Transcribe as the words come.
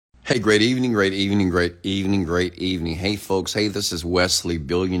Hey, great evening, great evening, great evening, great evening. Hey, folks. Hey, this is Wesley,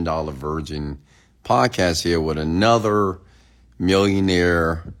 Billion Dollar Virgin podcast here with another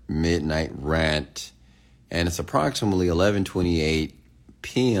Millionaire Midnight rant. And it's approximately 11:28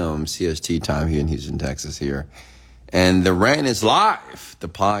 p.m. CST time here in Houston, Texas here. And the rant is live. The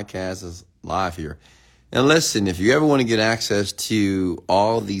podcast is live here. And listen, if you ever want to get access to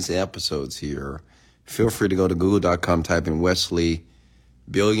all these episodes here, feel free to go to google.com, type in Wesley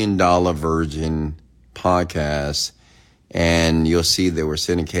Billion Dollar Virgin podcast, and you'll see that we're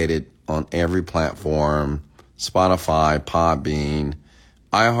syndicated on every platform: Spotify, Podbean,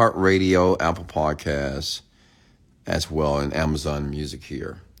 iHeartRadio, Apple Podcasts, as well, and Amazon Music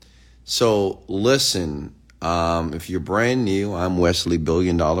here. So listen, if you're brand new, I'm Wesley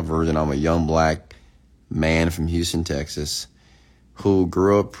Billion Dollar Virgin. I'm a young black man from Houston, Texas, who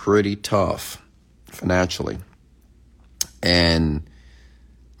grew up pretty tough financially. And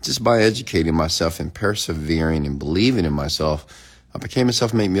just by educating myself and persevering and believing in myself, I became a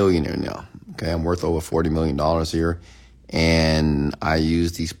self-made millionaire now. Okay, I'm worth over $40 million here. And I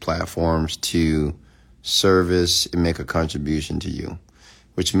use these platforms to service and make a contribution to you.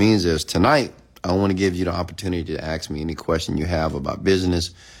 Which means is tonight, I want to give you the opportunity to ask me any question you have about business,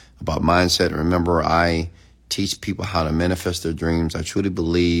 about mindset. Remember, I teach people how to manifest their dreams. I truly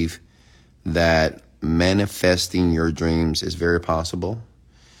believe that manifesting your dreams is very possible.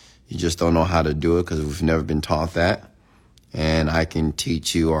 You just don't know how to do it because we've never been taught that. And I can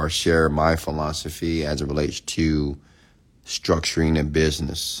teach you or share my philosophy as it relates to structuring a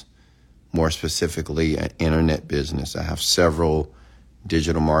business, more specifically an internet business. I have several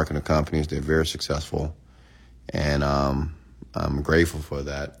digital marketing companies. They're very successful, and I'm grateful for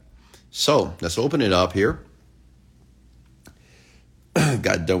that. So let's open it up here.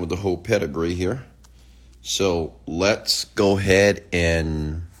 Got done with the whole pedigree here. So let's go ahead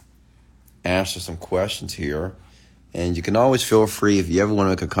and answer some questions here. And you can always feel free, if you ever want to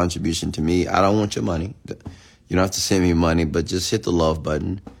make a contribution to me, I don't want your money. You don't have to send me money, but just hit the love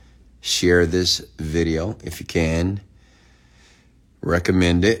button. Share this video if you can.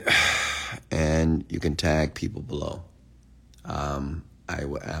 Recommend it. And you can tag people below. I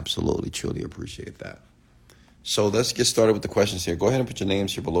would absolutely, truly appreciate that. So let's get started with the questions here. Go ahead and put your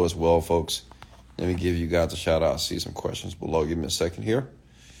names here below as well, folks. Let me give you guys a shout out. See some questions below. Give me a second here.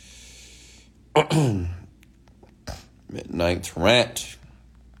 Midnight rant.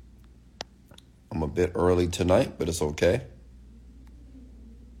 I'm a bit early tonight, but it's okay.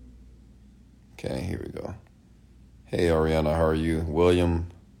 Okay, here we go. Hey, Ariana, how are you? William,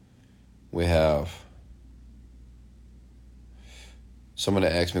 we have someone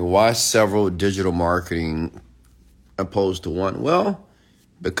that asked me, why several digital marketing opposed to one? Well,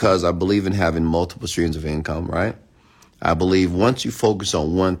 because I believe in having multiple streams of income, right? I believe once you focus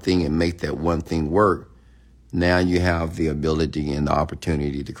on one thing and make that one thing work, now you have the ability and the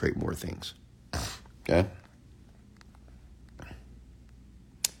opportunity to create more things. Okay?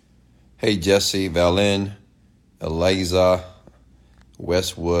 Hey, Jesse, Valin, Eliza,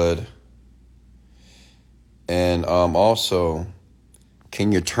 Westwood. And also,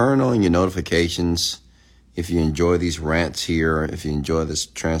 can you turn on your notifications if you enjoy these rants here, if you enjoy this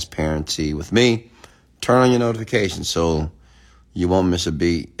transparency with me? Turn on your notifications so you won't miss a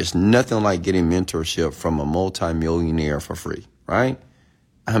beat. It's nothing like getting mentorship from a multimillionaire for free, right?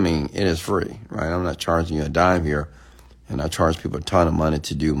 I mean, it is free, right? I'm not charging you a dime here. And I charge people a ton of money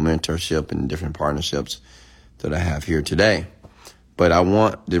to do mentorship and different partnerships that I have here today. But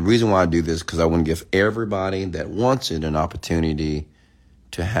the reason why I do this, because I want to give everybody that wants it an opportunity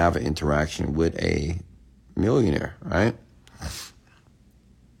to have an interaction with a millionaire, right?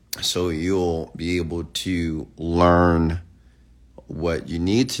 So you'll be able to learn what you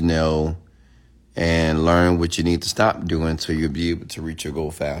need to know and learn what you need to stop doing so you'll be able to reach your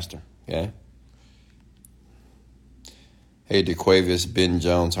goal faster, okay? Hey, DeQuavis, Ben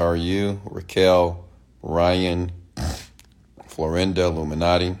Jones, how are you? Raquel, Ryan, Florinda,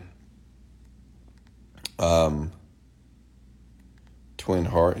 Illuminati, Twin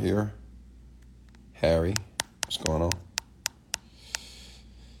Heart here, Harry, what's going on?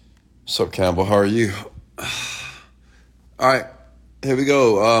 What's up, Campbell? How are you? All right, here we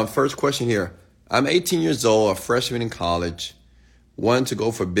go. First question here. I'm 18 years old, a freshman in college, wanted to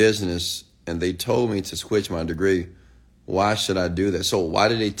go for business, and they told me to switch my degree. Why should I do that? So why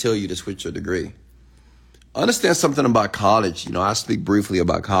did they tell you to switch your degree? Understand something about college. You know, I speak briefly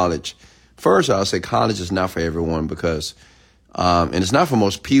about college. First, I'll say college is not for everyone because, and it's not for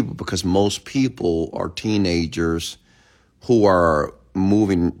most people because most people are teenagers who are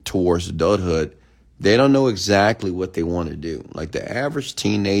moving towards adulthood. They don't know exactly what they want to do. Like the average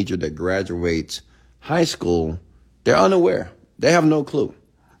teenager that graduates high school, they're unaware. They have no clue.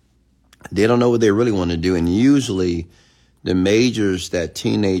 They don't know what they really want to do. And usually the majors that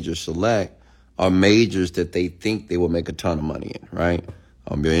teenagers select are majors that they think they will make a ton of money in, right?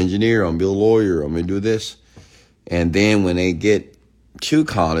 I'm going to be an engineer. I'm going to be a lawyer. I'm going to do this. And then when they get to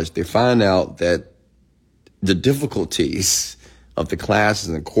college, they find out that the difficulties of the classes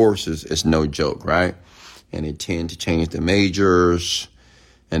and courses is no joke, right? And they tend to change the majors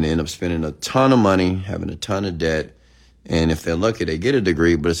and they end up spending a ton of money, having a ton of debt. And if they're lucky, they get a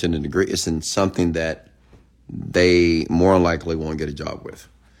degree, but it's in something that they more likely won't get a job with.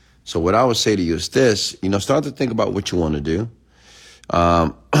 So what I would say to you is this, start to think about what you want to do.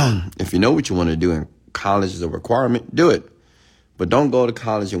 If you know what you want to do and college is a requirement, do it. But don't go to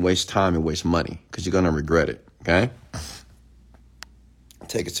college and waste time and waste money because you're going to regret it, okay?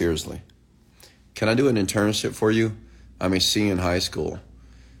 Take it seriously. Can I do an internship for you? I'm a senior in high school.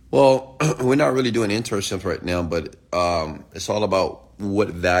 Well, we're not really doing internships right now, but it's all about what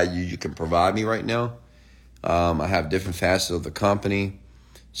value you can provide me right now. I have different facets of the company.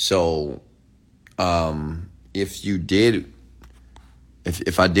 So if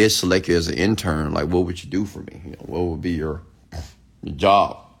I did select you as an intern, like what would you do for me? What would be your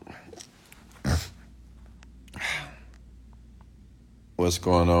job? What's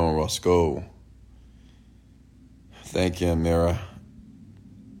going on, Roscoe? Thank you, Amira.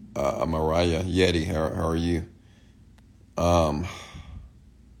 Mariah Yeti, how are you? Let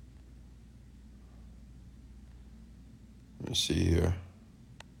me see here.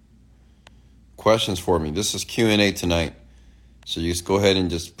 Questions for me. This is Q&A tonight. So you just go ahead and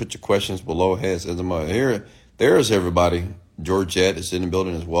just put your questions below heads. There's everybody. Georgette is in the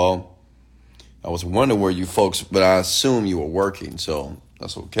building as well. I was wondering where you folks, but I assume you were working, so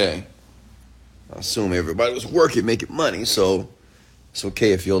that's okay. I assume everybody was working, making money, so it's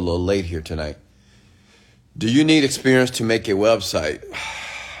okay if you're a little late here tonight. Do you need experience to make a website?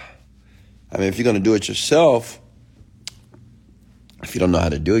 I mean, if you're going to do it yourself, if you don't know how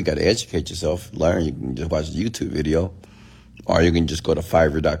to do it, you got to educate yourself, learn. You can just watch a YouTube video, or you can just go to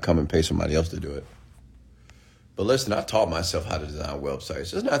Fiverr.com and pay somebody else to do it. But listen, I taught myself how to design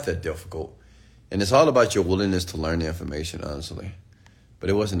websites. It's not that difficult. And it's all about your willingness to learn the information, honestly. But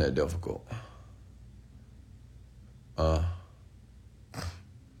it wasn't that difficult. Let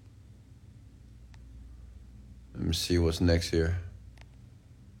me see what's next here.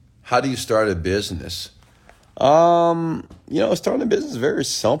 How do you start a business? Starting a business is very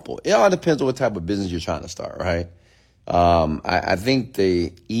simple. It all depends on what type of business you're trying to start, right? I think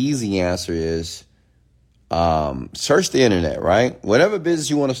the easy answer is search the internet, right? Whatever business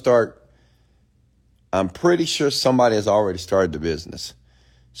you want to start, I'm pretty sure somebody has already started the business.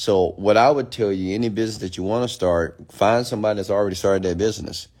 So what I would tell you, any business that you want to start, find somebody that's already started that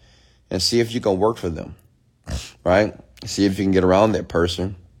business and see if you can work for them, right? See if you can get around that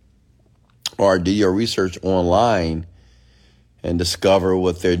person, or do your research online and discover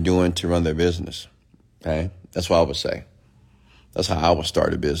what they're doing to run their business, okay? That's what I would say. That's how I would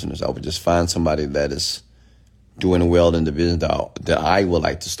start a business. I would just find somebody that is doing well in the business that I would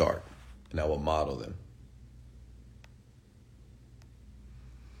like to start, and I will model them.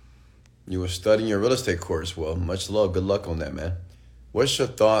 You were studying your real estate course. Well, much love. Good luck on that, man. What's your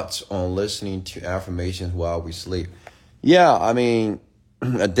thoughts on listening to affirmations while we sleep? Yeah, I mean,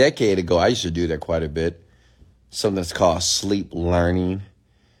 a decade ago, I used to do that quite a bit. Something that's called sleep learning.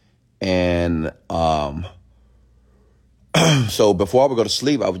 And so before I would go to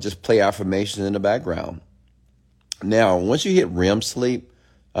sleep, I would just play affirmations in the background. Now, once you hit REM sleep,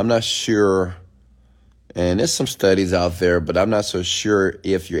 I'm not sure, and there's some studies out there, but I'm not so sure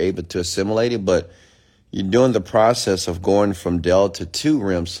if you're able to assimilate it. But you're doing the process of going from delta to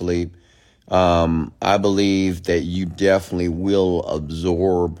REM sleep. I believe that you definitely will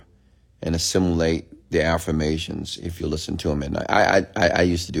absorb and assimilate the affirmations if you listen to them at night. I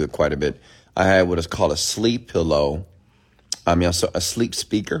used to do it quite a bit. I had what is called a sleep pillow. A sleep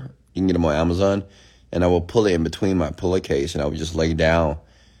speaker. You can get them on Amazon. And I will pull it in between my pillowcase, and I would just lay down,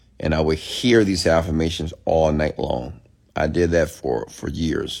 and I would hear these affirmations all night long. I did that for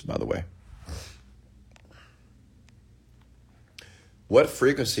years, by the way. What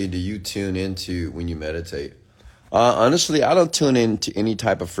frequency do you tune into when you meditate? Honestly, I don't tune into any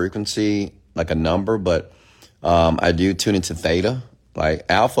type of frequency, like a number, but I do tune into theta. Like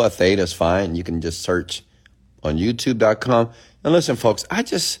alpha, theta is fine. You can just search on youtube.com. And listen, folks, I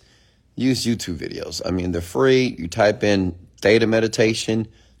just use YouTube videos. I mean, they're free. You type in theta meditation,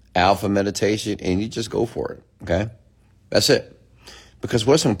 alpha meditation, and you just go for it, okay? That's it. Because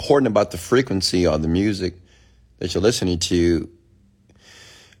what's important about the frequency or the music that you're listening to,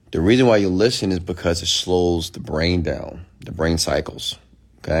 the reason why you listen is because it slows the brain down, the brain cycles,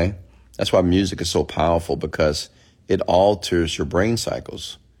 okay? That's why music is so powerful, because it alters your brain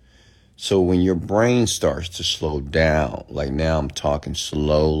cycles. So when your brain starts to slow down, like now I'm talking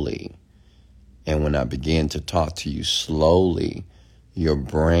slowly, and when I begin to talk to you slowly, your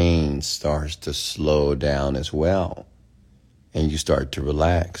brain starts to slow down as well, and you start to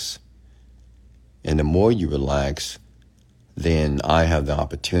relax. And the more you relax, then I have the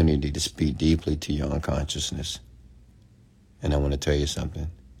opportunity to speak deeply to your unconsciousness. And I want to tell you something.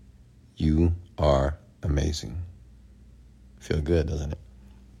 You are amazing. Feel good, doesn't it?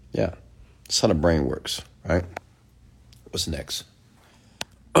 Yeah. That's how the brain works, right? What's next?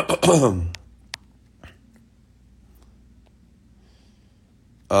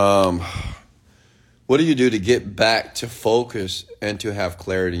 What do you do to get back to focus and to have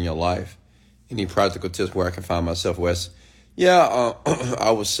clarity in your life? Any practical tips where I can find myself, Wes? Yeah,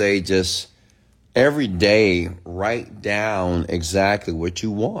 I would say just every day write down exactly what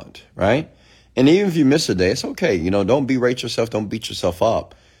you want, right? And even if you miss a day, it's okay. Don't berate yourself. Don't beat yourself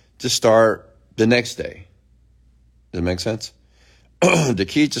up. Just start the next day. Does that make sense? The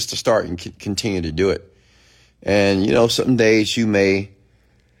key is just to start and continue to do it. And, some days you may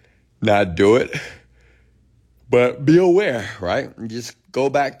not do it, but be aware, right? Just go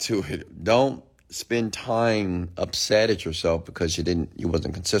back to it. Don't spend time upset at yourself because you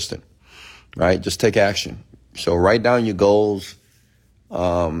wasn't consistent, right? Just take action. So write down your goals,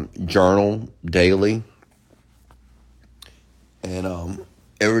 journal daily, and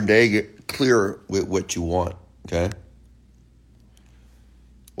every day get clear with what you want, okay?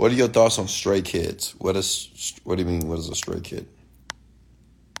 What are your thoughts on stray kids? What do you mean, what is a stray kid?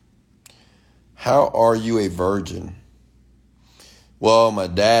 How are you a virgin? Well, my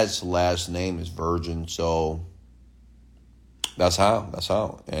dad's last name is Virgin, so that's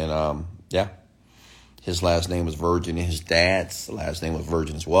how. And yeah, his last name was Virgin, and his dad's last name was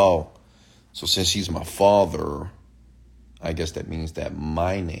Virgin as well. So since he's my father, I guess that means that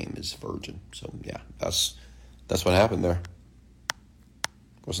my name is Virgin. So yeah, that's what happened there.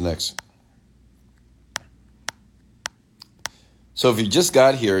 What's next? So if you just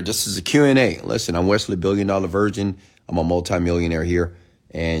got here, this is a Q&A. Listen, I'm Wesley, $1 billion virgin. I'm a multimillionaire here,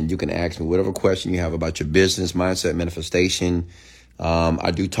 and you can ask me whatever question you have about your business, mindset, manifestation.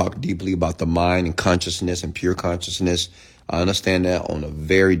 I do talk deeply about the mind and consciousness and pure consciousness. I understand that on a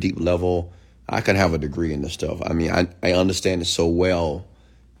very deep level. I could have a degree in this stuff. I mean, I understand it so well.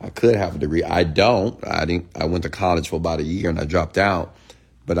 I could have a degree. I don't. I went to college for about a year and I dropped out.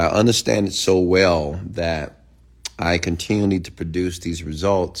 But I understand it so well that I continue to produce these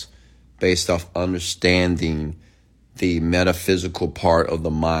results based off understanding the metaphysical part of the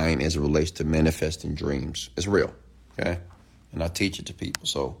mind as it relates to manifesting dreams. It's real, okay? And I teach it to people.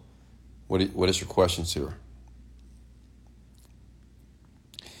 So what is your questions here?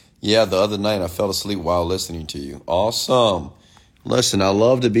 Yeah, the other night I fell asleep while listening to you. Awesome. Listen, I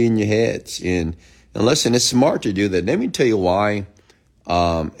love to be in your heads. And listen, it's smart to do that. Let me tell you why.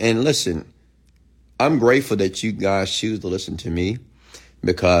 And listen, I'm grateful that you guys choose to listen to me,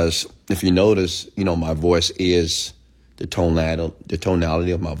 because if you notice, my voice is the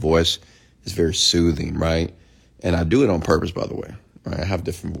tonality of my voice is very soothing, right? And I do it on purpose, by the way, right? I have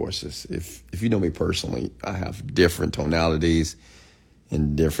different voices. If you know me personally, I have different tonalities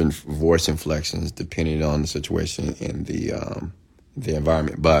and different voice inflections depending on the situation and the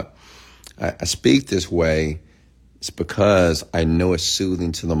environment. But I speak this way. It's because I know it's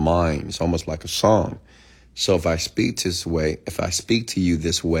soothing to the mind. It's almost like a song. So if I speak to you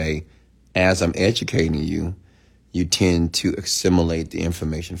this way, as I'm educating you, you tend to assimilate the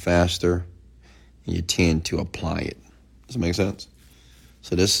information faster, and you tend to apply it. Does that make sense?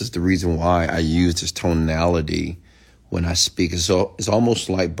 So this is the reason why I use this tonality when I speak. So it's almost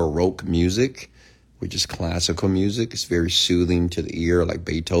like Baroque music, which is classical music. It's very soothing to the ear, like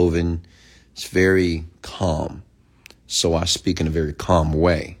Beethoven. It's very calm. So I speak in a very calm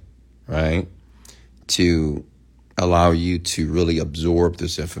way, right? To allow you to really absorb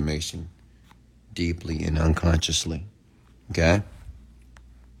this information deeply and unconsciously, okay?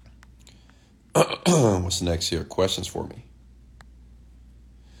 What's next here? Questions for me.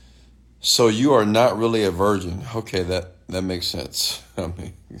 So you are not really a virgin. Okay, that makes sense. I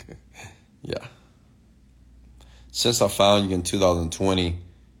mean, yeah. Since I found you in 2020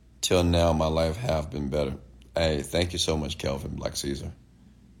 till now, my life have been better. Hey, thank you so much, Kelvin Black Caesar.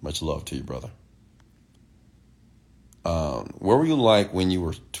 Much love to you, brother. Where were you like when you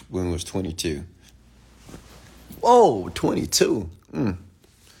was 22? Whoa, 22.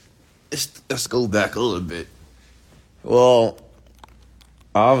 Let's go back a little bit. Well,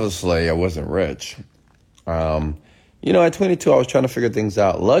 obviously, I wasn't rich. At 22, I was trying to figure things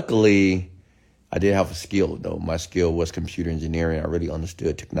out. Luckily, I did have a skill, though. My skill was computer engineering. I really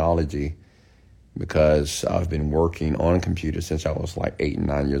understood technology because I've been working on computers since I was like 8 and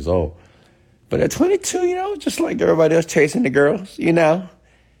 9 years old. But at 22, just like everybody else, chasing the girls,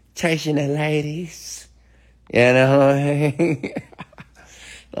 chasing the ladies, I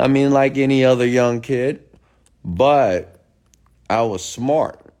mean, like any other young kid. But I was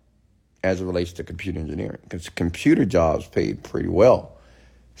smart as it relates to computer engineering because computer jobs paid pretty well.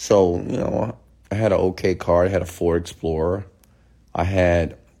 So, I had an okay car. I had a Ford Explorer. I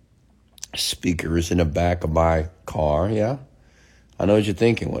had speakers in the back of my car, yeah. I know what you're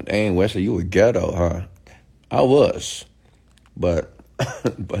thinking. Well, dang, Wesley, you were ghetto, huh? I was. But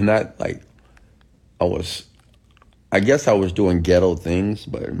but not like I guess I was doing ghetto things,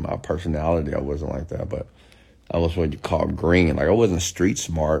 but in my personality, I wasn't like that. But I was what you call green. Like, I wasn't street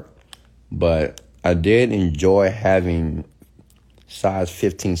smart, but I did enjoy having size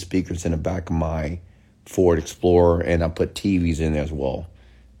 15 speakers in the back of my Ford Explorer, and I put TVs in there as well.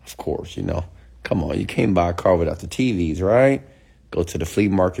 Of course, Come on, you can't buy a car without the TVs, right? Go to the flea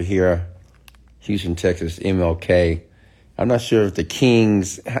market here, Houston, Texas, MLK. I'm not sure if the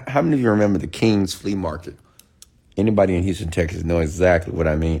Kings, how many of you remember the Kings flea market? Anybody in Houston, Texas know exactly what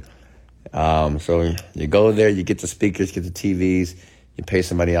I mean. So you go there, you get the speakers, get the TVs, you pay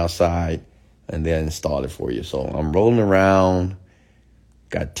somebody outside, and then install it for you. So I'm rolling around,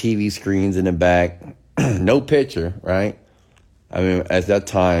 got TV screens in the back, no picture, right? I mean, at that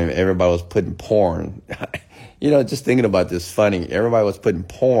time, everybody was putting porn. Just thinking about this, funny. Everybody was putting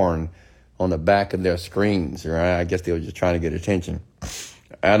porn on the back of their screens, right? I guess they were just trying to get attention.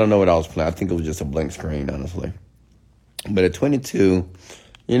 I don't know what I was playing. I think it was just a blank screen, honestly. But at 22,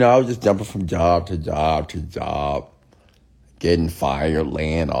 I was just jumping from job to job to job, getting fired,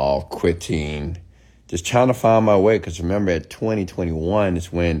 laying off, quitting, just trying to find my way. Because remember, at 2021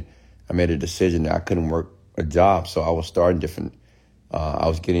 is when I made a decision that I couldn't work a job. So I was starting different. I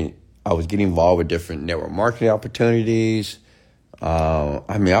was getting involved with different network marketing opportunities.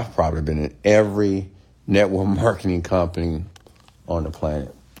 I've probably been in every network marketing company on the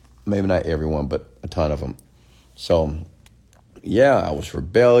planet. Maybe not everyone, but a ton of them. So, yeah, I was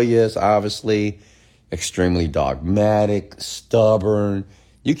rebellious, obviously, extremely dogmatic, stubborn.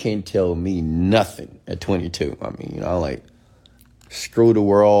 You can't tell me nothing at 22. I mean, screw the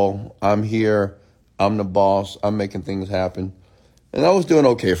world. I'm here. I'm the boss. I'm making things happen. And I was doing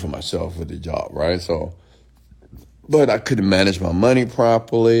okay for myself with the job, right? But I couldn't manage my money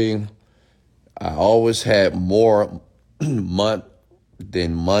properly. I always had more month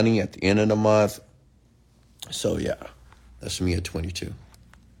than money at the end of the month. So, yeah, that's me at 22.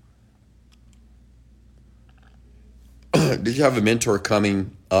 Did you have a mentor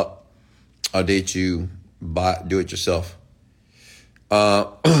coming up, or did you do it yourself?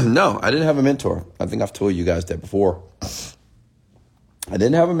 No, I didn't have a mentor. I think I've told you guys that before. I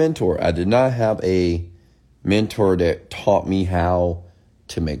didn't have a mentor. I did not have a mentor that taught me how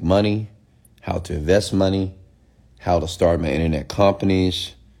to make money, how to invest money, how to start my internet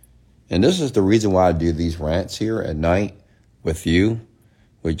companies. And this is the reason why I do these rants here at night with you,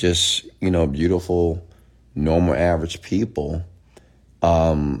 with just, beautiful, normal, average people,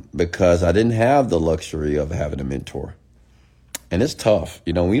 because I didn't have the luxury of having a mentor. And it's tough.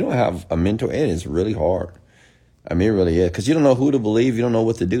 When you don't have a mentor, it is really hard. I mean, it really is, because you don't know who to believe. You don't know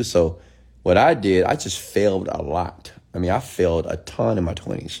what to do. So what I did, I just failed a lot. I failed a ton in my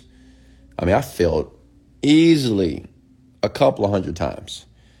 20s. I failed easily a couple of 100 times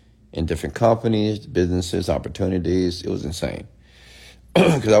in different companies, businesses, opportunities. It was insane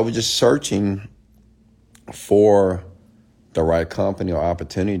because I was just searching for the right company or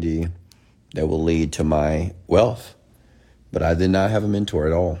opportunity that will lead to my wealth. But I did not have a mentor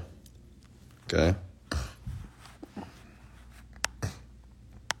at all. Okay.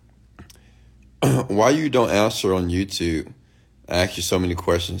 Why you don't answer on YouTube? I ask you so many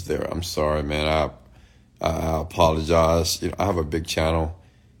questions there. I'm sorry, man. I apologize. I have a big channel.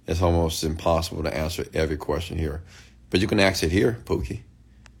 It's almost impossible to answer every question here. But you can ask it here, Pookie.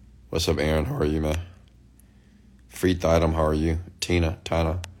 What's up, Aaron? How are you, man? Free Thidum, how are you? Tina,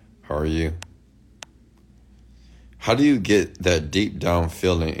 how are you? How do you get that deep down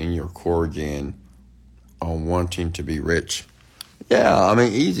feeling in your core again on wanting to be rich? Yeah,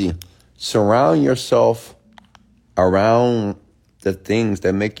 easy. Surround yourself around the things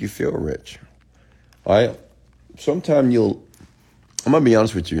that make you feel rich. All right? Sometimes I'm going to be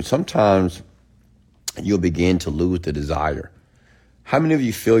honest with you. Sometimes you'll begin to lose the desire. How many of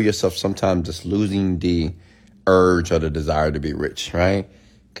you feel yourself sometimes just losing the urge or the desire to be rich, right?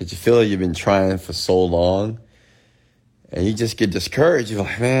 Because you feel like you've been trying for so long and you just get discouraged. You're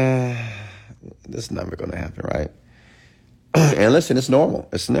like, man, this is never going to happen, right? And listen, it's normal.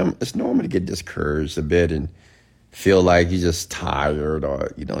 It's normal to get discouraged a bit and feel like you're just tired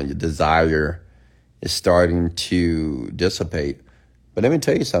or, your desire is starting to dissipate. But let me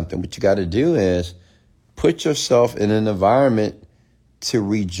tell you something. What you got to do is put yourself in an environment to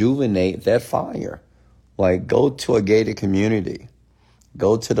rejuvenate that fire. Like go to a gated community.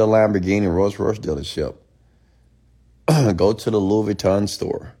 Go to the Lamborghini Rolls Royce dealership. Go to the Louis Vuitton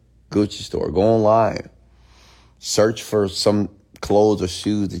store, Gucci store. Go online. Search for some clothes or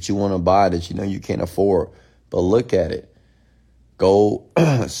shoes that you want to buy that you know you can't afford. But look at it. Go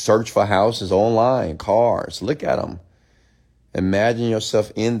search for houses online, cars. Look at them. Imagine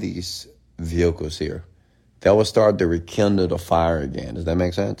yourself in these vehicles here. That will start to rekindle the fire again. Does that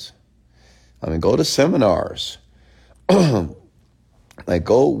make sense? I mean, go to seminars. Like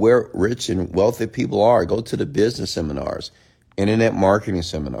go where rich and wealthy people are. Go to the business seminars, internet marketing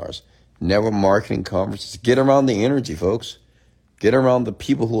seminars, network marketing conferences. Get around the energy, folks. Get around the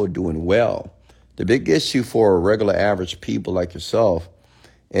people who are doing well. The big issue for regular average people like yourself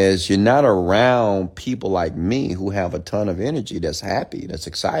is you're not around people like me who have a ton of energy, that's happy, that's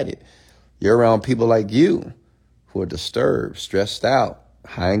excited. You're around people like you who are disturbed, stressed out,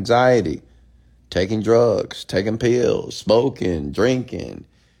 high anxiety, taking drugs, taking pills, smoking, drinking,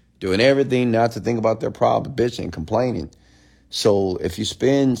 doing everything not to think about their problem, bitching, complaining. So if you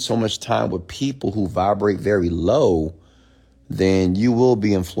spend so much time with people who vibrate very low, then you will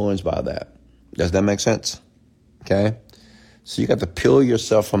be influenced by that. Does that make sense? Okay? So you got to peel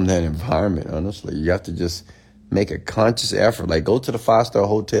yourself from that environment, honestly. You have to just make a conscious effort. Like go to the 5-star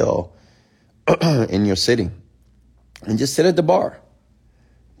hotel in your city and just sit at the bar.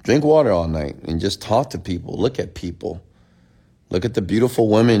 Drink water all night and just talk to people. Look at people. Look at the beautiful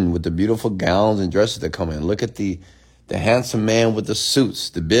women with the beautiful gowns and dresses that come in. Look at the handsome man with the suits,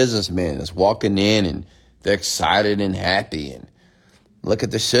 the businessman that's walking in and they're excited and happy. And look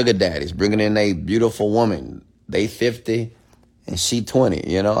at the sugar daddies bringing in a beautiful woman. They 50 and she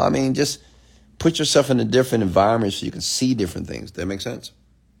 20, I mean, just put yourself in a different environment so you can see different things. Does that make sense?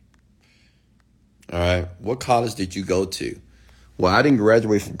 All right. What college did you go to? Well, I didn't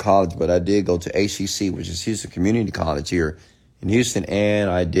graduate from college, but I did go to HCC, which is Houston Community College here in Houston, and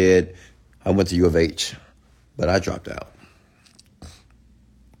I went to U of H, but I dropped out.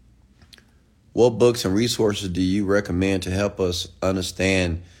 What books and resources do you recommend to help us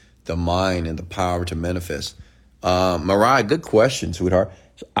understand the mind and the power to manifest? Mariah, good question, sweetheart.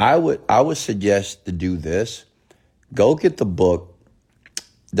 So I would suggest to do this. Go get the book,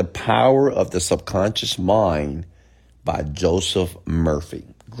 The Power of the Subconscious Mind by Joseph Murphy.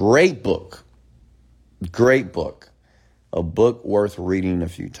 Great book. Great book. A book worth reading a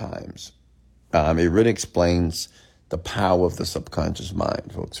few times. It really explains the power of the subconscious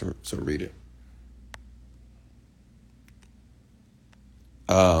mind, folks. So read it.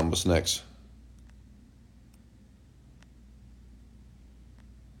 What's next?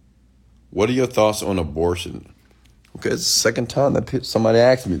 What are your thoughts on abortion? Okay, it's the second time that somebody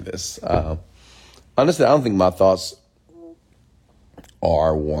asked me this. Honestly, I don't think my thoughts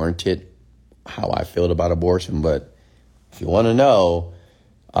are warranted, how I feel about abortion. But if you want to know,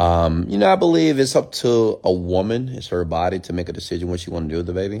 I believe it's up to a woman. It's her body to make a decision what she want to do with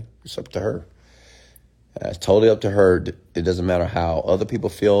the baby. It's up to her. It's totally up to her. It doesn't matter how other people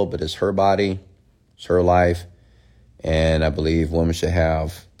feel, but it's her body. It's her life. And I believe women should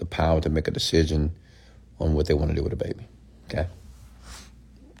have the power to make a decision on what they want to do with a baby. Okay?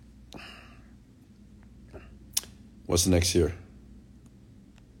 What's the next here?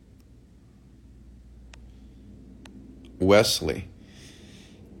 Wesley,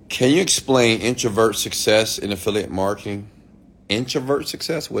 can you explain introvert success in affiliate marketing? Introvert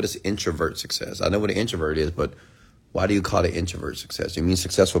success? What is introvert success? I know what an introvert is, but why do you call it introvert success? You mean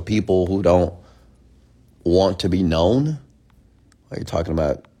successful people who don't want to be known? Are you talking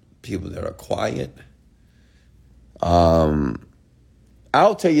about people that are quiet? I'll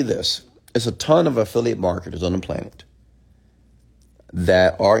tell you this. There's a ton of affiliate marketers on the planet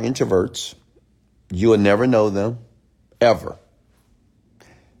that are introverts. You will never know them, ever.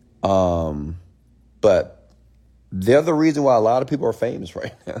 But they're the reason why a lot of people are famous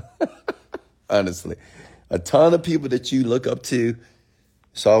right now. Honestly, a ton of people that you look up to,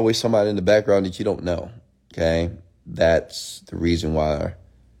 it's always somebody in the background that you don't know. Okay. That's the reason why,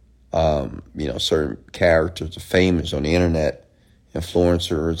 certain characters are famous on the internet,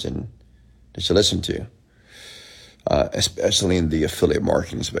 influencers and that you listen to, especially in the affiliate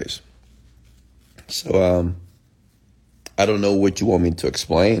marketing space. So I don't know what you want me to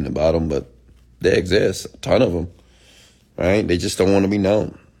explain about them, but they exist, a ton of them, right? They just don't want to be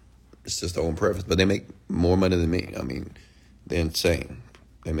known. It's just their own preference, but they make more money than me. I mean, they're insane.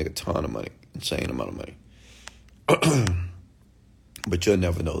 They make a ton of money, insane amount of money. But you'll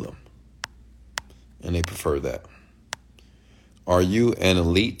never know them, and they prefer that. Are you an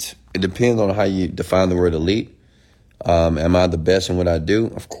elite? It depends on how you define the word elite. Am I the best in what I do?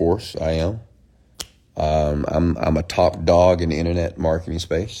 Of course, I am. I'm a top dog in the internet marketing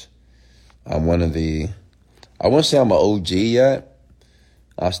space. I'm one of the, I wouldn't say I'm an OG yet.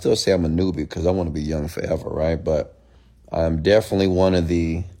 I still say I'm a newbie because I want to be young forever, right? But I'm definitely one of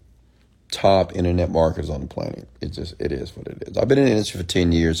the top internet marketers on the planet. It is what it is. I've been in the industry for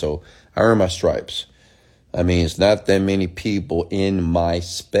 10 years, so I earned my stripes. I mean, it's not that many people in my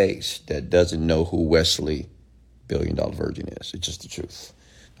space that doesn't know who Wesley $1 Billion Virgin is. It's just the truth.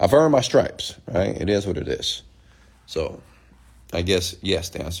 I've earned my stripes, right? It is what it is. So I guess, yes,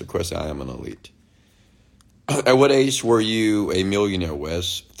 to answer the question, I am an elite. At what age were you a millionaire,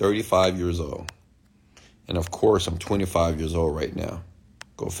 Wes? 35 years old. And of course, I'm 25 years old right now.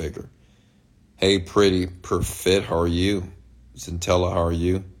 Go figure. Hey, pretty perfect, how are you? Zentella, how are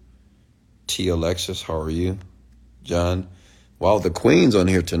you? T. Alexis, how are you? John. Wow, the Queen's on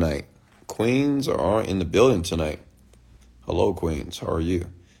here tonight. Queens are in the building tonight. Hello, Queens, how are you?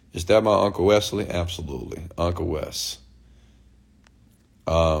 Is that my Uncle Wesley? Absolutely. Uncle Wes.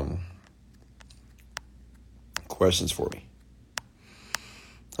 Questions for me.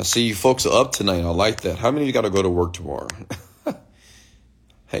 I see you folks are up tonight. I like that. How many of you got to go to work tomorrow?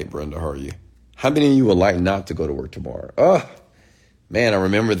 Hey, Brenda, how are you? How many of you would like not to go to work tomorrow? Oh, man, I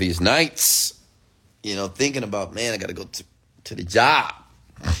remember these nights, thinking about, man, I got to go to the job.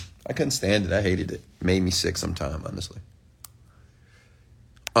 I couldn't stand it. I hated it. It made me sick sometime, honestly.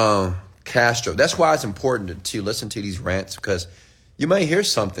 Castro. That's why it's important to listen to these rants, because you might hear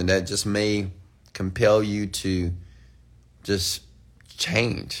something that just may compel you to just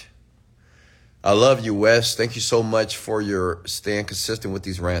change. I love you, Wes. Thank you so much for your staying consistent with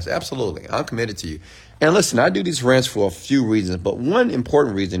these rants. Absolutely. I'm committed to you. And listen, I do these rants for a few reasons, but one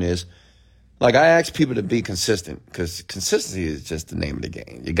important reason is, I ask people to be consistent, because consistency is just the name of the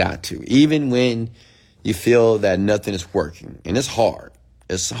game. You got to. Even when you feel that nothing is working, and it's hard.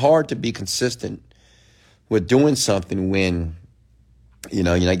 It's hard to be consistent with doing something when, you're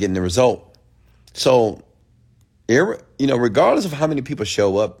not getting the result. So, regardless of how many people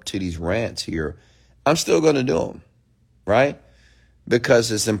show up to these rants here, I'm still going to do them, right?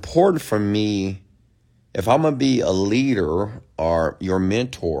 Because it's important for me, if I'm going to be a leader or your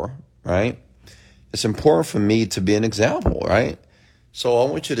mentor, right? It's important for me to be an example, right? So I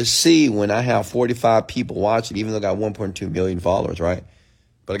want you to see when I have 45 people watching, even though I got 1.2 million followers, right?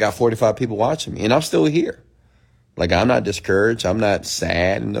 But I got 45 people watching me, and I'm still here. I'm not discouraged. I'm not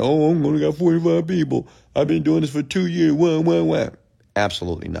sad. And, I'm only got 45 people. I've been doing this for 2 years. What?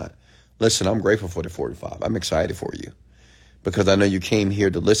 Absolutely not. Listen, I'm grateful for the 45. I'm excited for you, because I know you came here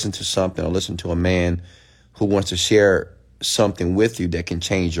to listen to something, or listen to a man who wants to share something with you that can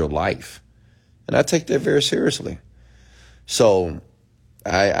change your life. And I take that very seriously. So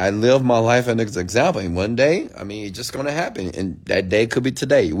I live my life as an example. And one day, it's just going to happen. And that day could be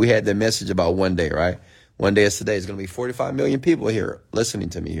today. We had that message about one day, right? One day is today. It's going to be 45 million people here listening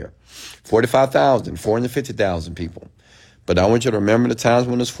to me here. 45,000, 450,000 people. But I want you to remember the times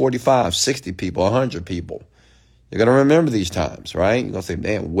when there's 45, 60 people, 100 people. You're going to remember these times, right? You're going to say,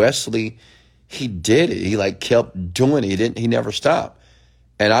 man, Wesley, he did it. He kept doing it. He never stopped.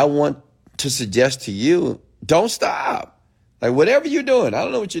 And I want to suggest to you, don't stop. Whatever you're doing, I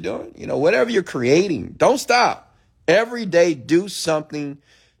don't know what you're doing. Whatever you're creating, don't stop. Every day, do something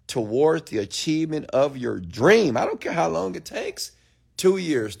towards the achievement of your dream. I don't care how long it takes. 2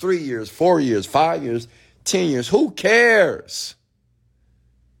 years, 3 years, 4 years, 5 years, 10 years. Who cares?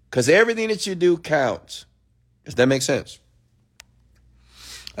 Because everything that you do counts. Does that make sense?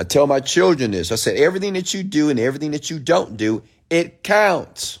 I tell my children this. I said, everything that you do and everything that you don't do, it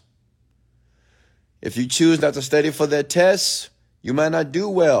counts. If you choose not to study for that test, you might not do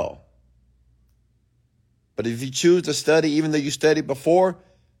well. But if you choose to study, even though you studied before,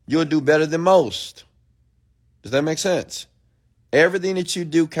 you'll do better than most. Does that make sense? Everything that you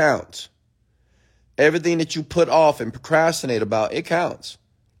do counts. Everything that you put off and procrastinate about, it counts.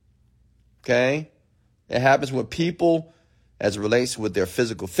 Okay? It happens with people as it relates with their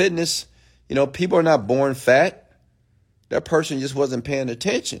physical fitness. People are not born fat. That person just wasn't paying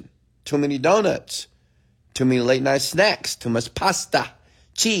attention. Too many donuts. Too many late night snacks. Too much pasta.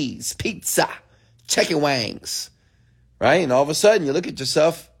 cheese, pizza, chicken wings, right? And all of a sudden you look at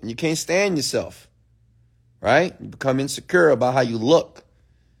yourself and you can't stand yourself, right? You become insecure about how you look,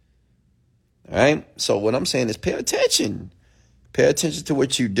 right? So what I'm saying is pay attention. Pay attention to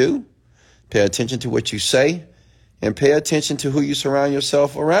what you do. Pay attention to what you say. And pay attention to who you surround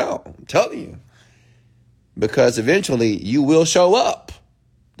yourself around. I'm telling you. Because eventually you will show up.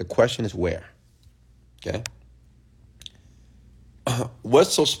 The question is where. Okay?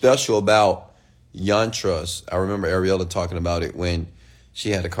 What's so special about yantras? I remember Ariella talking about it when she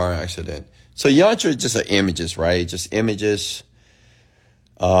had a car accident. So yantra is just images, right? Just images.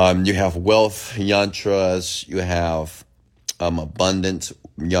 You have wealth yantras. You have abundance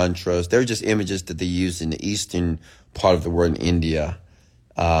yantras. They're just images that they use in the eastern part of the world in India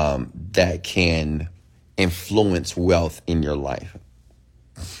that can influence wealth in your life.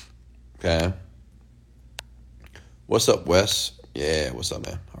 Okay. What's up, Wes? Yeah, what's up,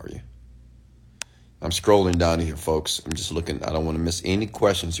 man? How are you? I'm scrolling down here, folks. I'm just looking. I don't want to miss any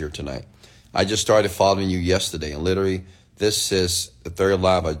questions here tonight. I just started following you yesterday, and literally, this is the third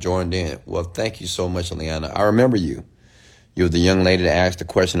live I joined in. Well, thank you so much, Leanna. I remember you. You're the young lady that asked the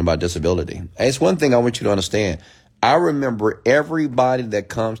question about disability. And it's one thing I want you to understand. I remember everybody that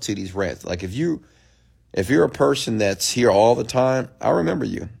comes to these rants. Like if you're a person that's here all the time, I remember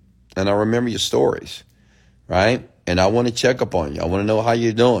you. And I remember your stories, right? And I want to check up on you. I want to know how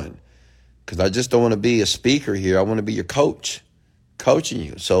you're doing. Because I just don't want to be a speaker here. I want to be your coach, coaching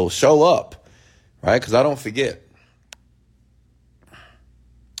you. So show up, right? Because I don't forget.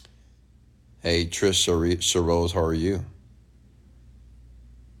 Hey, Trish Rose, how are you?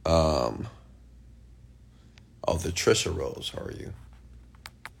 The Trisha Rose, how are you?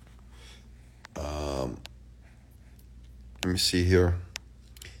 Let me see here.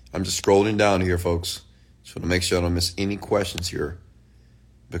 I'm just scrolling down here, folks. Just want to make sure I don't miss any questions here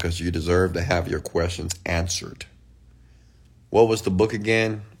because you deserve to have your questions answered. What was the book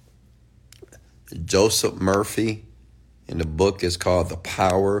again? Joseph Murphy, and the book is called The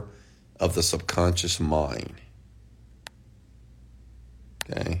Power of the Subconscious Mind.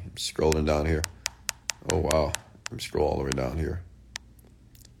 Okay, I'm scrolling down here. Oh, wow. Let me scroll all the way down here.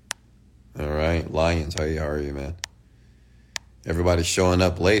 All right, Lions, how are you, man? Everybody's showing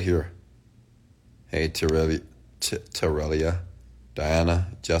up late here. Hey, Terelia, Diana,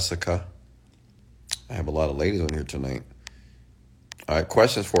 Jessica. I have a lot of ladies on here tonight. All right,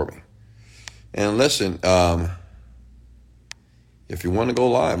 questions for me. And listen, if you want to go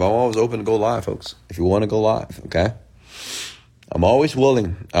live, I'm always open to go live, folks. If you want to go live, okay? I'm always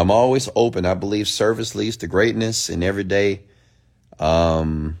willing. I'm always open. I believe service leads to greatness, and every day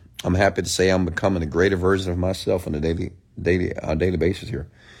I'm happy to say I'm becoming a greater version of myself on a daily basis here.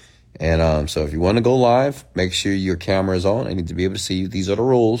 And so if you want to go live, make sure your camera is on. I need to be able to see you. These are the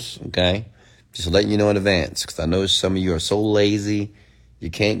rules, okay? Just letting you know in advance, because I know some of you are so lazy, you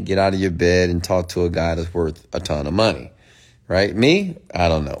can't get out of your bed and talk to a guy that's worth a ton of money, right? Me, I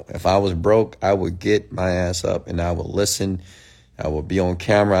don't know. If I was broke, I would get my ass up and I would listen. I will be on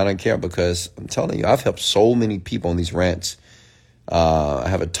camera. I don't care, because I'm telling you, I've helped so many people on these rants. I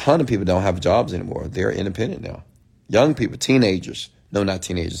have a ton of people that don't have jobs anymore. They're independent now. Young people, teenagers. No, not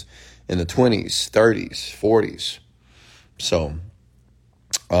teenagers. In the 20s, 30s, 40s. So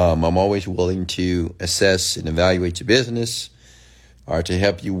I'm always willing to assess and evaluate your business or to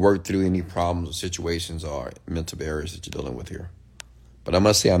help you work through any problems or situations or mental barriers that you're dealing with here. But I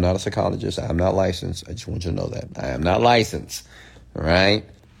must say, I'm not a psychologist. I'm not licensed. I just want you to know that. I am not licensed. All right?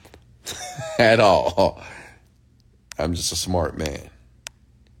 At all. I'm just a smart man.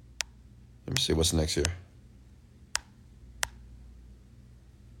 Let me see what's next here.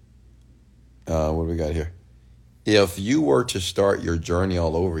 What do we got here? If you were to start your journey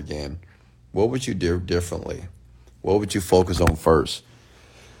all over again, what would you do differently? What would you focus on first?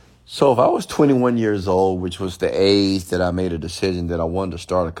 So if I was 21 years old, which was the age that I made a decision that I wanted to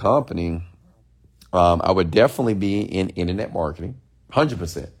start a company, I would definitely be in internet marketing,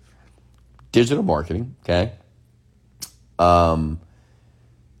 100%. Digital marketing, okay? And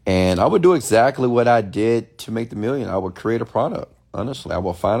I would do exactly what I did to make the million. I would create a product. Honestly, I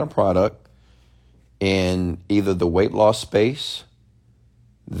will find a product in either the weight loss space,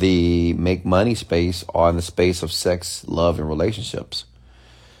 the make money space, or in the space of sex, love, and relationships.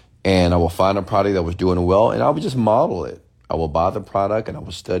 And I will find a product that was doing well, and I would just model it. I will buy the product, and I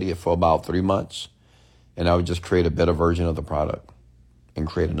will study it for about 3 months, and I would just create a better version of the product and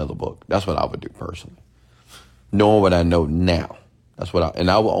create another book. That's what I would do personally, knowing what I know now.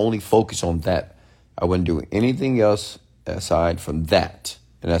 And I will only focus on that. I wouldn't do anything else aside from that,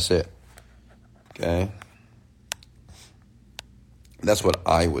 and that's it. Okay. That's what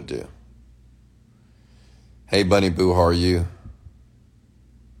I would do. Hey, Bunny Boo, how are you?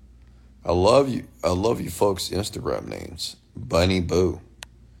 I love you. I love you folks' Instagram names. Bunny Boo.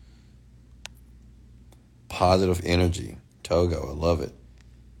 Positive energy. Togo, I love it.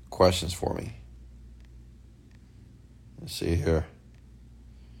 Questions for me. Let's see here.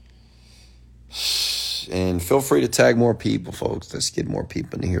 And feel free to tag more people, folks. Let's get more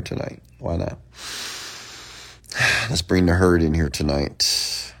people in here tonight. Why not? Let's bring the herd in here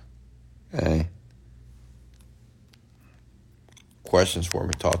tonight. Okay. Questions for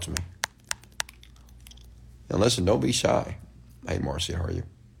me. Talk to me. And listen, don't be shy. Hey, Marcy, how are you?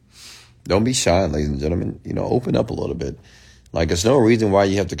 Don't be shy, ladies and gentlemen. Open up a little bit. Like, there's no reason why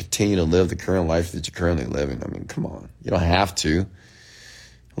you have to continue to live the current life that you're currently living. I mean, come on. You don't have to.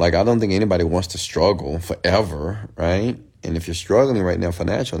 Like, I don't think anybody wants to struggle forever, right? And if you're struggling right now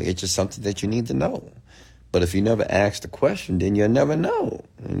financially, it's just something that you need to know. But if you never ask the question, then you'll never know.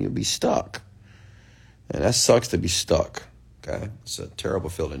 And you'll be stuck. And that sucks to be stuck, okay? It's a terrible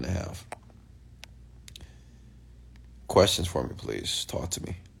feeling to have. Questions for me, please. Talk to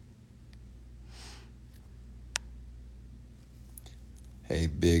me. Hey,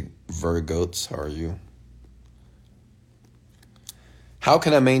 big Virgoats, how are you? How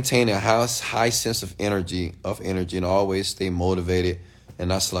can I maintain a high sense of energy and always stay motivated and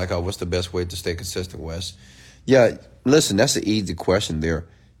not slack out? What's the best way to stay consistent, Wes? Yeah, listen, that's an easy question there.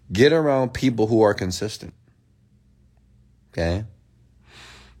 Get around people who are consistent. Okay?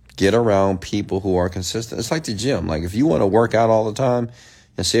 Get around people who are consistent. It's like the gym. Like, if you want to work out all the time,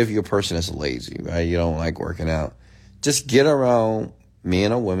 and say if you're a person that's lazy, right? You don't like working out. Just get around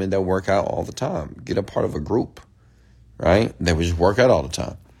men or women that work out all the time. Get a part of a group, right? That would just work out all the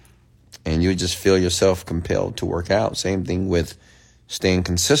time. And you just feel yourself compelled to work out. Same thing with staying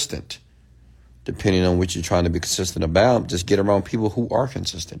consistent. Depending on what you're trying to be consistent about, just get around people who are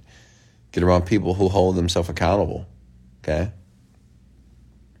consistent. Get around people who hold themselves accountable, okay?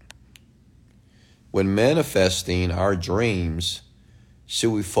 When manifesting our dreams,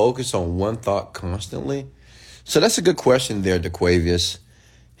 should we focus on one thought constantly? So that's a good question there, DeQuavius.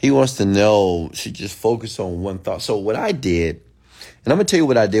 He wants to know, should you just focus on one thought? So what I did, and I'm going to tell you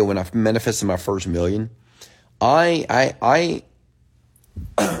what I did when I manifested my first million. I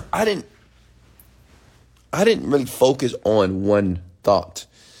didn't really focus on one thought.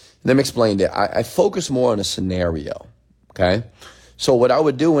 Let me explain that. I focused more on a scenario, okay? So what I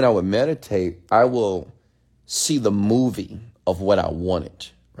would do when I would meditate, I will see the movie of what I wanted,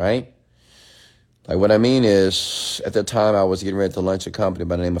 right? Like, what I mean is, at the time I was getting ready to launch a company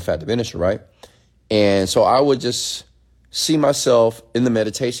by the name of Fat Diminisher, right? And so I would just see myself in the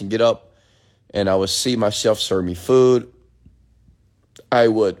meditation, get up, and I would see my chef serve me food. I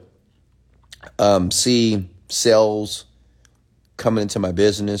would see sales coming into my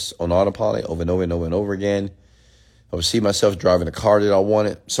business on autopilot over and over and over and over again. I would see myself driving a car that I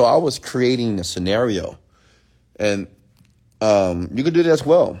wanted. So I was creating a scenario. And you could do that as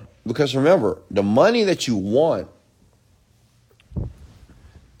well. Because remember, the money that you want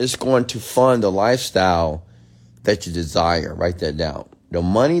is going to fund the lifestyle that you desire. Write that down. The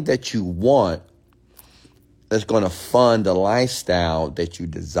money that you want is going to fund the lifestyle that you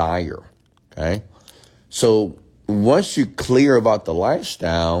desire. Okay? So once you're clear about the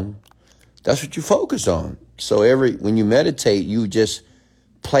lifestyle, that's what you focus on. So when you meditate, you just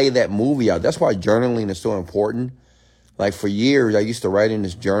play that movie out. That's why journaling is so important. Like, for years, I used to write in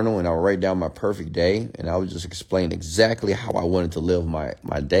this journal, and I would write down my perfect day, and I would just explain exactly how I wanted to live my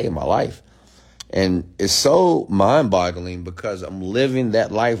day, my life. And it's so mind-boggling because I'm living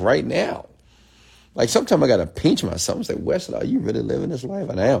that life right now. Like, sometimes I got to pinch myself and say, Wesley, are you really living this life?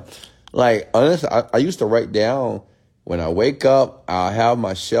 And I am. Like, honestly, I used to write down, when I wake up, I'll have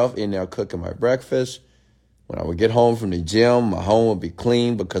my chef in there cooking my breakfast. When I would get home from the gym, my home would be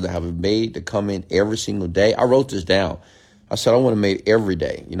clean because I have a maid to come in every single day. I wrote this down. I said I want a maid every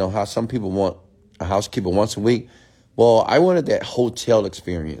day. You know how some people want a housekeeper once a week? Well, I wanted that hotel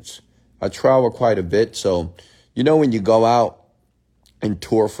experience. I travel quite a bit. So, when you go out and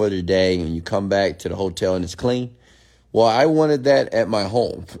tour for the day and you come back to the hotel and it's clean? Well, I wanted that at my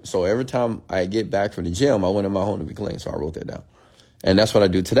home. So every time I get back from the gym, I wanted my home to be clean. So I wrote that down. And that's what I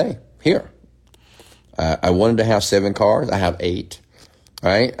do today, here. I wanted to have 7 cars. I have 8,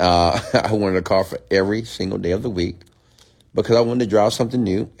 right? I wanted a car for every single day of the week because I wanted to drive something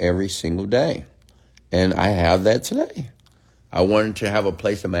new every single day. And I have that today. I wanted to have a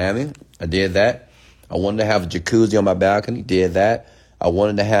place in Miami. I did that. I wanted to have a jacuzzi on my balcony. Did that. I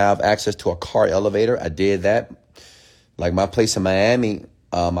wanted to have access to a car elevator. I did that. Like, my place in Miami,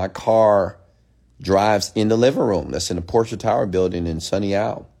 my car drives in the living room. That's in the Porsche Tower building in Sunny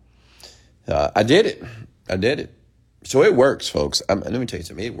Isle. I did it. So it works, folks. Let me tell you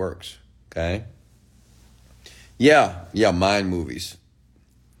something. It works. Okay. Yeah. Mind movies.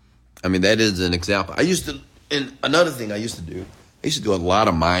 I mean, that is an example. And another thing I used to do a lot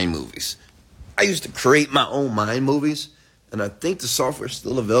of mind movies. I used to create my own mind movies. And I think the software is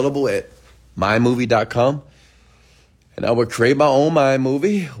still available at mindmovie.com. And I would create my own mind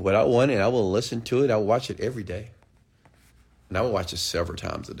movie without one, and I will listen to it. I will watch it every day. And I will watch it several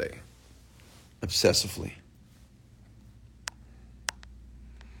times a day. Obsessively.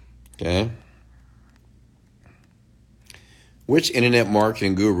 Okay. Which internet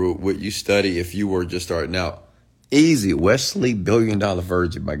marketing guru would you study if you were just starting out? Easy. Wesley, $1 billion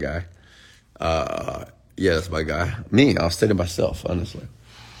virgin, my guy. Yeah, that's my guy. Me, I'll study myself, honestly.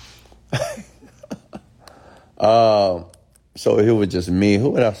 So if it was just me, who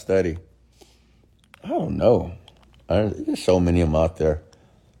would I study? I don't know. There's so many of them out there.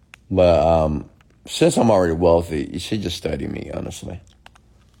 But since I'm already wealthy, you should just study me, honestly.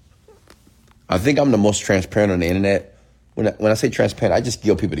 I think I'm the most transparent on the internet. When I say transparent, I just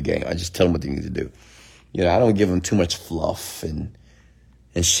give people the game. I just tell them what they need to do. I don't give them too much fluff and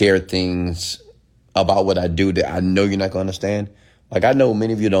share things about what I do that I know you're not going to understand. Like, I know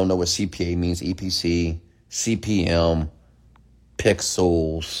many of you don't know what CPA means, EPC, CPM,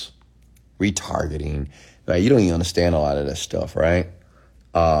 pixels, retargeting. Right? You don't even understand a lot of that stuff, right?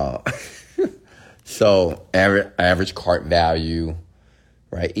 So average cart value,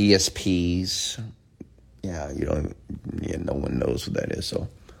 right? ESPs. Yeah, no one knows what that is. So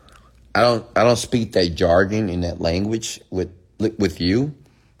I don't speak that jargon in that language with you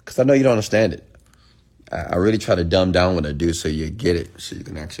because I know you don't understand it. I really try to dumb down what I do so you get it, so you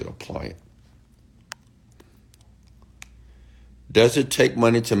can actually apply it. Does it take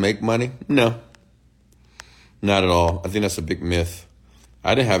money to make money? No, not at all. I think that's a big myth.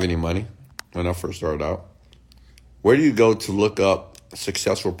 I didn't have any money when I first started out. Where do you go to look up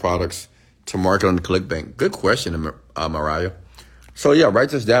successful products to market on the ClickBank? Good question, Mariah. So yeah, write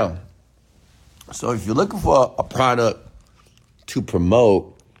this down. So if you're looking for a product to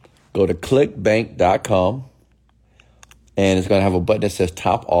promote, go to clickbank.com, and it's going to have a button that says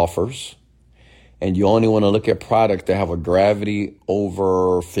top offers. And you only want to look at products that have a gravity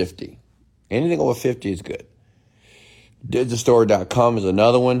over 50. Anything over 50 is good. Digistore.com is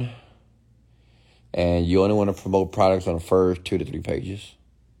another one. And you only want to promote products on the first 2 to 3 pages.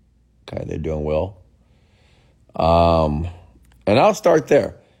 Okay, they're doing well. And I'll start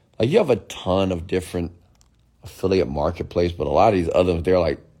there. Like, you have a ton of different affiliate marketplace, but a lot of these others, they're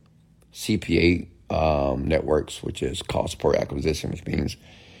like CPA networks, which is cost per acquisition, which means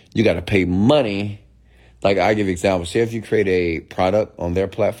you got to pay money. Like, I give you examples. Say if you create a product on their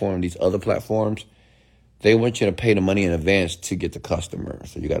platform, these other platforms, they want you to pay the money in advance to get the customer.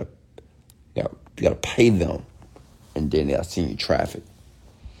 So you got to pay them, and then they'll send you traffic.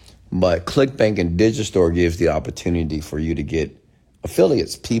 But ClickBank and Digistore gives the opportunity for you to get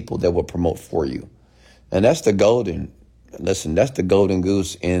affiliates, people that will promote for you. And that's the golden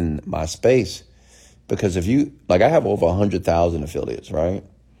goose in my space. Because if you, like, I have over 100,000 affiliates, right,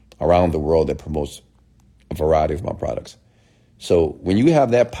 around the world that promotes a variety of my products. So when you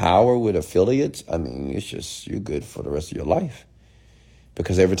have that power with affiliates, I mean, it's just, you're good for the rest of your life.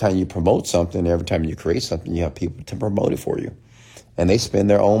 Because every time you promote something, every time you create something, you have people to promote it for you. And they spend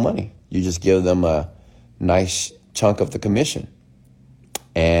their own money. You just give them a nice chunk of the commission.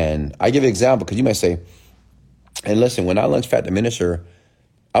 And I give you an example, because you might say, and listen, when I launched Fat to Minister,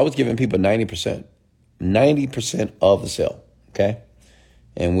 I was giving people 90% of the sale, okay?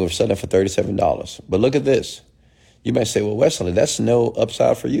 And we were selling for $37. But look at this. You might say, well, Wesley, that's no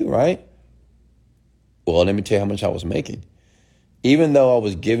upside for you, right? Well, let me tell you how much I was making. Even though I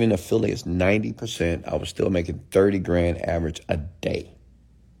was giving affiliates 90%, I was still making $30,000 average a day.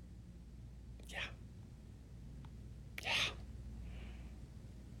 Yeah.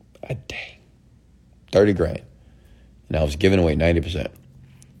 A day. $30,000. And I was giving away 90%.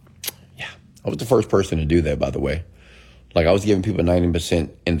 Yeah. I was the first person to do that, by the way. Like, I was giving people 90%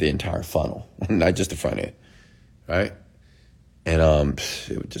 in the entire funnel, not just the front end. Right? And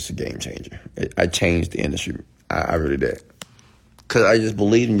it was just a game changer. I changed the industry. I really did. Because I just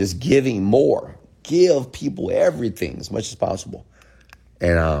believe in just giving more. Give people everything as much as possible.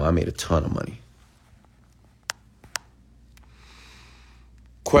 And I made a ton of money.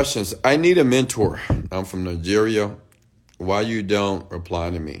 Questions. I need a mentor. I'm from Nigeria. Why you don't reply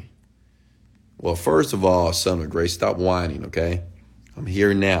to me? Well, first of all, son of grace, stop whining, okay? I'm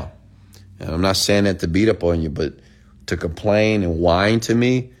here now. And I'm not saying that to beat up on you, but to complain and whine to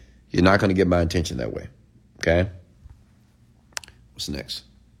me, You're not going to get my attention that way. Okay? What's next?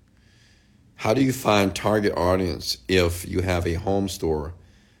 How do you find target audience if you have a home store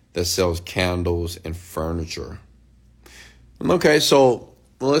that sells candles and furniture? Okay, so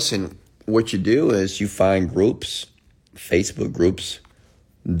listen, what you do is you find groups, Facebook groups,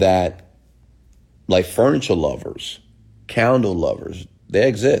 that like furniture lovers, candle lovers, they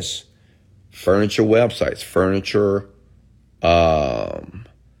exist. Furniture websites, furniture,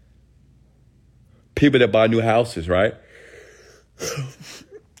 people that buy new houses, right?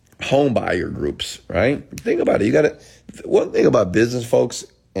 Home buyer groups, right? Think about it. One thing about business, folks,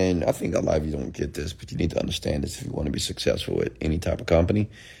 and I think a lot of you don't get this, but you need to understand this if you want to be successful at any type of company.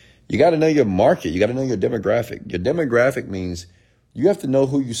 You got to know your market. You got to know your demographic. Your demographic means you have to know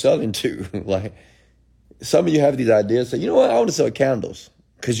who you're selling to. Like, some of you have these ideas, say, you know what, I want to sell candles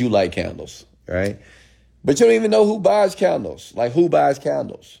because you like candles, right? But you don't even know who buys candles. Like, who buys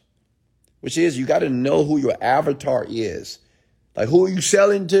candles? Which is, you got to know who your avatar is. Like, who are you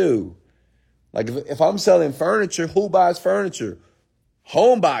selling to? Like, if I'm selling furniture, who buys furniture?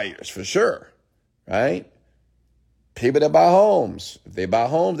 Home buyers, for sure, right? People that buy homes. If they buy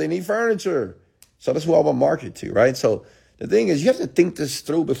homes, they need furniture. So that's who I want to market to, right? So the thing is, you have to think this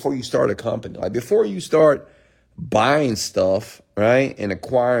through before you start a company. Like, before you start buying stuff, right, and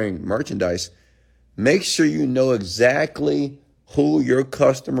acquiring merchandise, make sure you know exactly who your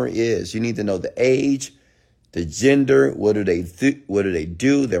customer is. You need to know the age, the gender, what do they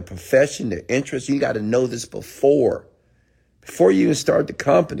do, their profession, their interests. You got to know this before you even start the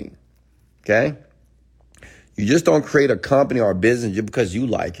company, okay? You just don't create a company or a business just because you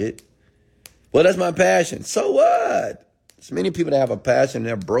like it. Well, that's my passion. So what? There's many people that have a passion and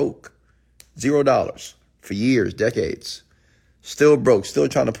they're broke. $0 for years, decades. Still broke, still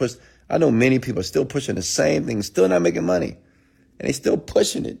trying to push. I know many people are still pushing the same thing, still not making money. And they still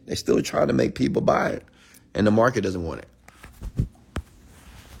pushing it. They still trying to make people buy it. And the market doesn't want it.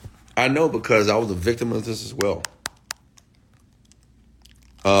 I know because I was a victim of this as well.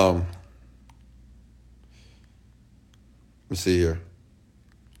 Let me see here.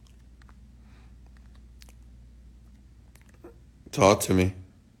 Talk to me.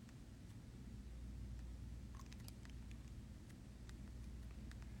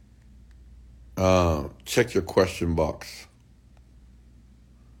 Check your question box.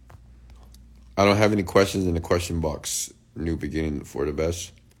 I don't have any questions in the question box. New beginning for the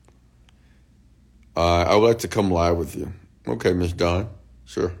best. I would like to come live with you. Okay, Miss Dawn.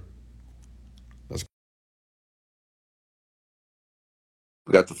 Sure.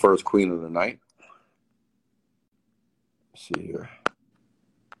 We got the first queen of the night. Let's see here.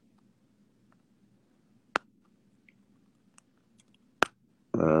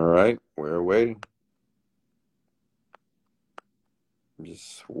 All right, we're waiting. I'm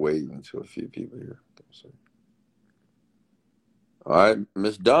just waiting to a few people here. All right,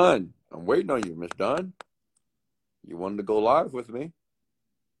 Miss Dunn. I'm waiting on you, Miss Dunn. You wanted to go live with me.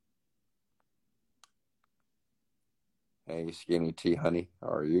 Hey, Skinny Tea Honey. How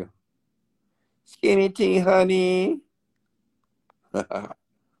are you? Skinny Tea Honey. Okay.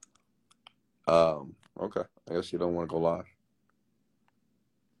 I guess you don't want to go live.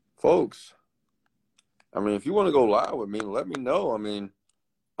 Folks, I mean, if you want to go live with me, let me know. I mean,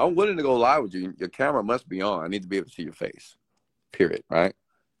 I'm willing to go live with you. Your camera must be on. I need to be able to see your face. Period, right?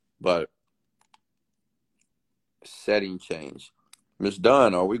 But setting change. Miss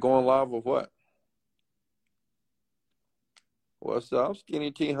Dunn, are we going live with what? What's up, Skinny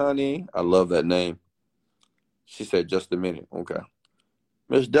Tea Honey? I love that name. She said, just a minute. Okay.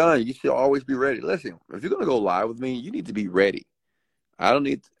 Miss Dunn, you should always be ready. Listen, if you're gonna go live with me, you need to be ready. I don't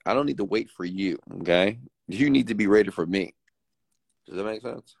need to wait for you, okay? You need to be ready for me. Does that make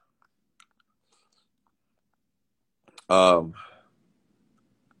sense?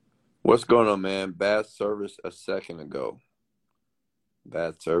 What's going on, man? Bad service a second ago.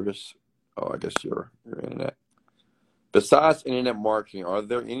 Bad service? Oh, I guess your internet. Besides internet marketing, are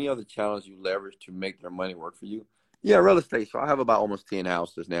there any other channels you leverage to make your money work for you? Yeah, real estate. So I have about almost 10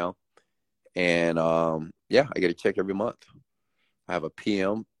 houses now. And yeah, I get a check every month. I have a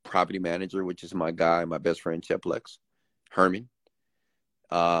PM, property manager, which is my guy, my best friend, Cheplex Herman.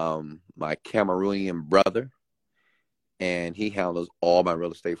 My Cameroonian brother. And he handles all my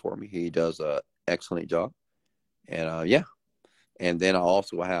real estate for me. He does an excellent job. And yeah. And then I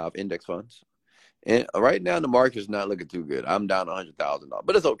also have index funds. And right now, the market is not looking too good. I'm down $100,000,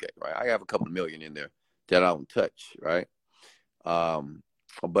 but it's okay, right? I have a couple of million in there that I don't touch, right?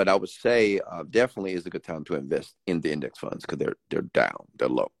 But I would say definitely is a good time to invest in the index funds because they're down, they're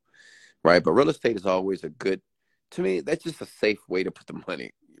low, right? But real estate is always a good, to me, that's just a safe way to put the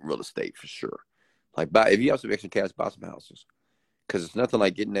money, real estate for sure. Like, if you have some extra cash, buy some houses. Because it's nothing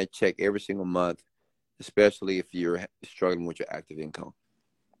like getting that check every single month, especially if you're struggling with your active income.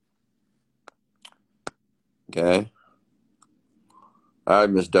 Okay. All right,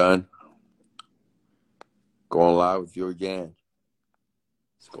 Miss Dunn. Going live with you again.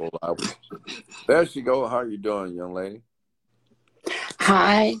 Let's go live with you. There she go. How are you doing, young lady?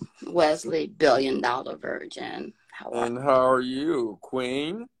 Hi, Wesley, billion-dollar virgin. How are you,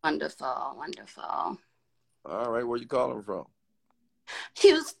 Queen? Wonderful, wonderful. All right, where you calling from?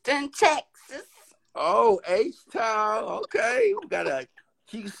 Houston, Texas. Oh, H-Town. Okay, we got a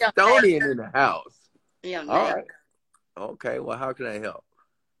Houstonian in the house. Yeah, all right. Okay, well, how can I help?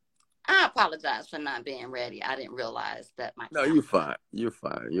 I apologize for not being ready. I didn't realize that No, you're fine. You're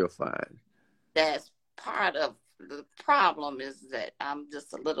fine. You're fine. That's part of the problem, is that I'm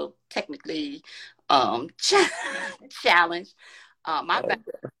just a little technically challenged. My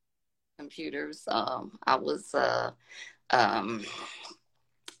computers, I was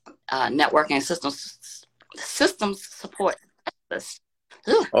networking systems support specialist.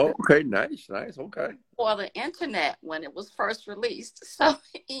 Oh, okay, nice. Okay. For the internet when it was first released. So,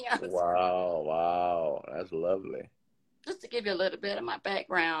 Wow, that's lovely. Just to give you a little bit of my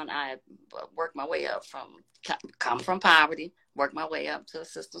background, I worked my way up come from poverty, worked my way up to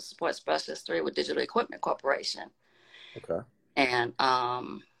assistant support specialist 3 with Digital Equipment Corporation. Okay. And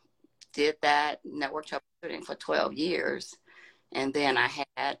did that network troubleshooting for 12 years. And then I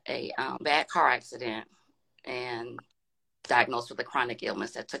had a bad car accident and diagnosed with a chronic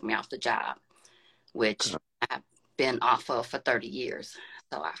illness that took me off the job, which I've been off of for 30 years.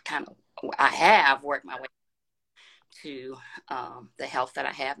 So I have worked my way to the health that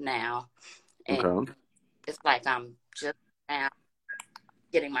I have now. And it's like I'm just now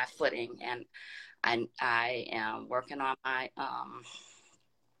getting my footing, and I am working on my,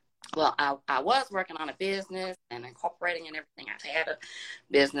 I was working on a business and incorporating and everything. I've had a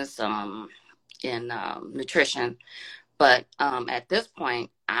business in nutrition, but at this point,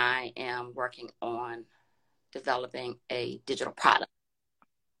 I am working on developing a digital product.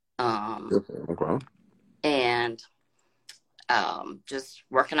 And just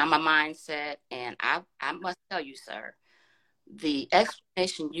working on my mindset. And I must tell you, sir, the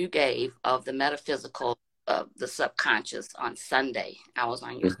explanation you gave of the metaphysical of the subconscious on Sunday, I was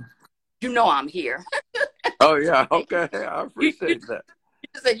on your, I'm here. Oh yeah, okay, I appreciate that.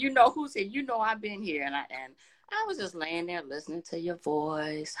 You said, who said, I've been here, and I was just laying there listening to your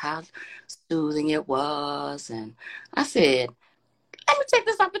voice, how soothing it was, and I said, let me take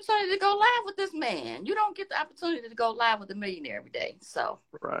this opportunity to go live with this man. You don't get the opportunity to go live with a millionaire every day. So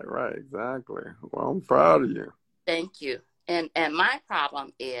right, exactly. Well, I'm proud of you. Thank you. And my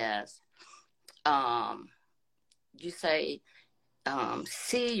problem is, you say,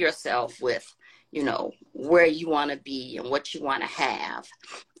 see yourself with, where you want to be and what you want to have.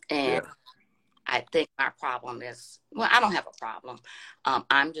 And I think my problem is, I don't have a problem.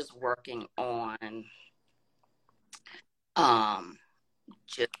 I'm just working on,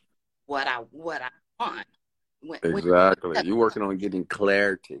 just what I want. Exactly. You're working on getting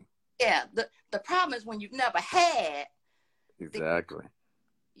clarity. Yeah. The problem is when you've never had. Exactly.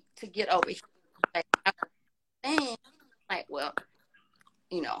 To get over here.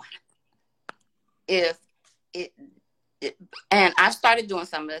 If it, and I started doing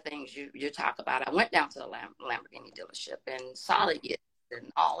some of the things you talk about. I went down to the Lamborghini dealership and saw it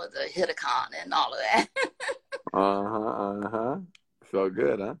and all of the Hitacon and all of that. Felt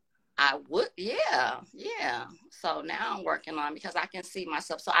good, huh? I would, yeah. So now I'm working on, because I can see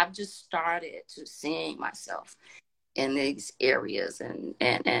myself. So I've just started to seeing myself in these areas and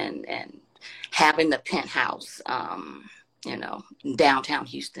having the penthouse, downtown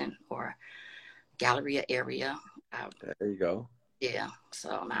Houston or Galleria area. There you go. Yeah.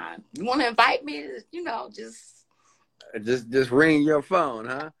 So now you want to invite me to, just ring your phone,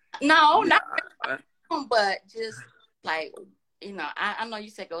 huh? No, not phone, but just like, I know you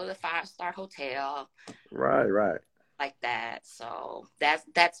said go to the 5-star hotel. Right. Like that. So that's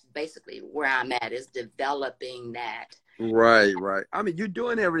basically where I'm at, is developing that. Right. I mean, you're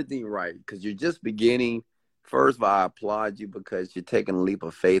doing everything right, because you're just beginning. First of all, I applaud you because you're taking a leap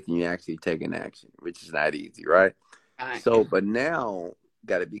of faith and you're actually taking action, which is not easy, right? So, but now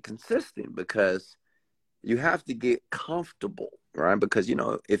got to be consistent, because you have to get comfortable, right? Because,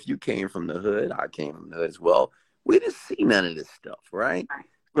 if you came from the hood, I came from the hood as well, we didn't see none of this stuff, right?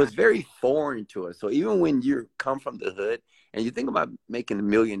 So it's very foreign to us. So even when you come from the hood and you think about making $1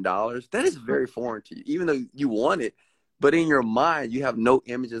 million, that is very foreign to you, even though you want it. But in your mind, you have no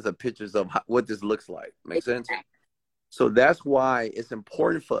images or pictures of what this looks like. Make sense? So that's why it's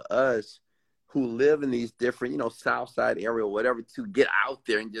important for us who live in these different, South Side area or whatever, to get out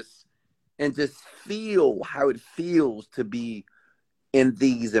there and just feel how it feels to be in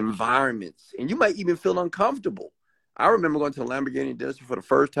these environments. And you might even feel uncomfortable. I remember going to the Lamborghini dealership for the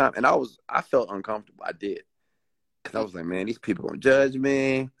first time, and I felt uncomfortable. I did. Because I was like, man, these people going to judge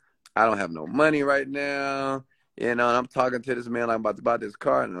me. I don't have no money right now. And I'm talking to this man, I'm about to buy this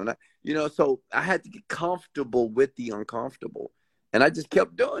car. And I'm not, so I had to get comfortable with the uncomfortable. And I just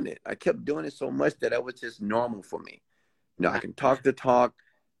kept doing it. I kept doing it so much that it was just normal for me. I can talk the talk.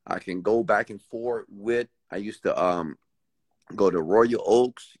 I can go back and forth with. I used to go to Royal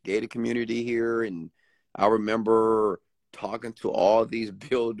Oaks gated community here, and I remember talking to all these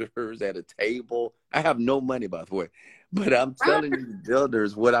builders at a table. I have no money, by the way, but I'm telling these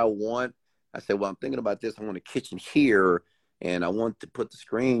builders what I want. I said, well, I'm thinking about this. I want a kitchen here, and I want to put the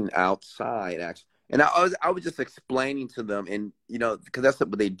screen outside, actually. And I was just explaining to them, and because that's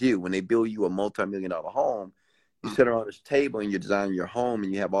what they do when they build you a multi-million-dollar home. You sit around this table and you design your home,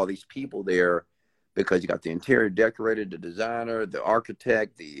 and you have all these people there because you got the interior decorator, the designer, the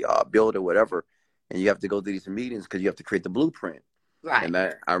architect, the builder, whatever, and you have to go to these meetings because you have to create the blueprint. Right. And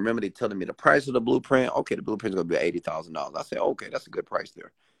I remember they telling me the price of the blueprint. Okay, the blueprint's gonna be $80,000. I said, okay, that's a good price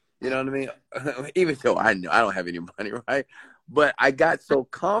there. You know what I mean? Even though I know I don't have any money, right? But I got so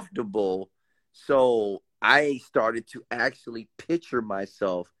comfortable, so I started to actually picture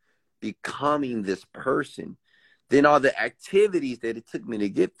myself becoming this person. Then all the activities that it took me to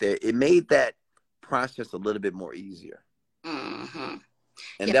get there, it made that process a little bit more easier. Mm-hmm.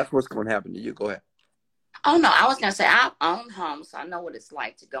 And that's what's going to happen to you. Go ahead. Oh, no, I was going to say I own homes, so I know what it's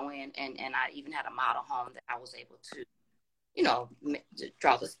like to go in, and I even had a model home that I was able to,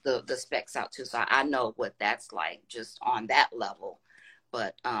 draw the specs out to. So I know what that's like just on that level.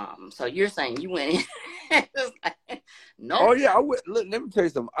 But so you're saying you went in. No. Oh, yeah. Let me tell you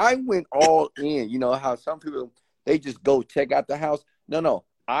something. I went all in. You know how some people, they just go check out the house. No.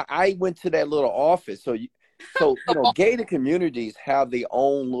 I went to that little office. So gated communities have their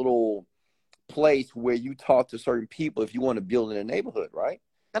own little place where you talk to certain people if you want to build in a neighborhood, right?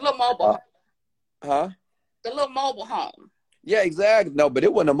 The little mobile home. The little mobile home. Yeah, exactly. No, but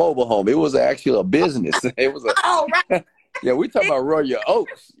it wasn't a mobile home. It was actually a business. It was Oh, right. Yeah, we talking about Royal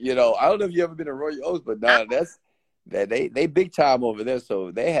Oaks. I don't know if you ever been to Royal Oaks, but they big time over there.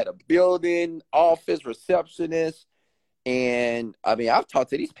 So they had a building, office, receptionist. And I mean, I've talked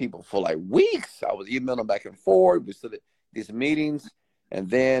to these people for like weeks. I was emailing them back and forth. We stood at these meetings. And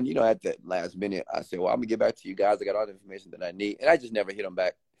then, at the last minute, I said, well, I'm going to get back to you guys. I got all the information that I need. And I just never hit them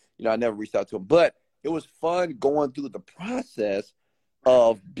back. I never reached out to them. But it was fun going through the process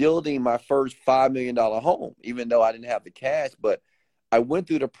of building my first $5 million home, even though I didn't have the cash. But I went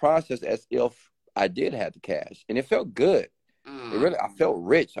through the process as if I did have the cash. And it felt good. I felt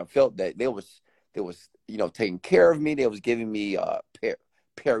rich. I felt that there was taking care of me. They was giving me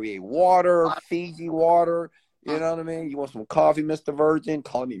Perrier water, Fiji water. You know what I mean? You want some coffee, Mr. Virgin?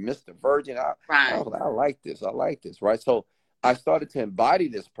 Call me Mr. Virgin. I like this. I like this, right? So I started to embody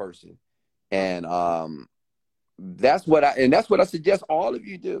this person. And that's what I suggest all of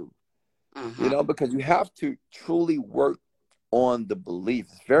you do. Because you have to truly work on the belief.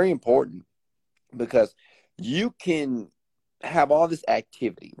 It's very important because you can have all this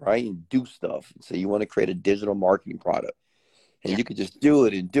activity, right? And do stuff. So you want to create a digital marketing product. And you could just do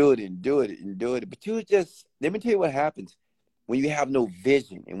it and do it and do it and do it. But let me tell you what happens when you have no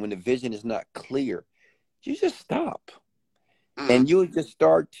vision and when the vision is not clear. You just stop. And you just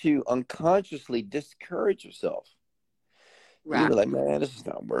start to unconsciously discourage yourself. Right. You'll be like, man, this is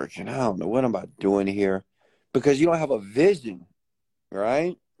not working. I don't know what I'm about doing here. Because you don't have a vision,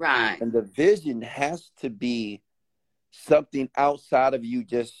 right? Right. And the vision has to be something outside of you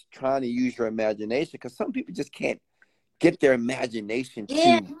just trying to use your imagination. Because some people just can't get their imagination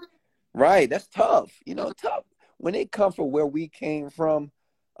to, right? That's tough. Tough. When they come from where we came from,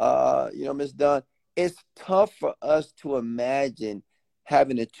 Ms. Dunn, it's tough for us to imagine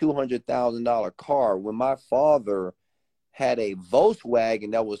having a $200,000 car when my father had a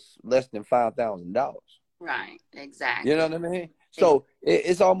Volkswagen that was less than $5,000. Right, exactly. You know what I mean? So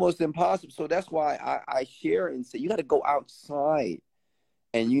it's almost impossible. So that's why I share and say you got to go outside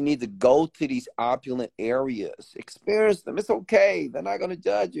and you need to go to these opulent areas, experience them. It's okay. They're not going to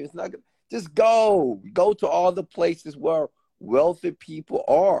judge you. It's not gonna, just go to all the places where wealthy people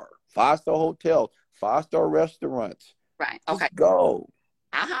are. 5-star hotels, 5-star restaurants. Right. Okay. Just go.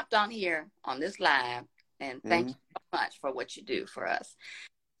 I hopped on here on this live, and thank you so much for what you do for us.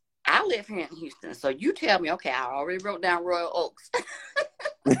 I live here in Houston, so you tell me, okay, I already wrote down Royal Oaks.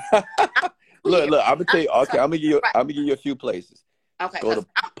 Look, here. look. I'm gonna tell you. Okay, So, right. I'm gonna give you a few places. Okay, Go because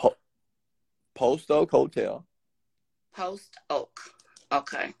to Post Oak Hotel. Post Oak.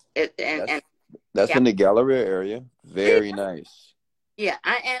 Okay. It and That's yeah, in the Galleria area. Very nice. yeah.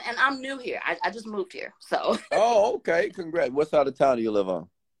 And I'm new here. I just moved here, so Oh, okay. Congrats. What side of town do you live on?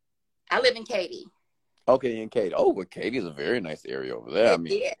 I live in Katy. Okay, in Katy. Oh, well, Katy is a very nice area over there. I It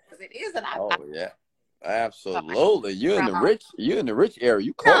mean, is. It is, and oh yeah, I absolutely. You're in the from rich. You're in the rich area.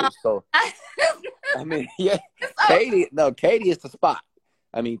 You no. close. So I mean, yeah, So, Katy. No, Katy is the spot.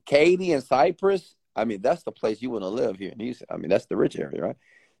 I mean, Katy and Cypress. I mean, that's the place you want to live here in Houston. I mean, that's the rich area, right?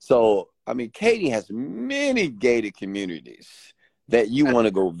 So, I mean, Katy has many gated communities that you want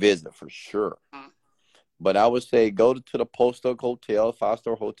to go visit for sure. But I would say go to the Post Oak Hotel,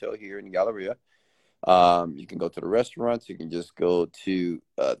 5-star hotel here in Galleria. You can go to the restaurants. You can just go to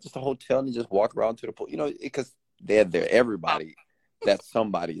just a hotel and just walk around to the pool. You know, because they're there. Everybody, that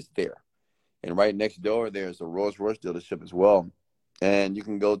somebody is there. And right next door, there's a Rolls Royce dealership as well. And you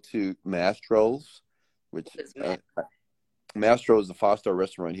can go to Mastro's, which Mastro's is a 5-star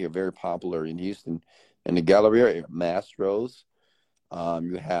restaurant here, very popular in Houston. In the Galleria area, Mastro's.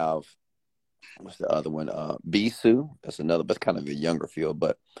 You have, what's the other one? Bisou. That's another, but it's kind of a younger field.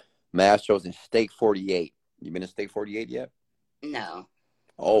 But Mastro's and Steak 48. You been to Steak 48 yet? no.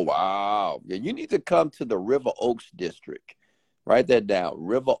 Oh, wow. Yeah, you need to come to the River Oaks District. Write that down,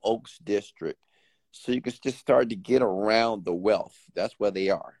 River Oaks District. So you can just start to get around the wealth. That's where they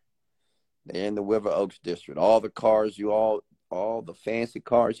are. They're in the River Oaks District. All the cars, all the fancy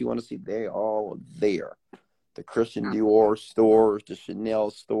cars you want to see, they all there. The Christian Dior stores, the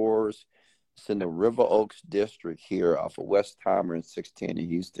Chanel stores. It's in the River Oaks District here off of West Timer and 610 in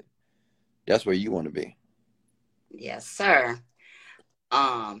Houston. That's where you want to be. Yes, sir.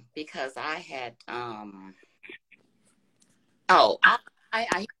 Because I had I the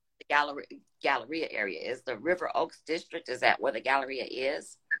Galleria area. Is the River Oaks district, is that where the Galleria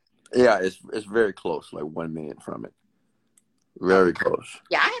is? Yeah, it's very close, like 1 minute from it. Very close.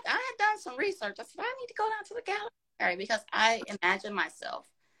 Yeah, I had done some research. I said I need to go down to the Galleria area because I imagine myself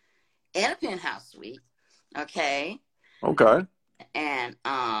in a penthouse suite. Okay. Okay. And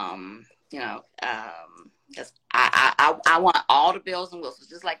because I want all the bells and whistles,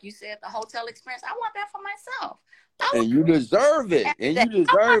 just like you said, the hotel experience. I want that for myself. And you deserve it. And you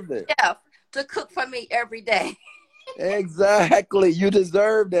deserve it. Chef to cook for me every day. Exactly. You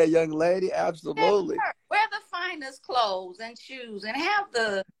deserve that, young lady. Absolutely. Wear the finest clothes and shoes and have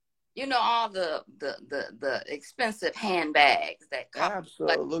the, all the expensive handbags that cost.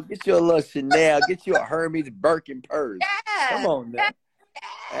 Absolutely. Get you a little Chanel. Get you a Hermes Birkin purse. Yeah. Come on now. Yeah.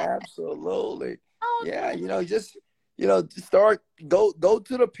 Absolutely. Yeah, just start go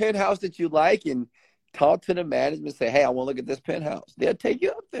to the penthouse that you like and talk to the management. Say, hey, I want to look at this penthouse. They'll take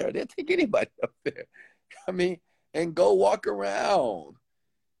you up there. They'll take anybody up there. I mean, and go walk around.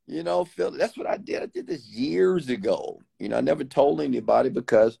 Phil. That's what I did. I did this years ago. I never told anybody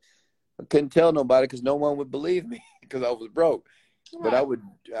because I couldn't tell nobody because no one would believe me because I was broke. Right. But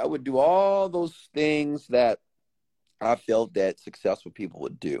I would do all those things that I felt that successful people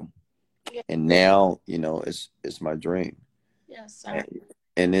would do. Yeah. And now, it's my dream. Yes, sir.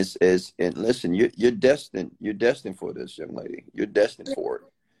 And and listen, you're destined for this, young lady. You're destined for it.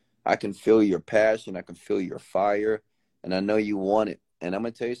 I can feel your passion. I can feel your fire. And I know you want it. And I'm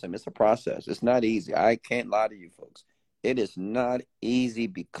going to tell you something. It's a process. It's not easy. I can't lie to you folks. It is not easy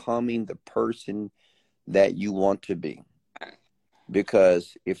becoming the person that you want to be.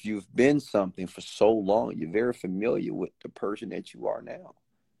 Because if you've been something for so long, you're very familiar with the person that you are now.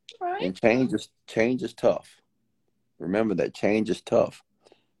 Right. And change is tough. Remember that change is tough,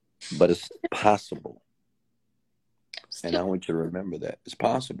 but it's possible. And I want you to remember that it's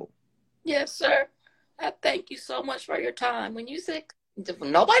possible. Yes, sir. I thank you so much for your time. When you said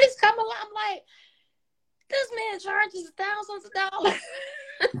nobody's coming along, I'm like, this man charges thousands of dollars.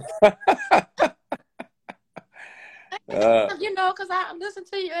 Because I listen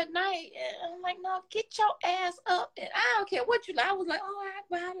to you at night, and I'm like, no, get your ass up, and I don't care what you like. I was like,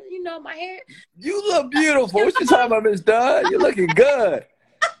 my hair. You look beautiful. What you talking about, Miss Dunn? You're looking good.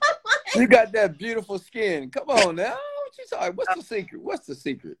 You got that beautiful skin. Come on now. What you talking? What's the secret? What's the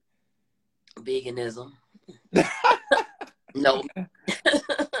secret? Veganism. No.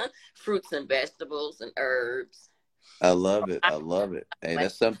 Fruits and vegetables and herbs. I love it. I love it. Hey,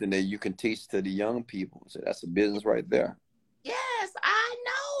 that's something that you can teach to the young people. So that's a business right there. Yes, I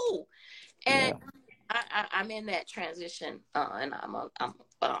know. And yeah. I'm in that transition, and I'm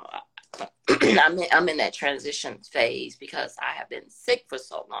in that transition phase because I have been sick for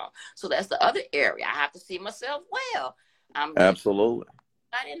so long. So that's the other area. I have to see myself well. Absolutely.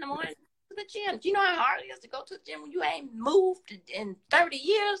 Not in the morning. to the gym. Do you know how hard it is to go to the gym when you ain't moved in 30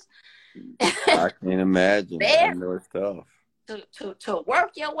 years? I can't imagine. I know it's tough. To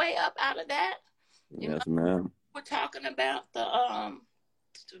work your way up out of that. Yes, ma'am. We're talking about the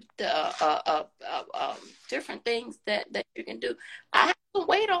different things that you can do. I have some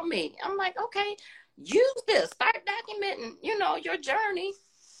weight on me. I'm like, okay, use this. Start documenting, your journey,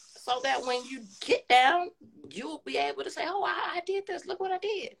 so that when you get down, you'll be able to say, oh, I did this. Look what I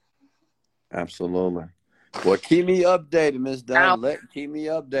did. Absolutely. Well, keep me updated, Miss Dunn. Keep me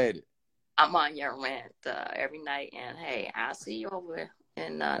updated. I'm on your rant every night, and hey, I'll see you over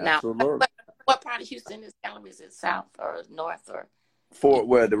in now. What part of Houston is Gallery? Is it south or north or? For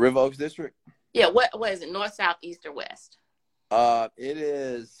where, the River Oaks district? Yeah. What is it? North, south, east, or west? It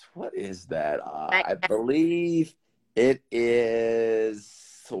is. What is that? I believe it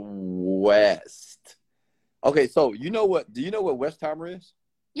is west. Okay, so you know what? Do you know what Westheimer is?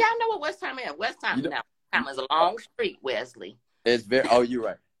 Yeah, I know what Westheimer is. Westheimer now is a long street, Wesley. It's very. Oh, you're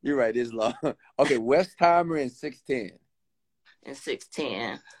right. You're right. It's long. Okay, Westheimer and 610. And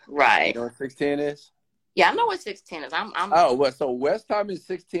 610, right? You know what 610 is? Yeah, I know what 610 is. Oh, well, so Westheimer and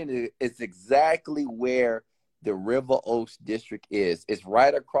 610 is exactly where the River Oaks district is. It's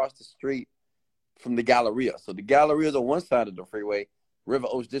right across the street from the Galleria. So the Galleria is on one side of the freeway. River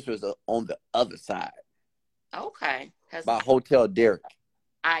Oaks district is on the other side. Okay. By Hotel Derrick.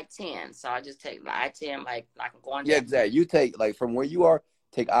 I-10. So I just take the I-10 like I'm going. Yeah, exactly. You take from where you are.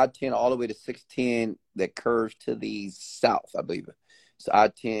 Take I-10 all the way to 610 that curves to the south, I believe. So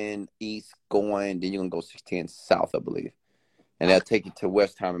I-10 east going, then you're going to go 610 south, I believe. And that'll take you to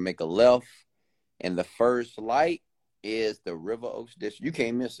Westheimer and make a left. And the first light is the River Oaks district. You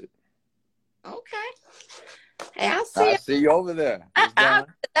can't miss it. Okay. Hey, I'll see you over there. Hey.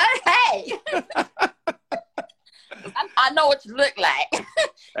 I know what you look like.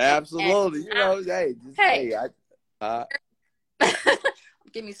 Absolutely. Hey.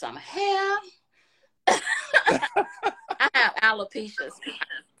 Give me some hair. I have alopecia.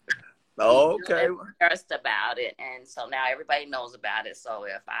 Okay. Embarrassed about it, and so now everybody knows about it. So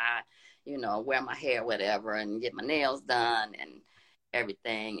if I, wear my hair, whatever, and get my nails done and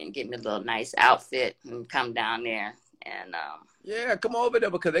everything, and get me a little nice outfit, and come down there and yeah, come over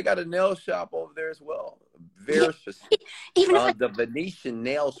there because they got a nail shop over there as well. Very even the Venetian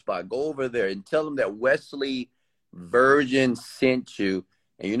nail spot. Go over there and tell them that Wesley Virgin sent you.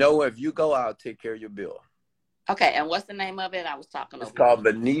 And you know what? If you go, I'll take care of your bill. Okay, and what's the name of it? I was talking It's called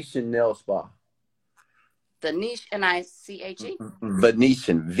Venetian Nail Spa. Venetian, N-I-C-H-E?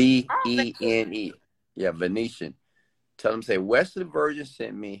 Venetian, V-E-N-E. Yeah, Venetian. Tell them, say, Wesley Virgin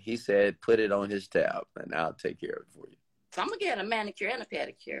sent me. He said, put it on his tab, and I'll take care of it for you. So I'm going to get a manicure and a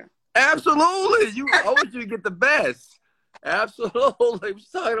pedicure. Absolutely. I want you to get the best. Absolutely. What you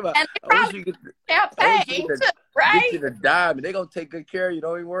talking about? And I want you to get right? Get you the dime, and they're going to take good care of you.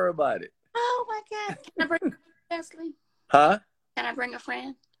 Don't even worry about it. Oh, my God. Can I bring Wesley? Huh? Can I bring a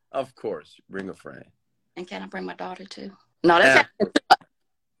friend? Of course. Bring a friend. And can I bring my daughter, too? No, that's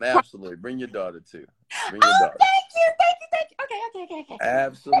absolutely. Bring your daughter, too. Bring your daughter. Thank you. Okay.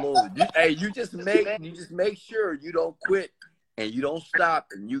 Absolutely. You just make sure you don't quit and you don't stop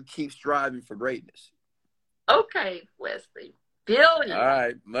and you keep striving for greatness. Okay, Wesley. Billion. All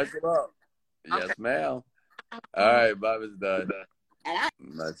right. Much love. Okay. Yes, ma'am. All right, Bob is done.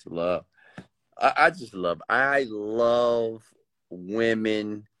 Much love. I love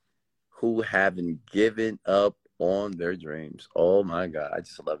women who haven't given up on their dreams. Oh my God. I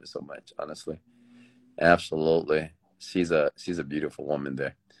just love it so much, honestly. Absolutely. She's a beautiful woman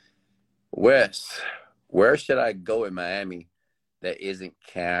there. Wes, where should I go in Miami that isn't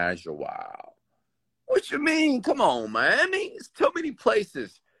casual? What you mean? Come on, Miami. It's too many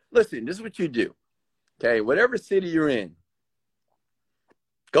places. Listen, this is what you do. Okay, whatever city you're in,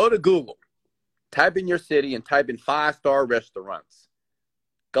 go to Google. Type in your city and type in 5-star restaurants.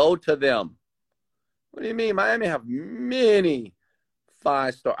 Go to them. What do you mean? Miami have many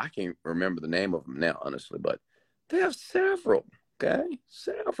 5-star. I can't remember the name of them now, honestly, but they have several. Okay,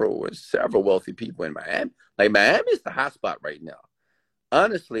 several wealthy people in Miami. Like Miami is the hot spot right now.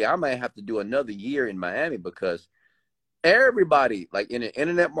 Honestly, I might have to do another year in Miami because everybody, like in the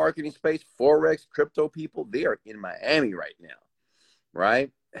internet marketing space, Forex, crypto people, they are in Miami right now, right?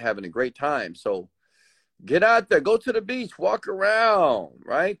 Having a great time. So get out there, go to the beach, walk around,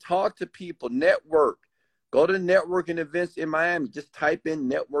 right? Talk to people, network. Go to networking events in Miami. Just type in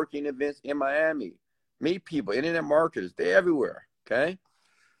networking events in Miami. Meet people, internet marketers, they're everywhere, okay?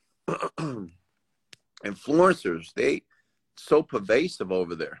 Influencers, they so pervasive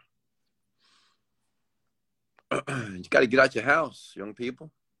over there. You got to get out your house, young people.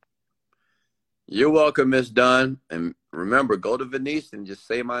 You're welcome, Miss Dunn. And remember, go to Venice and just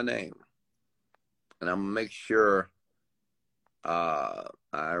say my name. And I'm going to make sure I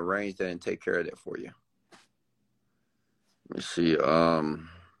arrange that and take care of that for you. Let me see.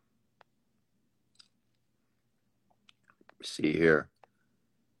 See here.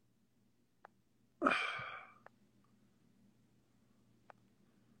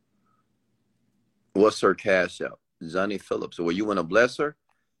 What's her cash out? Zonnie Phillips. Well, you want to bless her?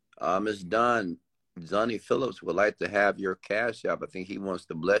 Miss Dunn, Zonnie Phillips would like to have your cash app. I think he wants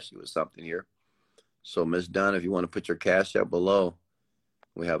to bless you with something here. So, Miss Dunn, if you want to put your cash app below,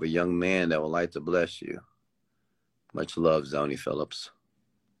 we have a young man that would like to bless you. Much love, Zonnie Phillips.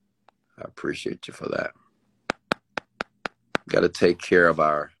 I appreciate you for that. Got to take care of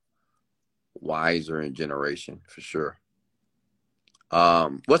our wiser generation for sure.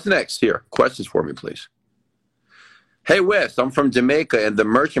 What's next here? Questions for me, please. Hey, Wes, I'm from Jamaica, and the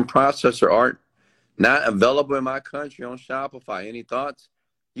merchant processor aren't not available in my country on Shopify. Any thoughts?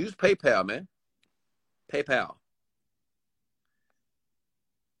 Use PayPal, man. PayPal.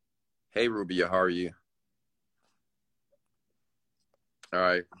 Hey, Rubia, how are you? All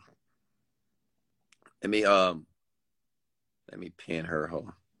right. Let me pin her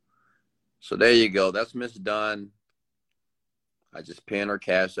home. So there you go. That's Miss Dunn. I just pinned her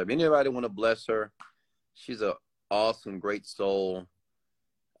cash up. Anybody want to bless her? She's an awesome, great soul.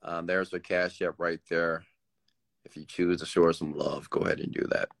 There's her cash app right there. If you choose to show her some love, go ahead and do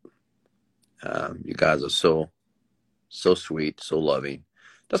that. You guys are so sweet, so loving.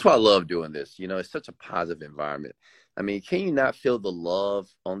 That's why I love doing this. You know, it's such a positive environment. I mean, can you not feel the love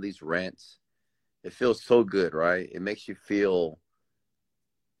on these rants? It feels so good, right? It makes you feel,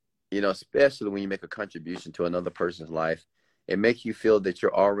 you know, especially when you make a contribution to another person's life, it makes you feel that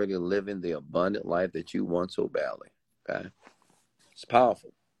you're already living the abundant life that you want so badly. Okay. It's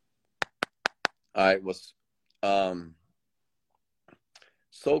powerful. All right. What's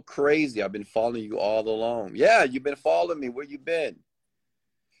so crazy. I've been following you all along. Yeah, you've been following me. Where you been?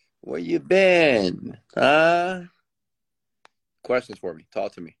 Where you been? Questions for me.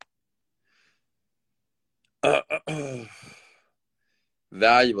 Talk to me.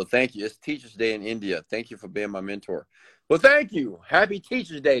 Valuable. Thank you. It's Teachers Day in India. Thank you for being my mentor. Well, thank you. Happy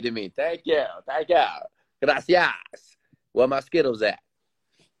Teachers Day to me. Thank you. Thank you. Gracias. Where my Skittles at?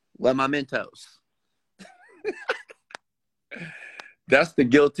 Where my Mentos? That's the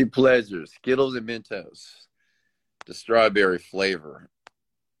guilty pleasure. Skittles and Mentos. The strawberry flavor.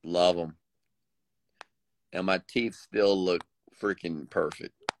 Love them. And my teeth still look freaking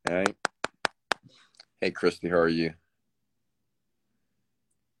perfect. All right. Hey, Christy, how are you?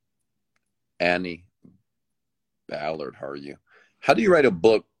 Annie Ballard, how are you? How do you write a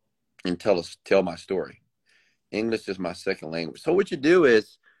book and tell my story? English is my second language. So what you do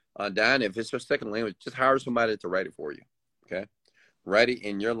is, Diana, if it's your second language, just hire somebody to write it for you. Okay? Write it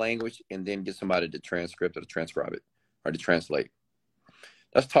in your language and then get somebody to transcript or to transcribe it or to translate.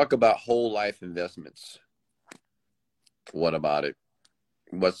 Let's talk about whole life investments. What about it?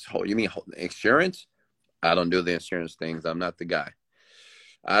 You mean insurance? I don't do the insurance things. I'm not the guy.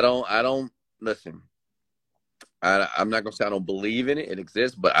 I don't listen. I'm not gonna say I don't believe in it. It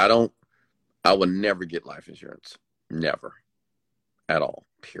exists, but I would never get life insurance. Never. At all.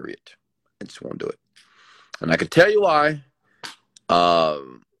 Period. I just won't do it. And I can tell you why.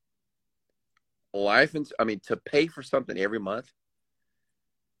 To pay for something every month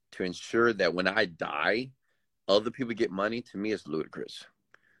to ensure that when I die, other people get money, to me is ludicrous.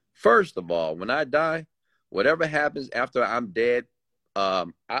 First of all, when I die, whatever happens after I'm dead, I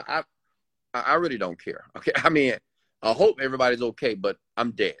really don't care. Okay. I mean, I hope everybody's okay, but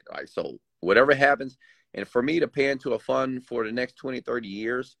I'm dead. Right. So whatever happens, and for me to pay into a fund for the next 20, 30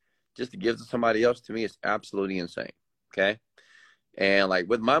 years, just to give to somebody else, to me, it's absolutely insane. Okay. And like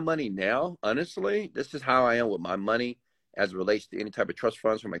with my money now, honestly, this is how I am with my money as it relates to any type of trust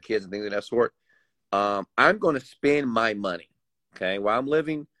funds for my kids and things of that sort. I'm going to spend my money. Okay. While I'm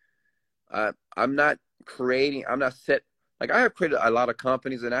living, I'm not set. Like I have created a lot of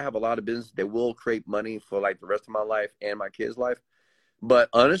companies and I have a lot of business that will create money for like the rest of my life and my kids' life. But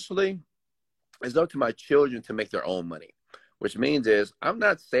honestly, it's up to my children to make their own money, which means is I'm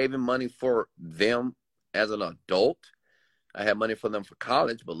not saving money for them as an adult. I have money for them for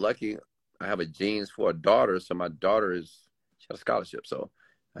college, but lucky I have a genes for a daughter. So my daughter she has a scholarship. So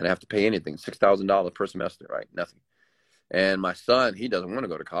I didn't have to pay anything, $6,000 per semester, right? Nothing. And my son, he doesn't want to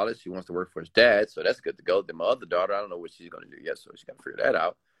go to college. He wants to work for his dad. So that's good to go. Then my other daughter, I don't know what she's going to do yet. So she's got to figure that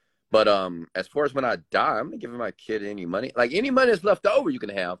out. But as far as when I die, I'm going to give my kid any money. Like any money that's left over, you can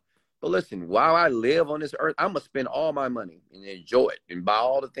have. But listen, while I live on this earth, I'm going to spend all my money and enjoy it and buy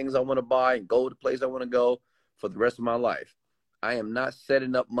all the things I want to buy and go to the place I want to go for the rest of my life. I am not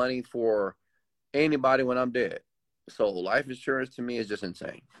setting up money for anybody when I'm dead. So life insurance to me is just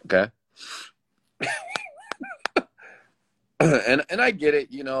insane. Okay. and I get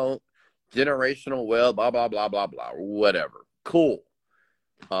it, you know, generational wealth, blah, blah, blah, blah, blah, whatever. Cool.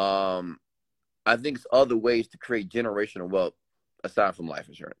 I think it's other ways to create generational wealth aside from life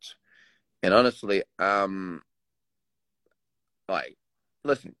insurance. And honestly, like,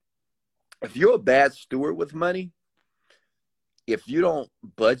 listen, if you're a bad steward with money, if you don't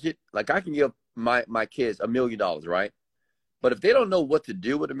budget, like I can give my kids $1 million, right? But if they don't know what to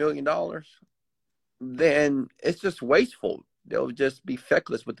do with $1 million, then it's just wasteful. They'll just be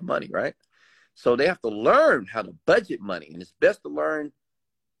feckless with the money, right? So they have to learn how to budget money. And it's best to learn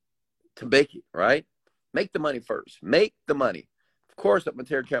to make it, right? Make the money first. Make the money. Of course, at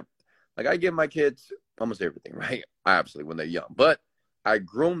Material Camp, like I give my kids almost everything, right? Obviously, when they're young. But I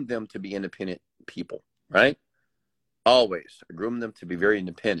groom them to be independent people, right? Always. I groom them to be very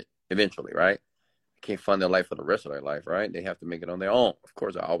independent eventually, right? I can't fund their life for the rest of their life, right? They have to make it on their own. Of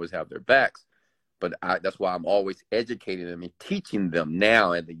course, I always have their backs. But that's why I'm always educating them and teaching them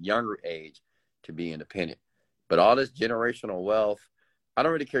now at the younger age to be independent. But all this generational wealth, I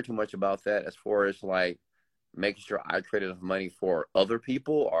don't really care too much about that as far as like making sure I create enough money for other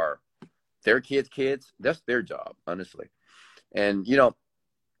people or their kids. That's their job, honestly. And, you know,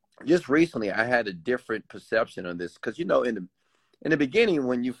 just recently I had a different perception on this because, you know, in the beginning,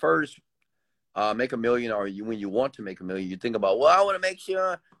 when you first make $1 million or when you want to make $1 million, you think about, well, I want to make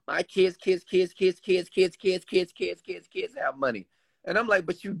sure my kids have money. And I'm like,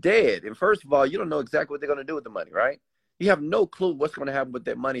 but you dead. And first of all, you don't know exactly what they're going to do with the money, right? You have no clue what's going to happen with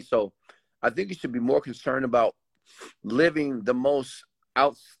that money. So I think you should be more concerned about living the most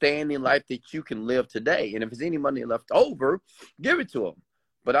outstanding life that you can live today. And if there's any money left over, give it to them.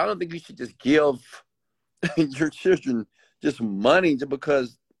 But I don't think you should just give your children just money just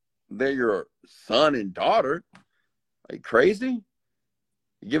because they're your son and daughter. Are you crazy?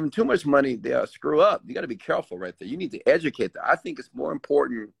 You give them too much money, they'll screw up. You got to be careful right there. You need to educate them. I think it's more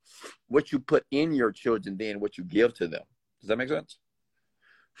important what you put in your children than what you give to them. Does that make sense?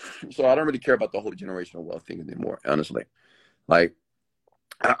 So I don't really care about the whole generational wealth thing anymore, honestly. Like,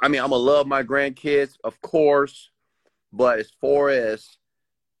 I mean, I'm going to love my grandkids, of course, but as far as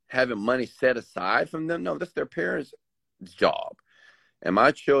having money set aside from them, no, that's their parents' job. And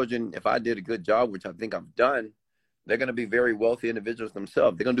my children, if I did a good job, which I think I've done, they're going to be very wealthy individuals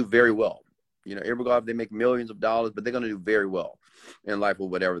themselves. They're going to do very well. You know, irregardless if they make millions of dollars, but they're going to do very well in life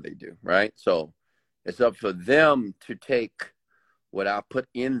with whatever they do, right? So it's up for them to take what I put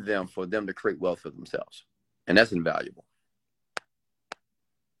in them for them to create wealth for themselves. And that's invaluable.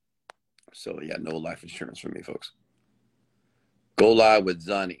 So, yeah, no life insurance for me, folks. Go live with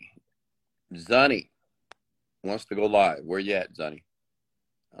Zani. Zani wants to go live. Where you at, Zani?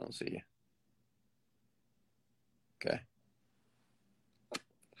 I don't see you. Okay.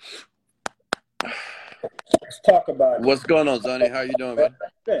 Let's talk about it. What's going on, Zani? How you doing, man?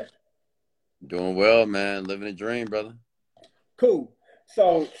 Yeah. Doing well, man. Living a dream, brother. Cool.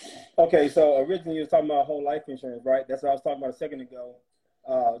 So, okay, so originally you were talking about whole life insurance, right? That's what I was talking about a second ago.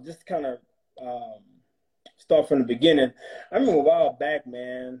 Just kind of start from the beginning. I remember a while back,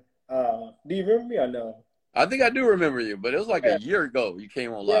 man. Do you remember me or no? I think I do remember you, but it was like a year ago you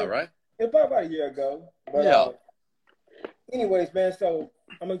came on live, right? It was about a year ago. But, yeah. Anyways, man, so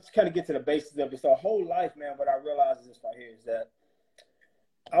I'm going to kind of get to the basics of it. So whole life, man, what I realized is this right here is that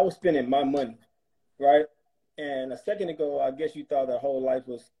I was spending my money, right? And a second ago, I guess you thought that whole life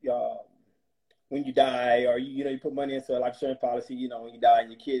was when you die or, you put money into a life insurance policy, when you die and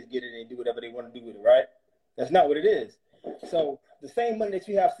your kids get it and do whatever they want to do with it, right? That's not what it is. So the same money that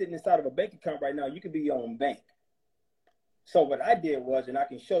you have sitting inside of a bank account right now, you can be your own bank. So what I did was, and I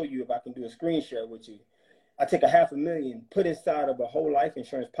can show you if I can do a screen share with you, I take $500,000, put inside of a whole life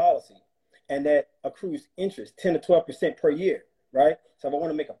insurance policy, and that accrues interest, 10 to 12% per year, right? So if I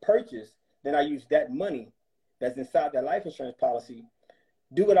want to make a purchase, then I use that money that's inside that life insurance policy,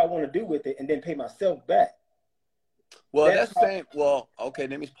 do what I want to do with it, and then pay myself back. Well, that's same. Well, okay,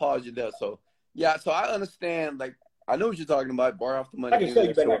 let me pause you there. So, yeah, so I understand, like, I know what you're talking about, borrow off the money, I can show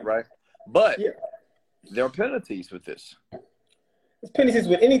you better, right? But yeah, there are penalties with this. There's penalties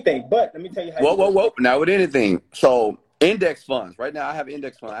with anything, but let me tell you how. Whoa. Not with anything. So index funds. Right now I have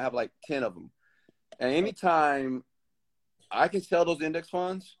index funds. I have like 10 of them. And anytime I can sell those index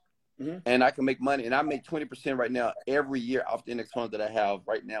funds and I can make money. And I make 20% right now every year off the index funds that I have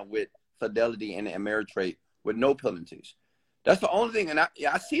right now with Fidelity and Ameritrade with no penalties. That's the only thing, and I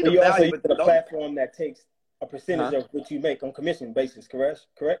see But the you also value. use But a platform that takes a percentage huh? of what you make on commission basis, correct?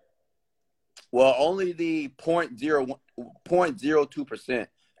 Well, only the 0.02%,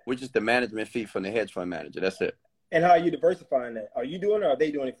 which is the management fee from the hedge fund manager. That's it. And how are you diversifying that? Are you doing it, or are they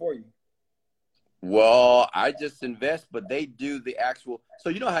doing it for you? Well, I just invest, but they do the actual. So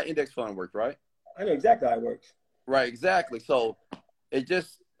you know how index fund works, right? I know exactly how it works. Right, exactly. So it's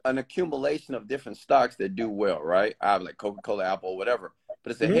just an accumulation of different stocks that do well, right? I have like Coca-Cola, Apple, whatever.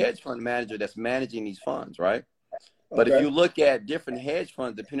 But it's a hedge fund manager that's managing these funds, right? But if you look at different hedge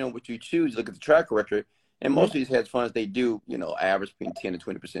funds, depending on what you choose, look at the track record, and most of these hedge funds, they do, average between 10 to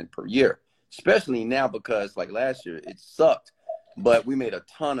 20% per year, especially now because like last year, it sucked. But we made a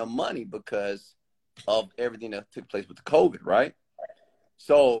ton of money because of everything that took place with the COVID, right?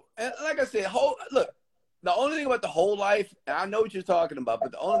 So, and like I said, look, the only thing about the whole life, and I know what you're talking about,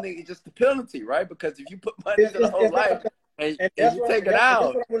 but the only thing is just the penalty, right? Because if you put money into the whole life and you take it out.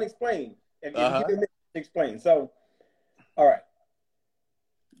 That's what I want to explain. If you give me a minute to explain. So, all right.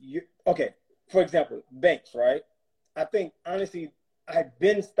 Okay. For example, banks, right? I think, honestly, I've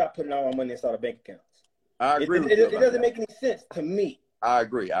been stopped putting all my money inside of bank accounts. I agree with you. It doesn't make any sense to me. I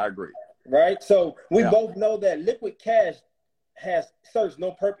agree. Right? So we both know that liquid cash serves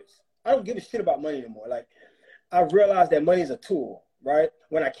no purpose. I don't give a shit about money anymore. Like, I realized that money is a tool, right?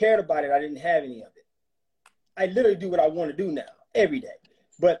 When I cared about it, I didn't have any of it. I literally do what I want to do now, every day.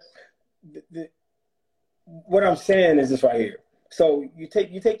 But what I'm saying is this right here. So you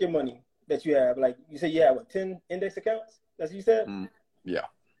take your money that you have, like you said you have, 10 index accounts? That's what you said? Yeah.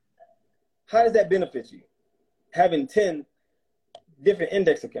 How does that benefit you? Having 10 different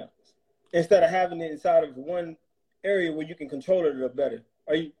index accounts instead of having it inside of one area where you can control it a little better.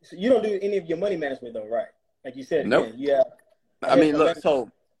 So you don't do any of your money management though, right? Like you said, nope. Yeah. I mean, look, so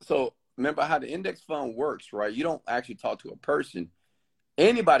remember how the index fund works, right? You don't actually talk to a person.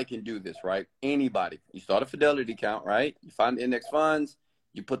 Anybody can do this, right? Anybody. You start a Fidelity account, right? You find the index funds,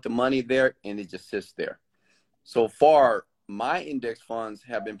 you put the money there, and it just sits there. So far, my index funds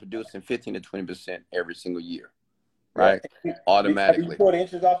have been producing 15 to 20% every single year, right? Automatically. Do you pull the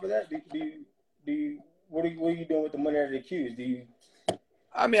interest off of that? What are you doing with the money that accused?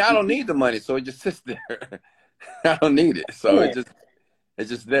 I mean, I don't need the money, so it just sits there. I don't need it, so it's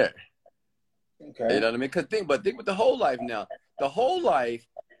just there. Okay. You know what I mean? Think with the whole life now. The whole life,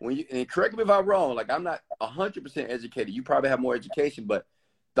 and correct me if I'm wrong, like I'm not 100% educated. You probably have more education, but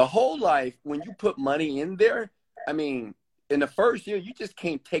the whole life, when you put money in there, I mean, in the first year, you just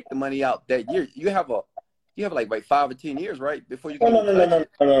can't take the money out that year. You have like 5 or 10 years, right? Before you can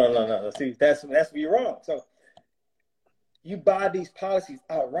No. See, that's where you're wrong. So you buy these policies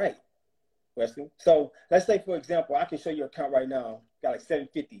outright, Wesley. So let's say, for example, I can show you an account right now, got like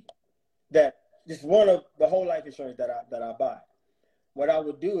 $750. That just one of the whole life insurance that I buy. What I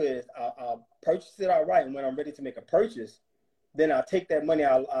would do is I'll purchase it outright, and when I'm ready to make a purchase, then I'll take that money,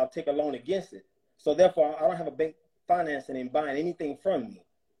 I'll take a loan against it. So therefore, I don't have a bank financing and buying anything from me.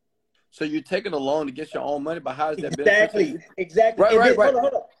 So you're taking a loan to get your own money, but how does that benefit? Exactly. Right. Hold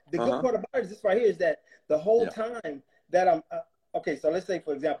on. The good part about it is this right here is that the whole time that I'm okay. So let's say,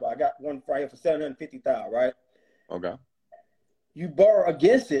 for example, I got one right here for $750,000, right? Okay. You borrow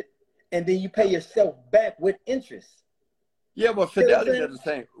against it, and then you pay yourself back with interest. Yeah, but Fidelity does the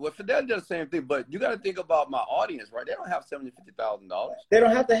same. Well, Fidelity does the same thing, but you got to think about my audience, right? They don't have $750,000. They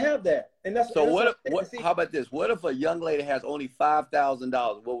don't have to have that, and that's so. How about this? What if a young lady has only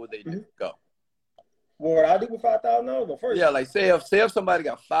 $5,000? What would they do? Go. Well, what I do with $5,000? Well, first, like say if somebody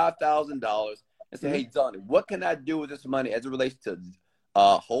got $5,000 and say, "Hey, Johnny, what can I do with this money as it relates to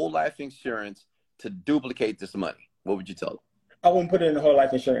whole life insurance to duplicate this money?" What would you tell them? I wouldn't put it in the whole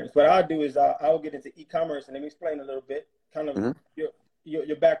life insurance. What I'll do is I'll get into e-commerce, and let me explain a little bit, kind of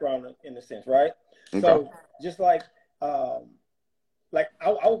your background in a sense, right? Okay. So just like I'll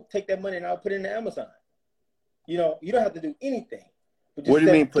take that money and I'll put it in Amazon. You don't have to do anything. What do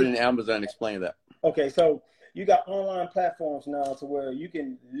you mean put it in Amazon? Explain that. Okay, so you got online platforms now to where you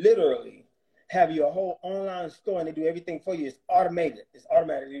can literally have your whole online store and they do everything for you. It's automated. It's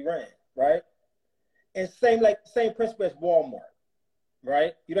automatically ran, right? And same principle as Walmart,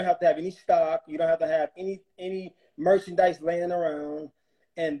 right? You don't have to have any stock. You don't have to have any merchandise laying around.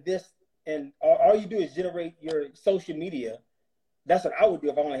 And all you do is generate your social media. That's what I would do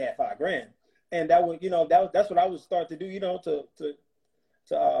if I only had $5,000. And that would, that's what I would start to do,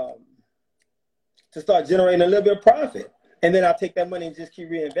 to start generating a little bit of profit. And then I'll take that money and just keep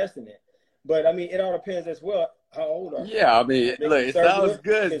reinvesting it. But I mean, it all depends as well. How old are you? Yeah, I mean, look, it sounds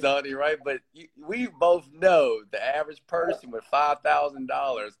good, Tony, right? But we both know the average person with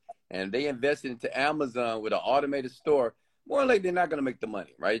 $5,000 and they invested into Amazon with an automated store, more like they're not going to make the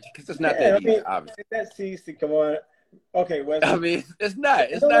money, right? Because it's not Yeah, that I mean, easy, obviously. that's easy. Come on. Okay, Wesley. I mean, it's not.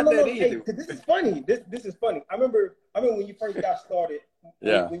 It's No, no, not no, that no. Hey, easy. 'cause this is funny. This is funny. I remember when you first got started.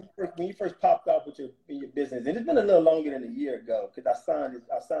 Yeah. When you first popped up with your business, and it's been a little longer than a year ago because I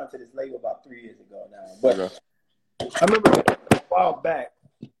signed to this label about 3 years ago now. But Okay. I remember a while back.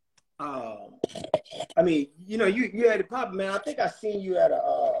 I mean, you know, you had it pop, man. I think I seen you at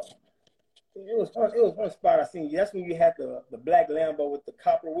a. It was one spot I seen you. That's when you had the black Lambo with the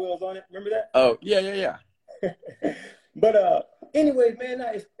copper wheels on it. Remember that? Oh yeah. But anyways, man,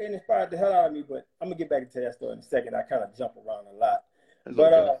 it inspired the hell out of me. But I'm gonna get back into that story in a second. I kind of jump around a lot. That's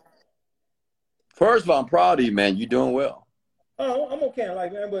But okay. First of all, I'm proud of you, man. You're doing well. I'm okay in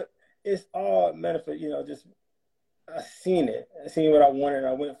life, man. But it's all manifest. You know, just I seen it. I seen what I wanted, and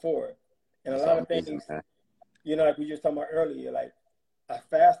I went for it. And That's a lot of amazing, things, man. you know, like we just talking about earlier, like I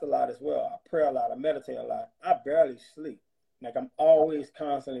fast a lot as well. I pray a lot. I meditate a lot. I barely sleep. Like I'm always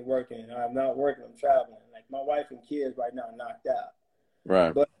constantly working. I'm not working. I'm traveling. Like my wife and kids right now are knocked out.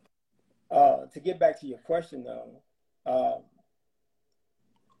 Right. But to get back to your question though,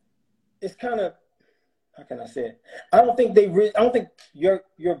 it's kind of, how can I say it? I don't think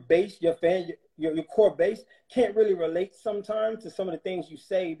your base, your fan, your core base can't really relate sometimes to some of the things you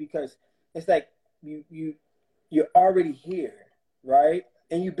say because it's like you're already here, right?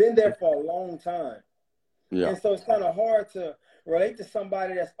 And you've been there for a long time. Yeah. And so it's kind of hard to relate to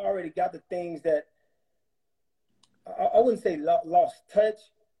somebody that's already got the things that I wouldn't say lost touch,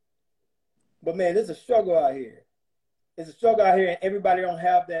 but man, there's a struggle out here. There's a struggle out here, and everybody don't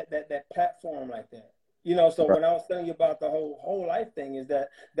have that platform like that. You know, so when I was telling you about the whole life thing, is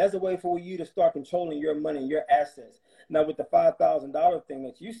that's a way for you to start controlling your money and your assets. Now, with the $5,000 thing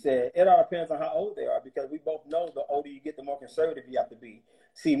that you said, it all depends on how old they are, because we both know the older you get, the more conservative you have to be.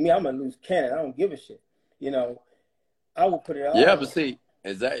 See, me, I'm a loose cannon. I don't give a shit. You know, I would put it all. Yeah, but see,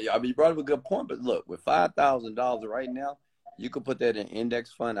 exactly. I mean, you brought up a good point. But look, with $5,000 right now, you could put that in an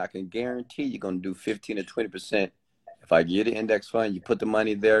index fund. I can guarantee you're going to do 15 to 20%. If I get an index fund, you put the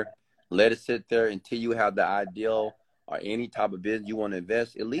money there, let it sit there until you have the ideal or any type of business you want to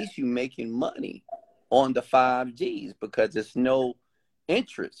invest. At least you're making money on the 5Gs because it's no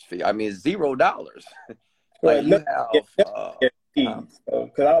interest fee. I mean, it's $0. Like you have,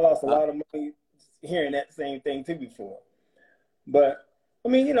 because I lost a lot of money hearing that same thing too before. But I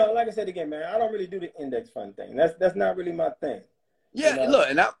mean, you know, like I said again, man, I don't really do the index fund thing. That's not really my thing. Yeah, you know? Look,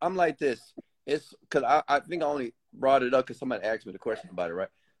 and I'm like this. It's because I think I only brought it up because somebody asked me the question about it, right?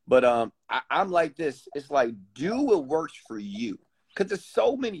 But I'm like this. It's like, do what works for you, because there's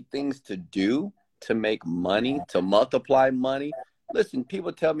so many things to do to make money, to multiply money. Listen,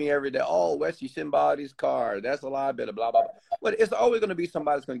 people tell me every day, oh, Wes, you shouldn't buy these cars. That's a lot better, blah, blah, blah. But it's always going to be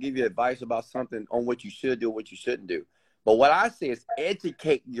somebody that's going to give you advice about something on what you should do, what you shouldn't do. But what I say is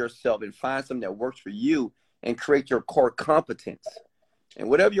educate yourself and find something that works for you and create your core competence. And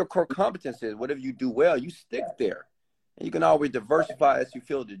whatever your core competence is, whatever you do well, you stick there. And you can always diversify as you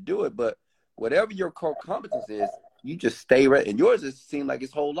feel to do it. But whatever your core competence is, you just stay right. And yours just seems like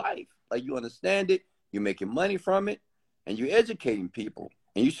his whole life. Like you understand it, you're making money from it, and you're educating people.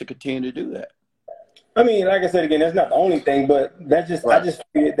 And you should continue to do that. I mean, like I said again, that's not the only thing, but that's just Right. I just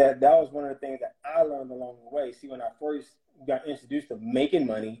figured that was one of the things that I learned along the way. See, when I first got introduced to making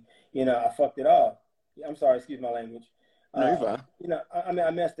money, you know, I fucked it off. I'm sorry, excuse my language. No, you're fine. You know, I mean,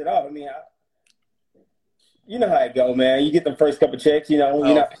 I messed it up. I mean, you know how it go, man. You get the first couple checks, you know.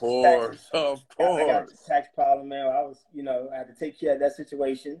 Of course. I got a tax problem, man. I was, you know, I had to take care of that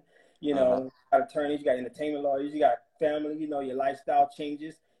situation. You know, you got attorneys, you got entertainment lawyers, you got family. You know, your lifestyle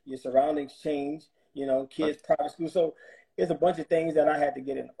changes, your surroundings change. You know, kids, private school. So it's a bunch of things that I had to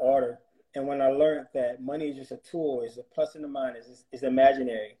get in order. And when I learned that money is just a tool, it's a plus in the mind, it's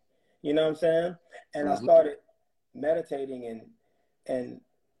imaginary. You know what I'm saying? And I started meditating and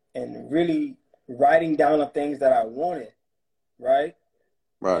really writing down the things that I wanted, right?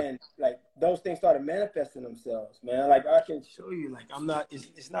 Right. And like those things started manifesting themselves, man. Like I can show you, like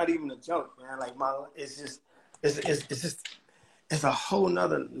it's not even a joke, man. Like it's a whole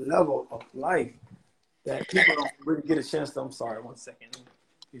nother level of life that people don't really get a chance to. I'm sorry, 1 second.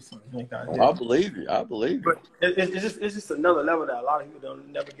 I believe you. I believe you. But it's just another level that a lot of people don't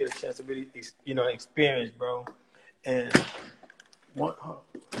never get a chance to really, you know, experience, bro. And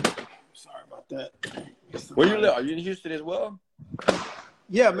sorry about that. Where you live? Are you in Houston as well?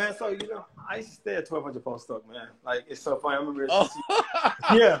 Yeah, man. So, you know, I used to stay at 1200 Post Stock, man. Like, it's so funny. I remember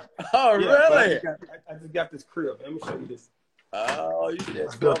yeah. Oh, really? I just got this crib. Let me show you this. Oh, you did.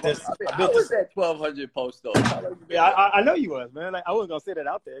 I built this. I was at 1200 Post Stock. Yeah, I know you was, man. Like, I wasn't going to say that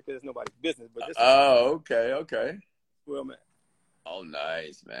out there because it's nobody's business. But this okay. well, man. Oh,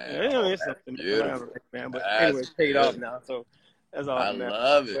 nice, man. Yeah, Oh, it's that's something, beautiful. man. But That's anyway, it's paid off beautiful. now, so that's all I that matters.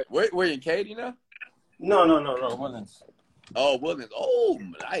 love it. But, Where you in Katy now? no, Woodlands. Oh, Woodlands. Oh,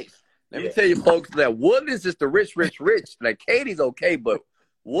 nice. Let me tell you, folks, that Woodlands is the rich, rich, rich. Like Katie's okay, but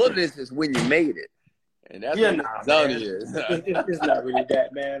Woodlands is when you made it, and that's Yeah, what nah, zone man. is. It's not really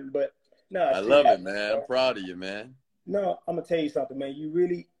that, man. But no, I love it, man. I'm proud of you, man. No, I'm gonna tell you something, man. You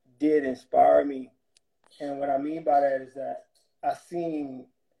really did inspire me, and what I mean by that is that I seen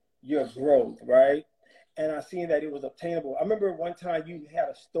your growth, right? And I seen that it was obtainable. I remember one time you had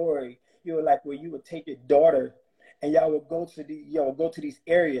a story. You were like where you would take your daughter, and y'all would go to these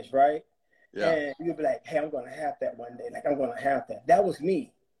areas, right? Yeah. And you'd be like, "Hey, I'm gonna have that one day. Like I'm gonna have that." That was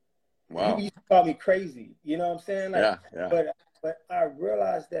me. Wow. People used to call me crazy. You know what I'm saying? Like, yeah. But I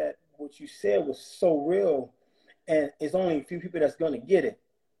realized that what you said was so real, and it's only a few people that's gonna get it.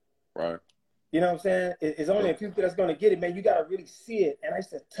 Right. You know what I'm saying? It's only a few people that's gonna get it, man. You gotta really see it. And I used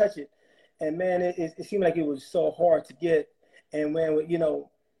to touch it, and man, it seemed like it was so hard to get. And when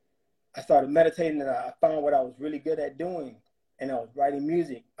I started meditating, and I found what I was really good at doing, and I was writing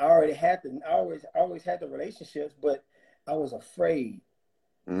music. I always had the relationships, but I was afraid.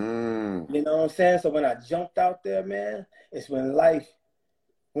 You know what I'm saying? So when I jumped out there, man, it's when life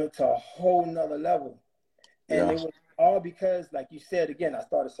went to a whole nother level. And it was all because, like you said, again, I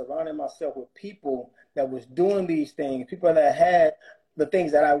started surrounding myself with people that was doing these things, people that had the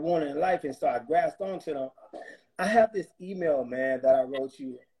things that I wanted in life. And so I grasped onto them. I have this email, man, that I wrote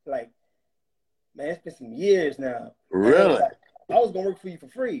you, like, man, it's been some years now. Really? Like, I was going to work for you for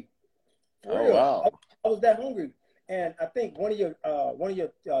free. For real. Wow. I was that hungry. And I think one of your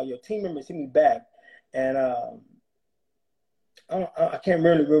team members hit me back. And I can't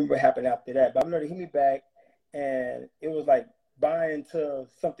really remember what happened after that. But I remember they hit me back. And it was like buying to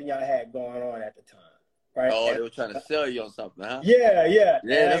something y'all had going on at the time, right? Oh, and, they were trying to sell you on something, huh? Yeah. Yeah,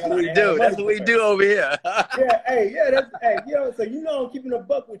 that's what we do. That's what we do over here. So I'm keeping a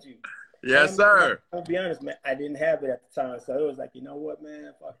buck with you. Yes, sir. I'll be honest, man, I didn't have it at the time. So it was like, you know what,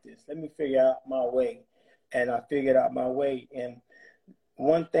 man, fuck this. Let me figure out my way. And I figured out my way. And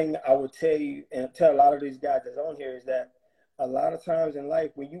one thing I would tell you and tell a lot of these guys that's on here is that a lot of times in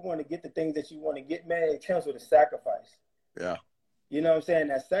life, when you want to get the things that you want to get, man, it comes with a sacrifice. Yeah. You know what I'm saying?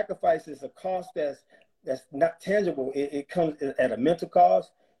 That sacrifice is a cost that's not tangible. It comes at a mental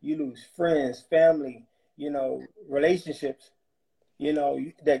cost. You lose friends, family, relationships.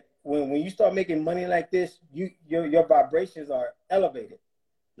 That when you start making money like this, your vibrations are elevated.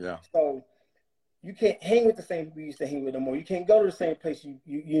 Yeah. So you can't hang with the same people you used to hang with no more. You can't go to the same place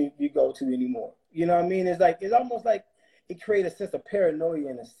you go to anymore. You know what I mean? It's almost like it creates a sense of paranoia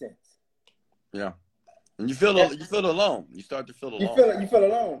in a sense. Yeah. And you feel alone. You start to feel alone. You feel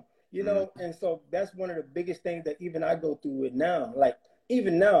alone. And so that's one of the biggest things that even I go through it now. Like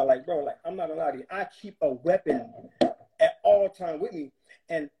even now, like bro, like I'm not gonna lie to you. I keep a weapon at all time with me.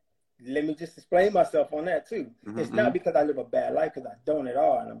 And let me just explain myself on that too. It's not because I live a bad life, because I don't at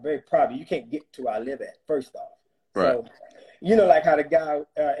all. And I'm very proud of you. You can't get to where I live at, first off. Right. So, like how the guy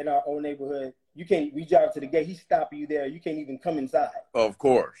in our old neighborhood, you can't reach out to the gate. He's stopping you there. You can't even come inside. Of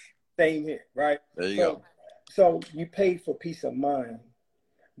course. Same here, right? There you go. So you pay for peace of mind.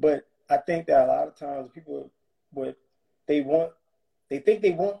 But I think that a lot of times people, they think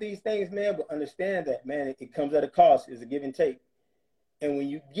they want these things, man, but understand that, man, it comes at a cost. It's a give and take. And when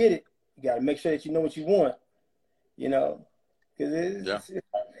you get it, you got to make sure that you know what you want, because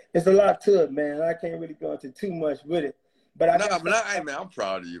it's a lot to it, man. I can't really go into too much with it. But I'm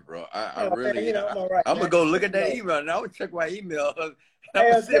proud of you, bro. I really, man, I'm all right, I'm going to go look at that email now. I'm going to check my email. I'm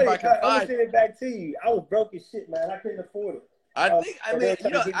I'm going to see if I can I'm find going to send it back to you. I was broke as shit, man. I couldn't afford it. I think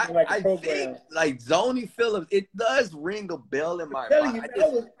like Zoney Phillips, it does ring a bell in my mind.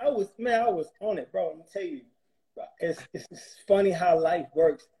 I was on it, bro. Let me tell you, it's funny how life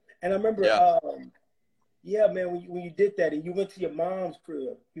works. And I remember, man, when you did that and you went to your mom's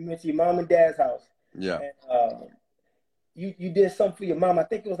crib, you went to your mom and dad's house. Yeah. And, you did something for your mom. I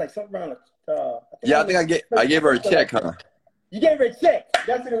think it was like something around. I gave her a check, huh? You gave her a check.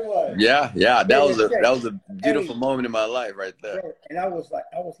 That's what it was. Yeah. That was a beautiful moment in my life right there. Bro, and I was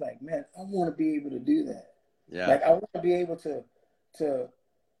like, man, I want to be able to do that. Yeah. Like I want to be able to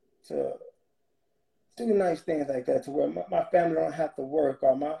do nice things like that, to where my family don't have to work,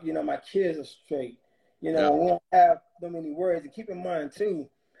 or my kids are straight. We won't have so many worries. And keep in mind too,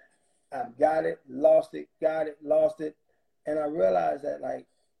 I've got it, lost it, and I realized that like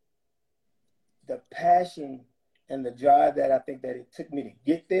the passion and the drive that I think that it took me to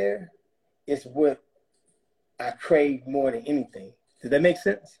get there is what I crave more than anything. Does that make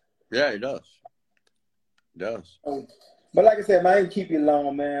sense? Yeah, it does. It does. But like I said, man, I ain't keep you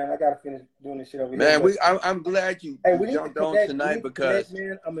long, man. I gotta finish doing this shit over here. Man, But, I'm glad you hey, we need to jumped on connect. We tonight need to because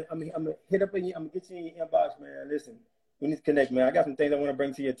connect, man. I'm gonna hit up in you. I'm gonna get you in your inbox, man. Listen, we need to connect, man. I got some things I want to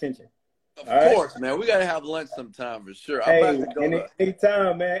bring to your attention. of All right. course, man, we gotta have lunch sometime for sure. I'm about Hey, to go to.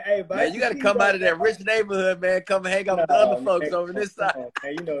 anytime, man. Hey, if I Man, ain't you to got to see you come right out of that now, rich neighborhood, man. Come hang out with the other no, folks man. over this Come side. on,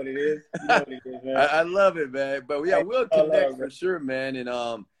 man. You know what it is. You know what it is, man. I love it, man. But yeah, Hey, we'll all connect love, for bro. sure, man.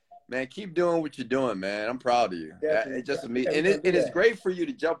 And man, keep doing what you're doing, man. I'm proud of you. Definitely. It just me, Yeah, and we gonna do it's that. great for you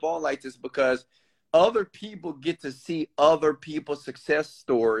to jump on like this because other people get to see other people's success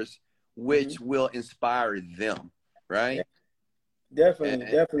stories, which will inspire them, Yeah, right? definitely,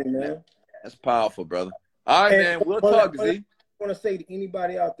 And definitely, man. that's powerful, brother. All right, And man. We'll talk, Z. I want to say to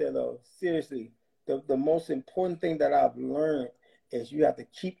anybody out there, though, seriously, the most important thing that I've learned is you have to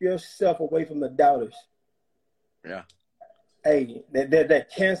keep yourself away from the doubters. Yeah. Hey, that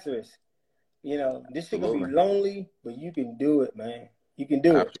cancerous. You know, this shit gonna be Absolutely. lonely, but you can do it, man. You can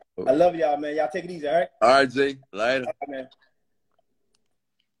do it. I Absolutely. love y'all, man. Y'all take it easy, all right? All right, Z. Later. All right, man.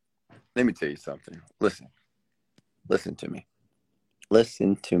 Let me tell you something. Listen to me.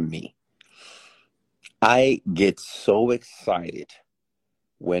 Listen to me. I get so excited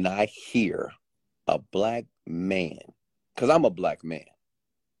when I hear a black man, because I'm a black man,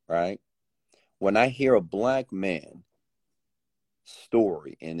 right? When I hear a black man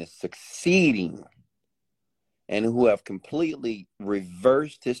story and is succeeding and who have completely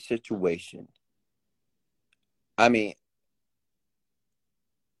reversed his situation, I mean,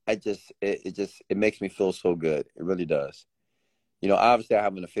 it makes me feel so good. It really does. You know, obviously I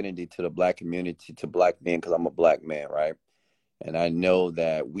have an affinity to the black community, to black men, because I'm a black man, right? And I know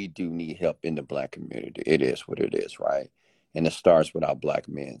that we do need help in the black community. It is what it is, right? And it starts with our black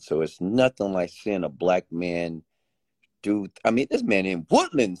men. So it's nothing like seeing a black man do. I mean, this man in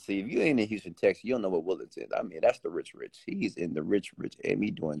Woodlands. See, if you ain't in Houston, Texas, you don't know what Woodlands is. I mean, that's the rich. He's in the rich, and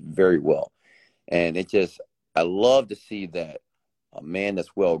he doing very well. And I love to see that a man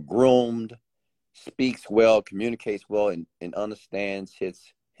that's well groomed, speaks well, communicates well, and understands his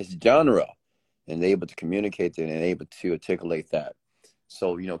genre, and able to communicate it and able to articulate that.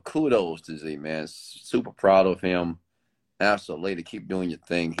 So, you know, kudos to Z, man. Super proud of him. Absolutely. Keep doing your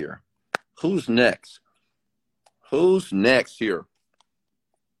thing here. Who's next? Who's next here?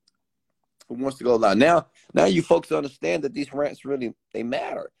 Who wants to go live? Now you folks understand that these rants really, they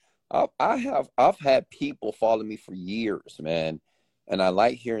matter. I've had people follow me for years, man. And I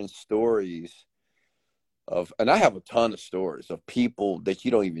like hearing stories and I have a ton of stories of people that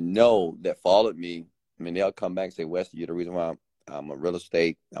you don't even know that followed me. I mean, they'll come back and say, Wesley, you're the reason why I'm a real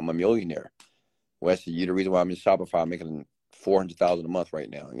estate, I'm a millionaire. Wesley, you're the reason why I'm in Shopify, I'm making $400,000 a month right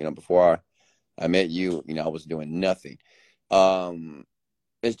now. You know, before I met you, you know, I was doing nothing.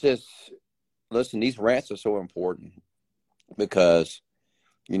 It's just, listen, these rants are so important because,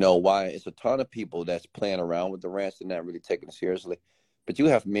 you know, why it's a ton of people that's playing around with the rants and not really taking it seriously. But you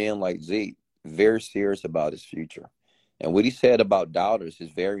have men like Z, very serious about his future. And what he said about doubters is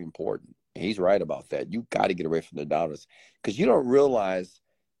very important. And he's right about that. You got to get away from the doubters because you don't realize,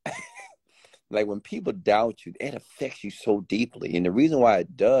 like, when people doubt you, it affects you so deeply. And the reason why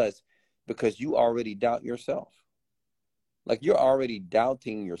it does, because you already doubt yourself. Like, you're already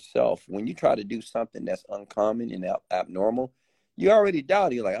doubting yourself. When you try to do something that's uncommon and abnormal, you already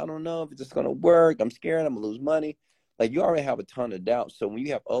doubt it. You're like, I don't know if it's just going to work. I'm scared. I'm going to lose money. Like, you already have a ton of doubt. So when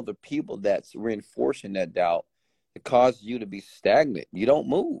you have other people that's reinforcing that doubt, it causes you to be stagnant. You don't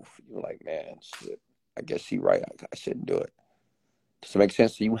move. You're like, man, shit, I guess she's right. I shouldn't do it. Does it make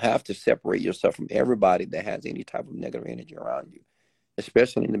sense? So you have to separate yourself from everybody that has any type of negative energy around you,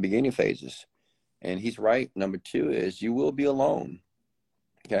 especially in the beginning phases. And he's right. Number two is you will be alone.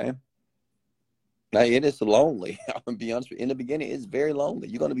 Okay. Now, it is lonely. I'm going to be honest with you. In the beginning, it's very lonely.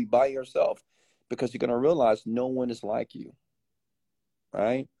 You're going to be by yourself because you're going to realize no one is like you.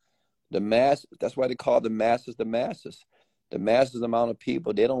 Right? The mass, that's why they call the masses the masses. The masses amount of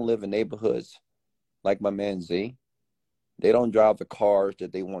people, they don't live in neighborhoods like my man Z. They don't drive the cars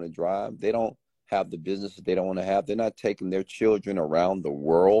that they want to drive. They don't have the businesses they don't want to have. They're not taking their children around the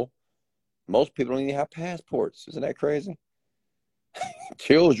world. Most people don't even have passports. Isn't that crazy?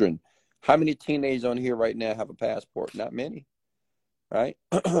 Children. How many teenagers on here right now have a passport? Not many, right?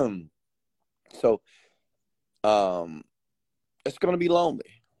 So it's going to be lonely.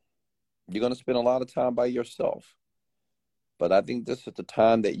 You're going to spend a lot of time by yourself. But I think this is the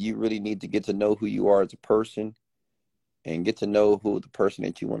time that you really need to get to know who you are as a person and get to know who the person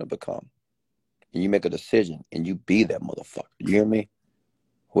that you want to become. And you make a decision and you be that motherfucker. You hear me?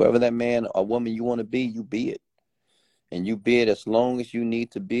 Whoever that man or woman you want to be, you be it. and you bid as long as you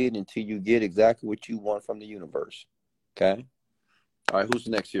need to bid until you get exactly what you want from the universe. Okay? All right, who's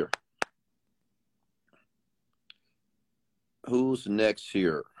next here? Who's next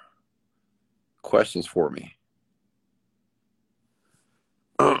here? Questions for me.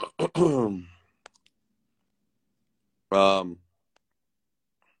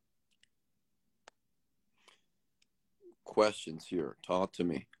 Questions here. Talk to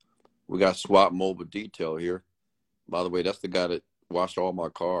me. We got Swap Mobile Detail here. By the way, that's the guy that washed all my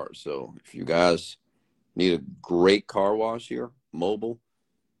cars. So if you guys need a great car wash here, mobile,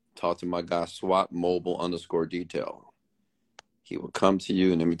 talk to my guy Swap Mobile _ Detail. He will come to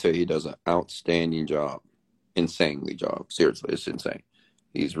you, and let me tell you, he does an outstanding job. Insanely job. Seriously, it's insane.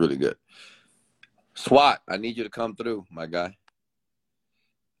 He's really good. SWAT, I need you to come through, my guy.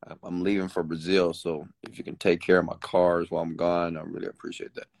 I'm leaving for Brazil, so if you can take care of my cars while I'm gone, I really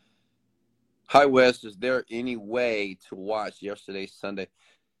appreciate that. Hi, Wes. Is there any way to watch yesterday's Sunday?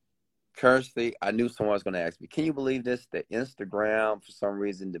 Kirsty, I knew someone was going to ask me. Can you believe this? The Instagram, for some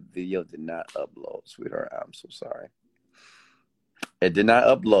reason, the video did not upload, sweetheart. I'm so sorry. It did not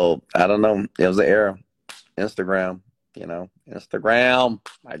upload. I don't know. It was an error. Instagram, Instagram.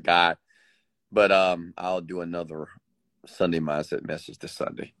 My God. But I'll do another Sunday Mindset message this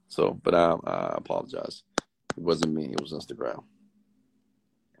Sunday. So, but I apologize. It wasn't me. It was Instagram.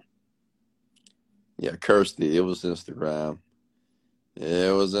 Yeah, Kirsty, it was Instagram.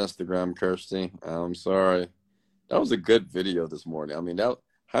 It was Instagram, Kirsty. I'm sorry. That was a good video this morning. I mean, how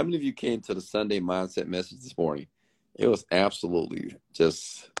many of you came to the Sunday Mindset message this morning? It was absolutely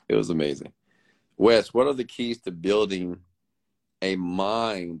it was amazing. Wes, what are the keys to building a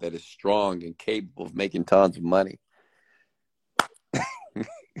mind that is strong and capable of making tons of money?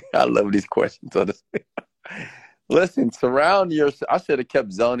 I love these questions. Listen, surround yourself. I should have kept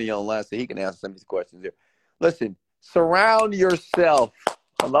Zoni on last so he can answer some of these questions here. Listen, surround yourself.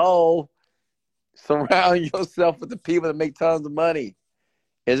 Hello? Surround yourself with the people that make tons of money.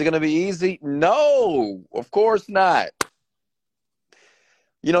 Is it going to be easy? No, of course not.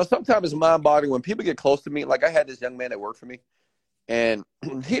 Sometimes it's mind-boggling when people get close to me. Like I had this young man that worked for me, and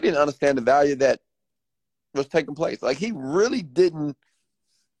he didn't understand the value that was taking place. Like he really didn't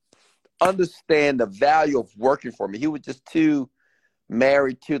understand the value of working for me. He was just too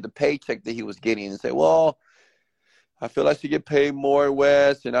married to the paycheck that he was getting and say, well, I feel I should get paid more,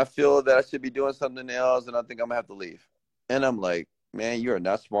 Wes, and I feel that I should be doing something else, and I think I'm going to have to leave. And I'm like, man, you are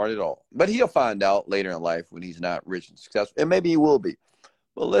not smart at all. But he'll find out later in life when he's not rich and successful, and maybe he will be.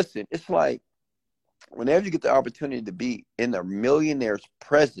 But listen, it's like whenever you get the opportunity to be in a millionaire's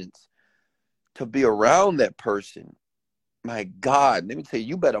presence, to be around that person, my God, let me tell you,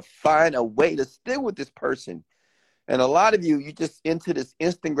 you better find a way to stay with this person. And a lot of you just into this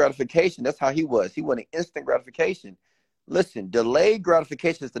instant gratification. That's how he was. He wanted instant gratification. Listen, delayed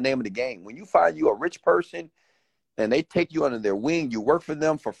gratification is the name of the game. When you find you a rich person and they take you under their wing, you work for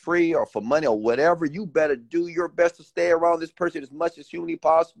them for free or for money or whatever, you better do your best to stay around this person as much as humanly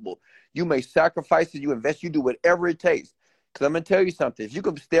possible. You make sacrifices, you invest, you do whatever it takes. Because I'm going to tell you something. If you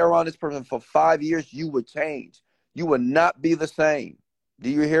could stay around this person for 5 years, you would change. You will not be the same. Do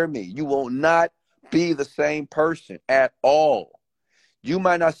you hear me? You will not be the same person at all. You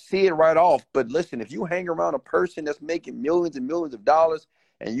might not see it right off, but listen, if you hang around a person that's making millions and millions of dollars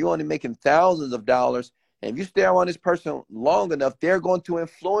and you're only making thousands of dollars, and if you stay around this person long enough, they're going to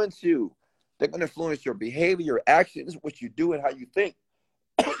influence you. They're going to influence your behavior, your actions, what you do, and how you think.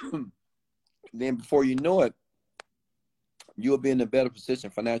 Then before you know it, you'll be in a better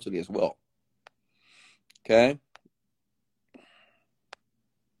position financially as well. Okay?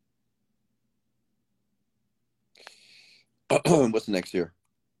 What's next here?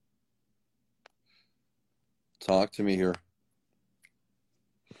 Talk to me here.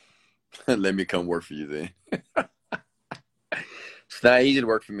 Let me come work for you then. It's not easy to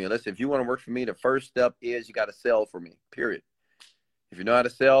work for me. Listen, if you want to work for me, the first step is you got to sell for me, period. If you know how to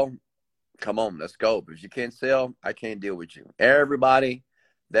sell, come on, let's go. But if you can't sell, I can't deal with you. Everybody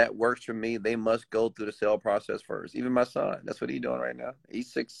that works for me, they must go through the sale process first. Even my son, that's what he's doing right now.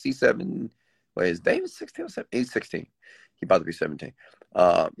 He's 7. Wait, is David 16 or 17? He's 16. He's about to be 17.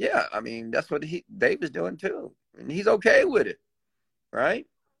 Yeah, I mean, that's what David's doing too. And he's okay with it, right?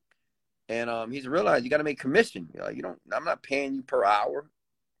 And he's realized you got to make commission. I'm not paying you per hour.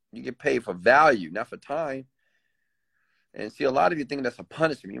 You get paid for value, not for time. And see, a lot of you think that's a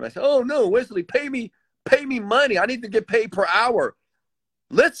punishment. You might say, oh no, Wesley, pay me money. I need to get paid per hour.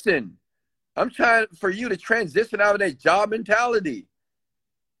 Listen, I'm trying for you to transition out of that job mentality.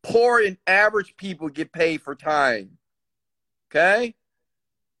 Poor and average people get paid for time. Okay?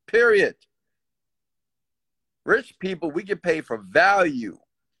 Period. Rich people, we get paid for value,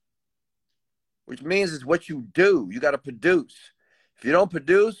 which means it's what you do. You got to produce. If you don't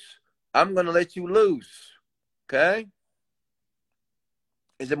produce, I'm going to let you loose. Okay?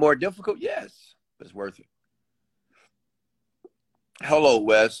 Is it more difficult? Yes, but it's worth it. Hello,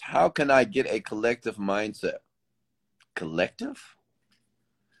 Wes. How can I get a collective mindset? Collective?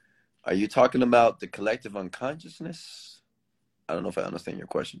 Are you talking about the collective unconsciousness? I don't know if I understand your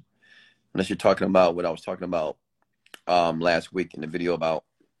question. Unless you're talking about what I was talking about last week in the video about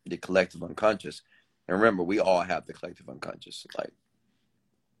the collective unconscious. And remember, we all have the collective unconscious. Like,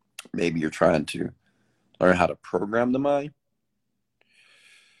 maybe you're trying to learn how to program the mind.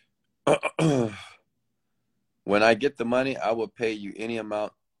 When I get the money, I will pay you any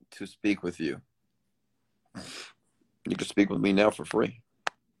amount to speak with you. You can speak with me now for free.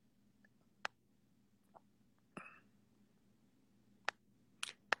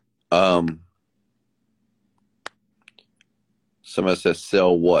 Somebody says,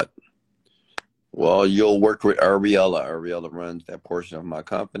 sell what? Well, you'll work with Ariella. Ariella runs that portion of my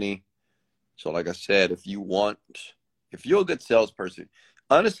company. So like I said, if you're a good salesperson,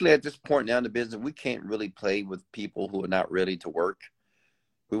 honestly, at this point now in the business, we can't really play with people who are not ready to work.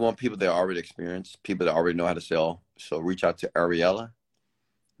 We want people that are already experienced, people that already know how to sell. So reach out to Ariella.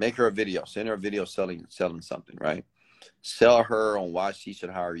 Make her a video. Send her a video selling something, right? Sell her on why she should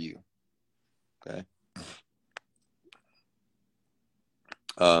hire you. Okay.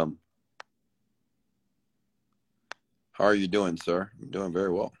 How are you doing, sir? I'm doing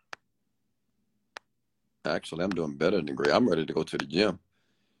very well. Actually, I'm doing better than great. I'm ready to go to the gym.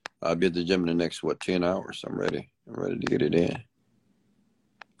 I'll be at the gym in the next, 10 hours. I'm ready. I'm ready to get it in.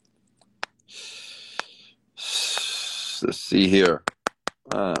 Let's see here.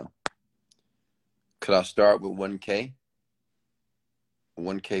 Could I start with 1K?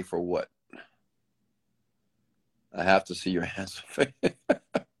 1K for what? I have to see your hands.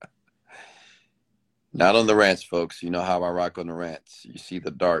 Not on the rants, folks. You know how I rock on the rants. You see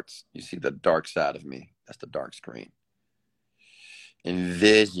the darks. You see the dark side of me. That's the dark screen.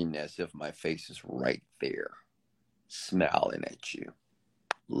 Envision as if my face is right there, smiling at you,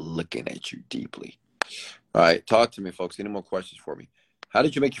 looking at you deeply. All right, talk to me, folks. Any more questions for me? How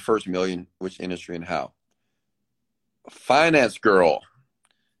did you make your first million? Which industry and how? Finance Girl.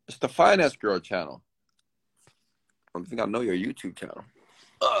 It's the Finance Girl channel. I don't think I know your YouTube channel.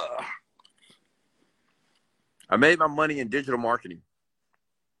 I made my money in digital marketing.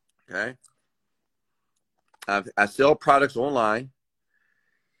 Okay. I sell products online.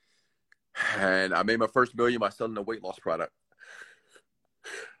 And I made my first million by selling a weight loss product.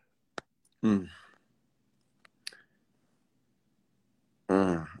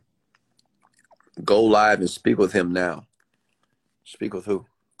 Go live and speak with him now. Speak with who?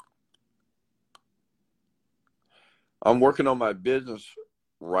 I'm working on my business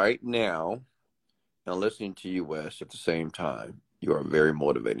right now and listening to you, Wes, at the same time. You are very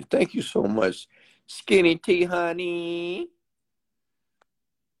motivating. Thank you so much, Skinny Tea, honey.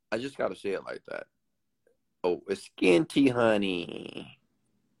 I just got to say it like that. Oh, it's Skin Tea, honey.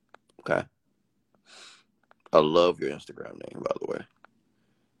 Okay. I love your Instagram name, by the way.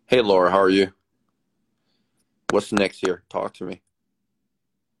 Hey, Laura, how are you? What's next here? Talk to me.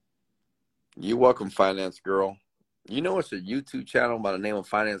 You're welcome, Finance Girl. You know it's a YouTube channel by the name of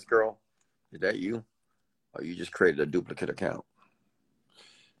Finance Girl? Is that you? Or you just created a duplicate account?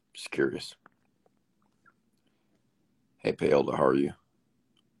 Just curious. Hey, Paola, how are you?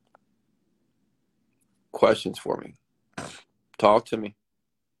 Questions for me? Talk to me.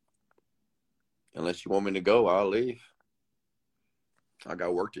 Unless you want me to go, I'll leave. I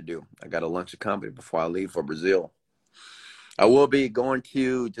got work to do. I got to lunch the company before I leave for Brazil. I will be going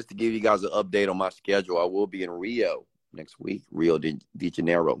to, just to give you guys an update on my schedule, I will be in Rio next week, Rio de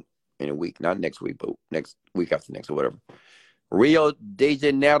Janeiro in a week. Not next week, but next week after next or whatever. Rio de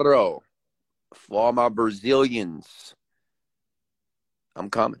Janeiro for all my Brazilians. I'm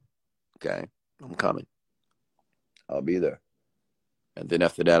coming. Okay? I'm coming. I'll be there. And then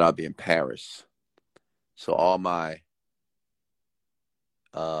after that, I'll be in Paris. So all my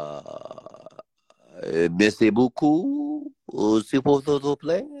merci beaucoup, s'il vous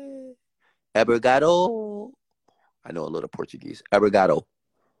plaît, obrigado. I know a little Portuguese. Obrigado.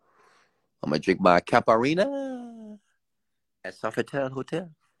 I'm going to drink my Caparina at Sofitel Hotel.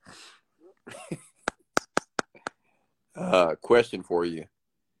 Question for you.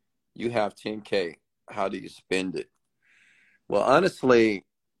 You have 10K. How do you spend it? Well, honestly,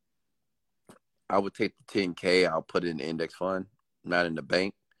 I would take the 10K. I'll put it in the index fund, not in the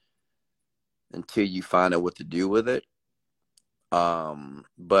bank, until you find out what to do with it.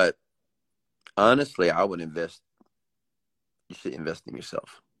 But honestly, I would invest. You should invest in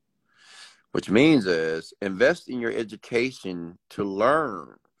yourself, which means is invest in your education to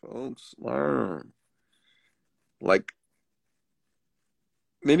learn, folks. Learn. Like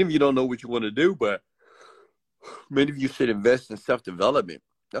many of you don't know what you want to do, but many of you should invest in self-development.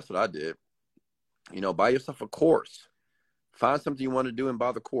 That's what I did. Buy yourself a course. Find something you want to do and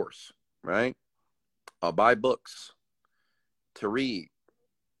buy the course, right? Or buy books to read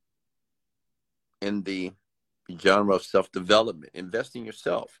in the genre of self-development. Invest in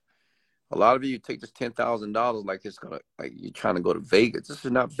yourself. A lot of you take this $10,000 like you're trying to go to Vegas. This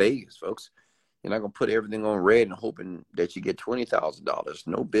is not Vegas, folks. You're not gonna put everything on red and hoping that you get $20,000.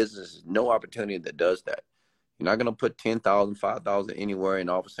 No business, no opportunity that does that. You're not gonna put 10,000, 5,000 anywhere, and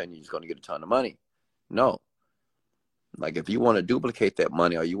all of a sudden you're just gonna get a ton of money. No. Like if you want to duplicate that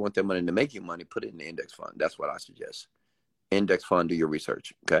money or you want that money to make you money, put it in the index fund. That's what I suggest. Index fund, do your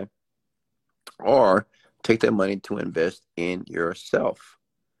research, okay? Or take that money to invest in yourself,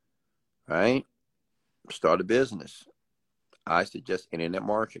 right? Start a business. I suggest internet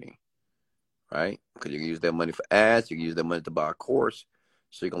marketing, right? Because you can use that money for ads. You can use that money to buy a course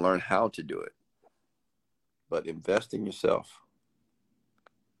so you can learn how to do it. But invest in yourself.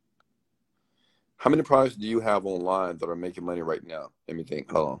 How many products do you have online that are making money right now? Let me think.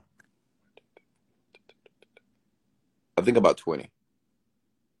 Hold on. I think about 20.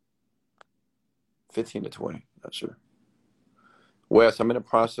 15 to 20. Not sure. Wes, I'm in the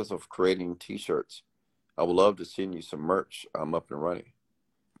process of creating t-shirts. I would love to send you some merch. I'm up and running.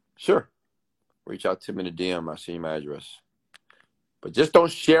 Sure. Reach out to me in the DM. I'll send you my address. But just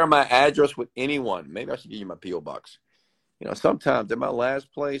don't share my address with anyone. Maybe I should give you my P.O. box. Sometimes in my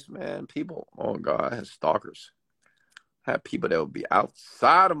last place, man, people, oh God, I had stalkers. I had people that would be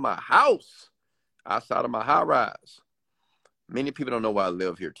outside of my house, outside of my high rise. Many people don't know why I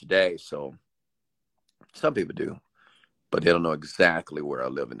live here today. So some people do, but they don't know exactly where I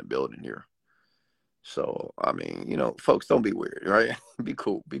live in the building here. So, I mean, folks, don't be weird, right? Be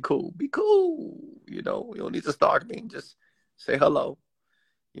cool, be cool, be cool. You don't need to stalk me. Just say hello.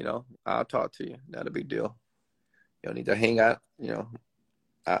 I'll talk to you. Not a big deal. You don't need to hang out,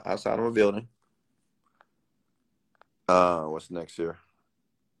 outside of a building. What's next here?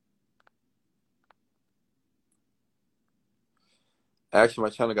 Actually, my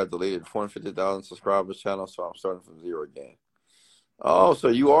channel got deleted. 450,000 subscribers channel, so I'm starting from zero again. Oh, so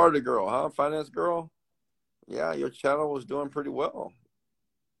you are the girl, huh? Finance girl? Yeah, your channel was doing pretty well.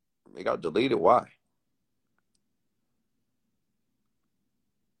 It got deleted. Why?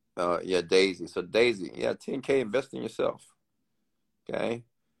 Yeah, Daisy. So Daisy, yeah, 10K, invest in yourself. Okay?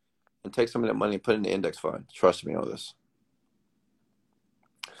 And take some of that money and put it in the index fund. Trust me on this.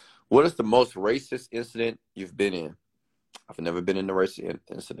 What is the most racist incident you've been in? I've never been in a racist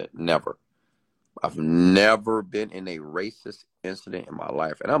incident. Never. I've never been in a racist incident in my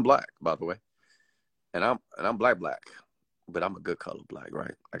life. And I'm black, by the way. And I'm black. But I'm a good color black,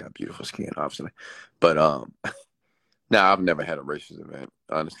 right? I got beautiful skin, obviously. But now I've never had a racist event,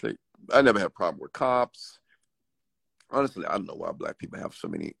 honestly. I never had a problem with cops. Honestly, I don't know why black people have so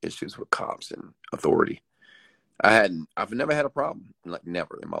many issues with cops and authority. I've never had a problem, like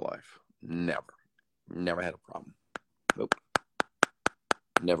never in my life. Never had a problem. Nope.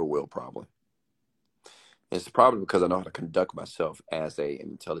 Never will, probably. It's probably because I know how to conduct myself as an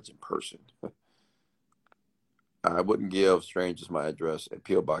intelligent person. I wouldn't give strangers my address. A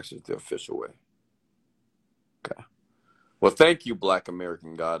P.O. box is the official way. Okay. Well, thank you, Black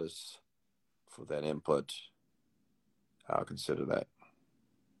American Goddess, for that input. I'll consider that.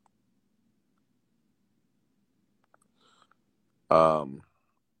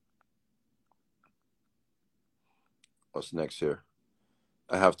 What's next here?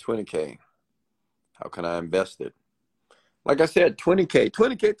 I have 20K. How can I invest it? Like I said, 20K,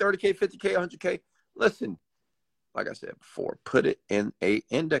 30K, 50K, 100K. Listen, like I said before, put it in a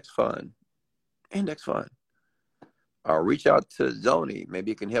index fund. Index fund. Or reach out to Zoni.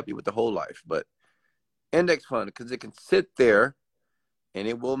 Maybe it can help you with the whole life. But index fund, because it can sit there and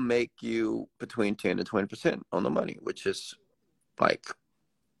it will make you between 10 to 20% on the money, which is like,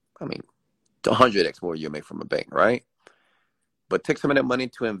 100x more you'll make from a bank, right? But take some of that money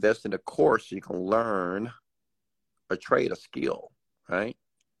to invest in a course so you can learn a trade, a skill, right?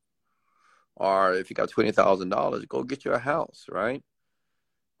 Or if you got $20,000, go get you a house, right?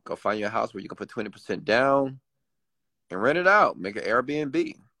 Go find you a house where you can put 20% down and rent it out. Make an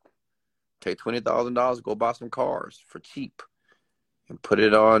Airbnb. Take $20,000, go buy some cars for cheap and put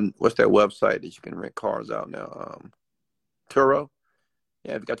it on, what's that website that you can rent cars out now? Turo.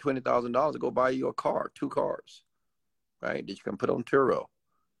 Yeah, if you got $20,000, go buy you a car, 2 cars, right? That you can put on Turo.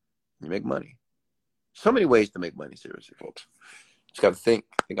 You make money. So many ways to make money, seriously, folks. Just got to think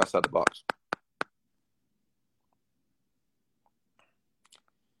outside the box.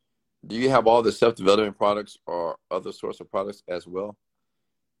 Do you have all the self-development products or other sorts of products as well?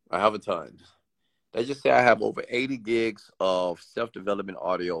 I have a ton. Let's just say I have over 80 gigs of self-development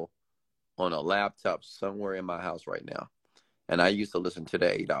audio on a laptop somewhere in my house right now. And I used to listen to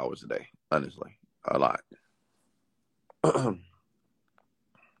that 8 hours a day, honestly, a lot.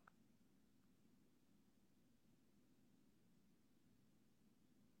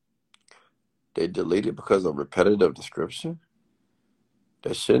 They deleted because of repetitive description.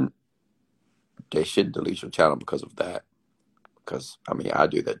 They shouldn't delete your channel because of that. Because I mean, I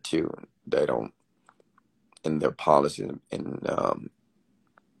do that too. They don't, in their policy and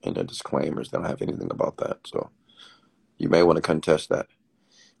in their disclaimers, they don't have anything about that. So you may want to contest that.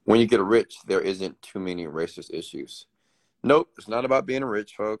 When you get rich, there isn't too many racist issues. Nope, it's not about being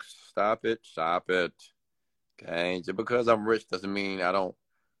rich, folks. Stop it. Okay, just because I'm rich doesn't mean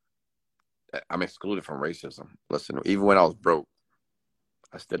I'm excluded from racism. Listen, even when I was broke,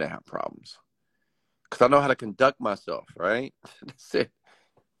 I still didn't have problems. Because I know how to conduct myself, right? That's it.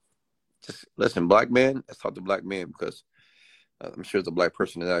 Just listen, black men, let's talk to black men because I'm sure there's a black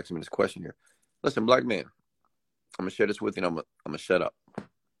person that's asking me this question here. Listen, black men, I'm going to share this with you and I'm going to shut up.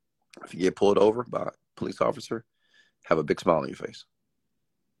 If you get pulled over by a police officer, have a big smile on your face.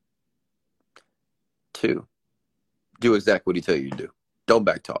 2, do exactly what he tells you to do. Don't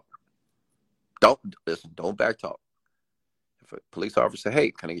backtalk. Don't backtalk. If a police officer say,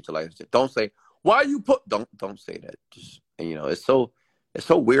 hey, can I get your license? Don't say, why you don't say that. Just, it's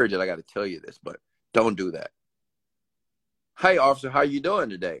so weird that I got to tell you this, but don't do that. Hey, officer, how you doing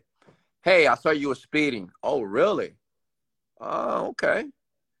today? Hey, I saw you were speeding. Oh, really? Oh, okay.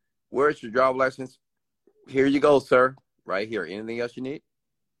 Where's your driver's license? Here you go, sir. Right here. Anything else you need?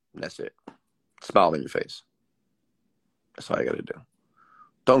 And that's it. Smile on your face. That's all you got to do.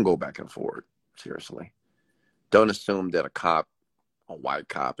 Don't go back and forward. Seriously. Don't assume that a white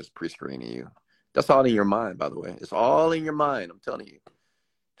cop is pre-screening you. That's all in your mind, by the way. It's all in your mind. I'm telling you.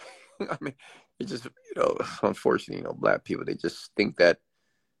 I mean, it's just, unfortunately, black people, they just think that,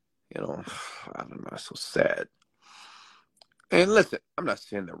 I don't know, it's so sad. And listen, I'm not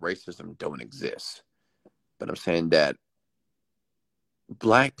saying that racism don't exist, but I'm saying that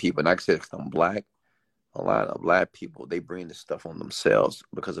black people, and like I said, because I'm black, a lot of black people, they bring this stuff on themselves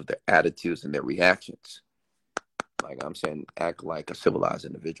because of their attitudes and their reactions. Like I'm saying, act like a civilized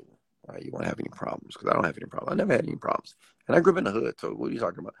individual. Right? You won't have any problems because I don't have any problems. I never had any problems. And I grew up in the hood, so what are you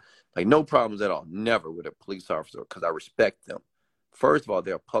talking about? Like no problems at all. Never with a police officer because I respect them. First of all,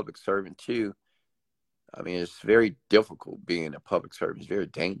 they're a public servant too. I mean, it's very difficult being a public servant. It's very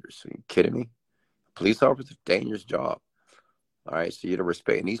dangerous. Are you kidding me? Police officer, dangerous job. All right, so you to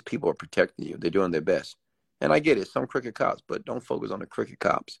respect. And these people are protecting you. They're doing their best. And I get it. Some crooked cops, but don't focus on the crooked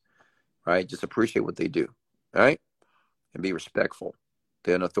cops. Right? Just appreciate what they do. All right? And be respectful.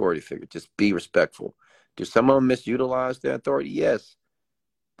 They're an authority figure. Just be respectful. Do some of them misutilize their authority? Yes.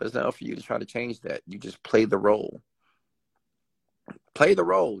 But it's not up for you to try to change that. You just play the role. Play the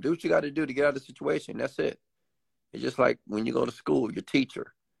role. Do what you got to do to get out of the situation. That's it. It's just like when you go to school, your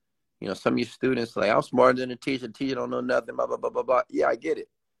teacher. Some of your students like, I'm smarter than the teacher. The teacher don't know nothing, blah, blah, blah, blah, blah. Yeah, I get it.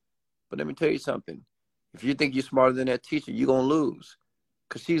 But let me tell you something. If you think you're smarter than that teacher, you're going to lose.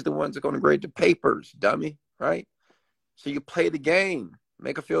 Because she's the one that's going to grade the papers, dummy. Right? So you play the game.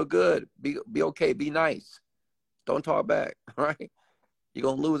 Make her feel good. Be okay. Be nice. Don't talk back. Right? You're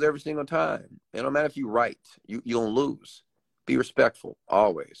going to lose every single time. It don't matter if you're right. You're going to lose. Be respectful.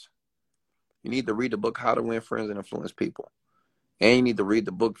 Always. You need to read the book, How to Win Friends and Influence People. And you need to read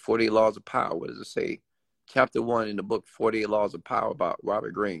the book, 48 Laws of Power. What does it say? Chapter 1 in the book, 48 Laws of Power by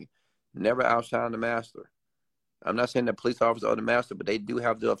Robert Greene. Never outshine the master. I'm not saying that police officers are the master, but they do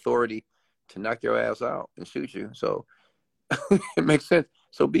have the authority to knock your ass out and shoot you. So it makes sense.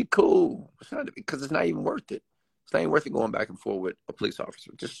 So be cool. Because it's not even worth it. It's not even worth it going back and forth with a police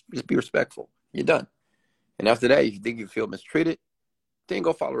officer. Just be respectful. You're done. And after that, if you think you feel mistreated, then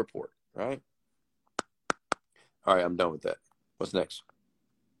go file a report. Right? All right, I'm done with that. What's next?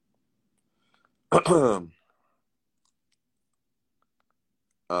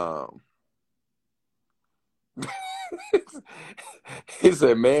 He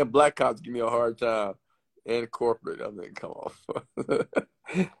said, man, black cops give me a hard time. And corporate. I mean, come on.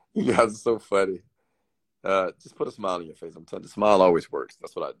 You guys are so funny. Just put a smile on your face. I'm telling you, the smile always works.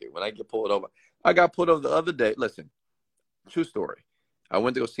 That's what I do. When I get pulled over, I got pulled over the other day. Listen, true story. I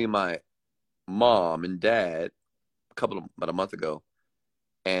went to go see my mom and dad about a month ago.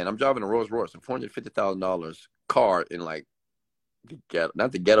 And I'm driving a Rolls Royce, a $450,000 car in like the ghetto,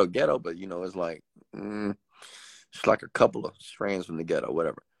 not the ghetto, but it's like it's like a couple of strands from the ghetto,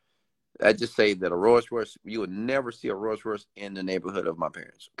 whatever. I just say that a Rolls Royce, you would never see a Rolls Royce in the neighborhood of my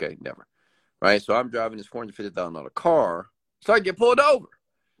parents. Okay, never. Right? So I'm driving this $450,000 car. So I get pulled over.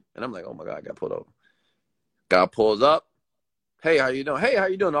 And I'm like, oh my God, I got pulled over. Guy pulls up. Hey, how you doing? Hey, how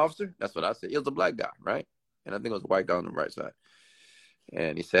you doing, officer? That's what I said. It was a black guy, right? And I think it was a white guy on the right side.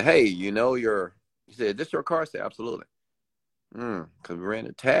 And he said, hey, he said, is this your car? I said, absolutely. Because we ran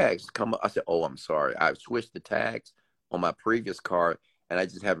the tags. Come up. I said, oh, I'm sorry. I switched the tags on my previous car, and I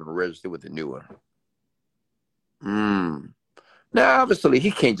just haven't registered with the new one. Now, obviously,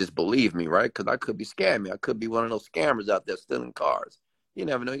 he can't just believe me, right? Because I could be scamming. I could be one of those scammers out there stealing cars. You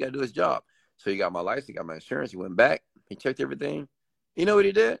never know. He got to do his job. So he got my license. He got my insurance. He went back. He checked everything. You know what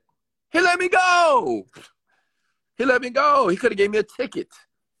he did? He let me go. He let me go. He could have gave me a ticket,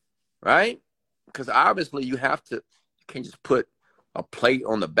 right? Because obviously you can't just put a plate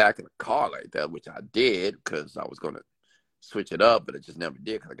on the back of the car like that, which I did because I was going to switch it up, but it just never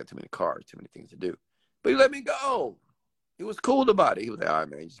did because I got too many cars, too many things to do. But he let me go. He was cool about it. He was like, all right,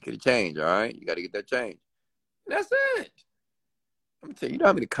 man, just get a change, all right? You got to get that change. And that's it. Let me tell you, you know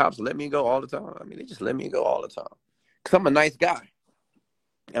how many cops let me go all the time? I mean, they just let me go all the time. Because I'm a nice guy.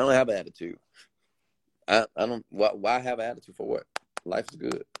 I don't have an attitude. I don't, why have an attitude for what? Life is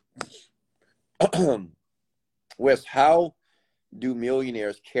good. Wes, how do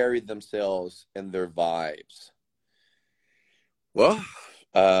millionaires carry themselves and their vibes? Well,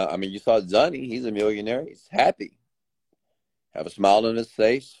 I mean, you saw Johnny. He's a millionaire. He's happy. Have a smile on his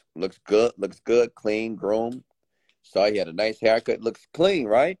face. Looks good, clean, groomed. Saw he had a nice haircut. Looks clean,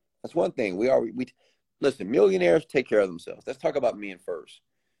 right? That's one thing. We listen, millionaires take care of themselves. Let's talk about men first.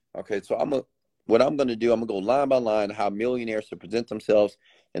 Okay, so what I'm going to do, I'm going to go line by line how millionaires should present themselves,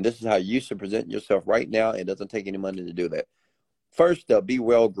 and this is how you should present yourself right now. It doesn't take any money to do that. First up, be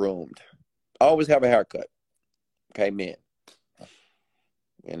well-groomed. Always have a haircut. Okay, men.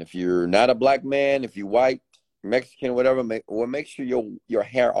 And if you're not a black man, if you're white, Mexican, whatever, make sure your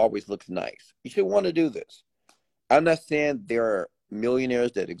hair always looks nice. You should want to do this. I'm not saying there are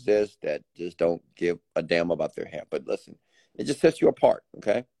millionaires that exist that just don't give a damn about their hair, but listen, it just sets you apart,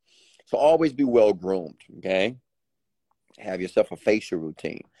 okay? So always be well-groomed, okay? Have yourself a facial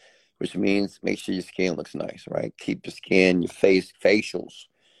routine, which means make sure your skin looks nice, right? Keep your skin, your face, facials.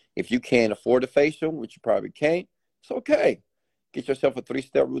 If you can't afford a facial, which you probably can't, it's okay. Get yourself a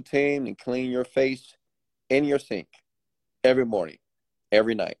 3-step routine and clean your face in your sink every morning,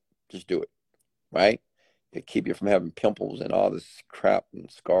 every night. Just do it, right? It keep you from having pimples and all this crap and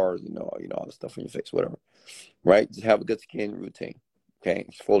scars and all this stuff on your face, whatever, right? Just have a good skin routine, okay?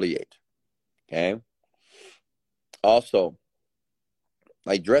 Exfoliate, okay? Also,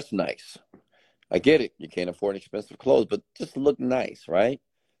 like dress nice. I get it. You can't afford expensive clothes, but just look nice, right?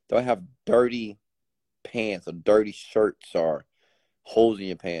 Don't have dirty pants or dirty shirts or holes in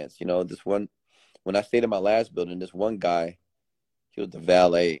your pants. When I stayed in my last building, this one guy, he was the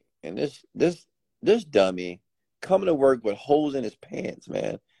valet, and this dummy coming to work with holes in his pants,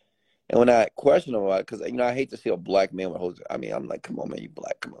 man. And when I questioned him about it, because I hate to see a black man with holes. I mean, I'm like, come on, man, you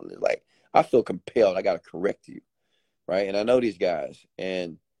black, come on. It's like, I feel compelled. I got to correct you, right? And I know these guys,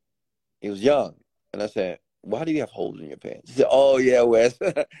 and he was young, and I said, why do you have holes in your pants? He said, oh yeah, Wes.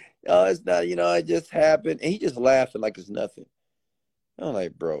 Oh, it's not. It just happened, and he just laughed like it's nothing. I'm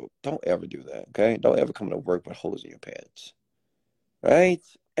like, bro, don't ever do that, okay? Don't ever come to work with holes in your pants, right?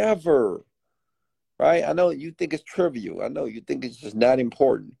 Ever, right? I know you think it's trivial. I know you think it's just not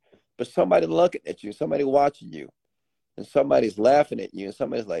important. But somebody looking at you, somebody watching you, and somebody's laughing at you, and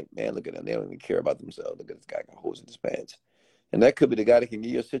somebody's like, man, look at them. They don't even care about themselves. Look at this guy got holes in his pants. And that could be the guy that can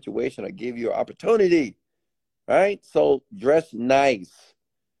give you a situation or give you an opportunity, right? So dress nice.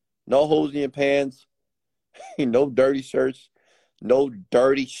 No holes in your pants. No dirty shirts. No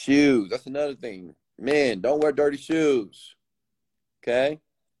dirty shoes. That's another thing. Men, don't wear dirty shoes. Okay?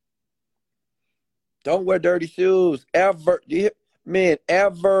 Don't wear dirty shoes. Ever. Men,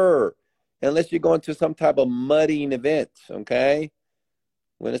 ever. Unless you're going to some type of muddying event. Okay?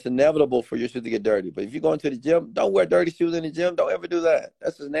 When it's inevitable for your shoes to get dirty. But if you're going to the gym, don't wear dirty shoes in the gym. Don't ever do that.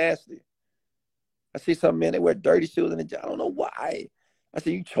 That's just nasty. I see some men, they wear dirty shoes in the gym. I don't know why. I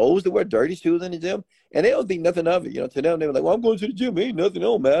said, you chose to wear dirty shoes in the gym? And they don't think nothing of it. To them, they were like, well, I'm going to the gym. Ain't nothing. It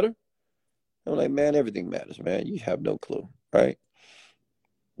don't matter. I'm like, man, everything matters, man. You have no clue, right?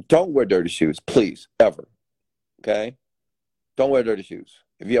 Don't wear dirty shoes, please, ever, okay? Don't wear dirty shoes.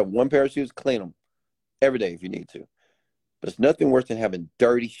 If you have one pair of shoes, clean them every day if you need to. But it's nothing worse than having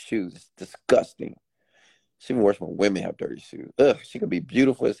dirty shoes. It's disgusting. It's even worse when women have dirty shoes. Ugh, she could be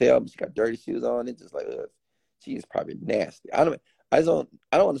beautiful as hell, but she got dirty shoes on. It's just like, ugh. Gee, it's probably nasty. I don't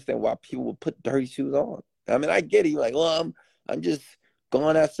understand why people would put dirty shoes on. I mean, I get it. You're like, well, I'm just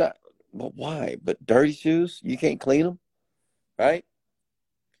going outside. But why? But dirty shoes, you can't clean them, right?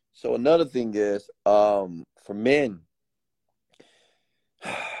 So another thing is, for men,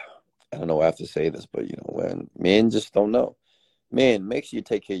 I don't know why I have to say this, but when men just don't know. Men, make sure you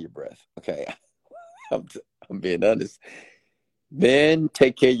take care of your breath. Okay, I'm being honest. Men,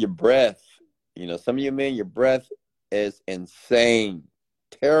 take care of your breath. Some of you men, your breath is insane,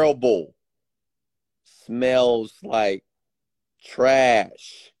 terrible, smells like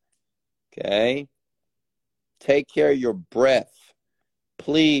trash. Okay, take care of your breath,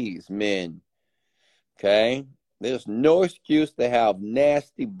 please, men. Okay, there's no excuse to have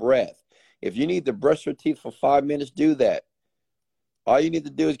nasty breath. If you need to brush your teeth for 5 minutes, do that. All you need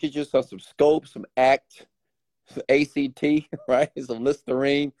to do is get yourself some Scope, some ACT, right? Some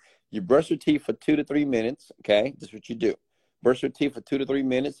Listerine. You brush your teeth for 2 to 3 minutes, okay? That's what you do. Brush your teeth for 2 to 3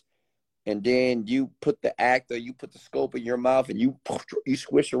 minutes, and then you put the ACT or you put the Scope in your mouth, and you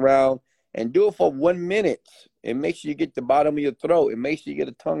squish around, and do it for 1 minute. And make sure you get the bottom of your throat, and make sure you get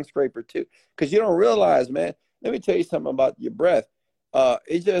a tongue scraper too. Because you don't realize, man, let me tell you something about your breath.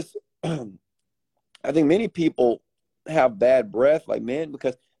 It just, I think many people have bad breath, like men,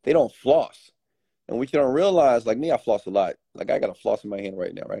 because they don't floss. And what you don't realize, like me, I floss a lot. Like I got a floss in my hand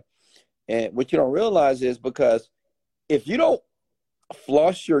right now, right? And what you don't realize is because if you don't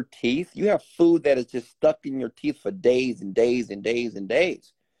floss your teeth, you have food that is just stuck in your teeth for days and days and days and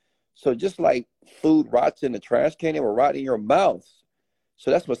days. So just like food rots in the trash can, it will rot in your mouth.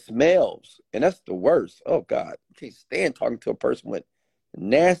 So that's what smells. And that's the worst. Oh, God. I can't stand talking to a person with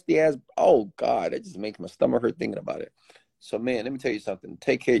nasty ass. Oh, God. That just makes my stomach hurt thinking about it. So, man, let me tell you something.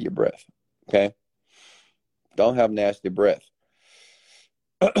 Take care of your breath. Okay? Don't have nasty breath.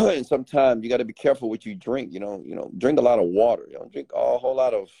 And sometimes you got to be careful what you drink. Drink a lot of water. Drink a whole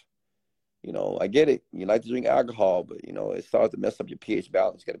lot of, I get it. You like to drink alcohol, but, it starts to mess up your pH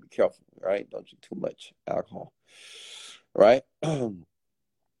balance. You got to be careful, right? Don't drink too much alcohol, right?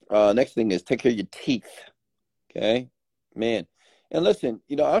 Next thing is take care of your teeth, okay? Man, and listen,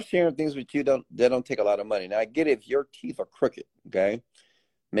 I'm sharing things with you that don't take a lot of money. Now, I get it if your teeth are crooked, okay?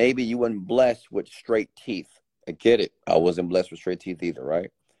 Maybe you weren't blessed with straight teeth. I get it. I wasn't blessed with straight teeth either,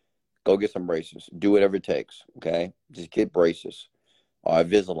 right? Go get some braces. Do whatever it takes, okay? Just get braces. Or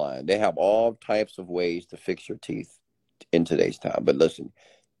Invisalign. They have all types of ways to fix your teeth in today's time. But listen,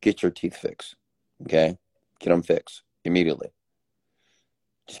 get your teeth fixed, okay? Get them fixed immediately.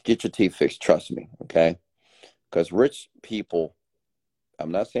 Just get your teeth fixed. Trust me, okay? Because rich people,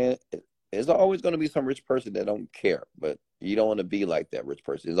 I'm not saying there's always going to be some rich person that don't care, but you don't want to be like that rich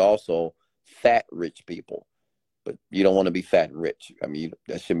person. There's also fat rich people, but you don't want to be fat and rich. I mean,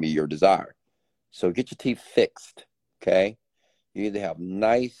 that shouldn't be your desire. So get your teeth fixed, okay? You need to have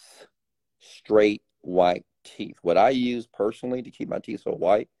nice, straight, white teeth. What I use personally to keep my teeth so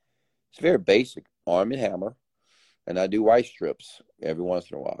white, it's very basic. Arm and Hammer. And I do white strips every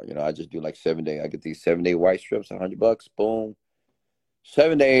once in a while. I just do like 7 days. I get these 7-day white strips, $100, boom.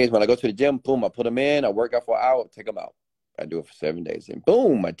 7 days. When I go to the gym, boom, I put them in. I work out for an hour, take them out. I do it for 7 days. And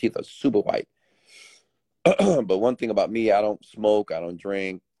boom, my teeth are super white. But one thing about me, I don't smoke. I don't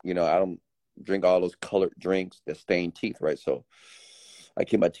drink. I don't drink all those colored drinks that stain teeth, right? So I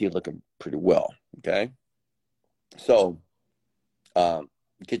keep my teeth looking pretty well, okay? So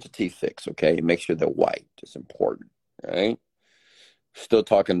get your teeth fixed, okay? Make sure they're white. It's important, right? Still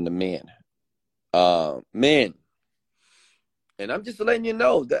talking to men. Men, and I'm just letting you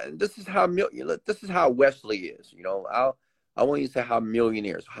know that this is how Wesley is. I want you to say how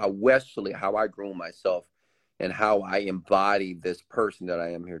millionaires, how Wesley, how I groom myself, and how I embody this person that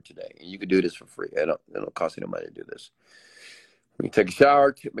I am here today. And you can do this for free. It don't cost any money to do this. When you take a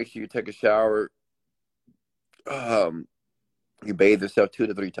shower, make sure you take a shower. You bathe yourself 2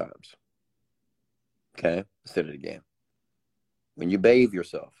 to 3 times. Okay? Let's say it again. When you bathe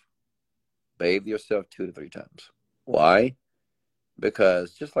yourself 2 to 3 times. Why?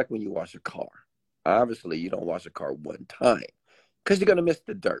 Because just like when you wash a car, obviously you don't wash a car 1 time because you're going to miss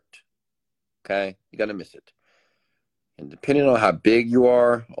the dirt. Okay? You're going to miss it. And depending on how big you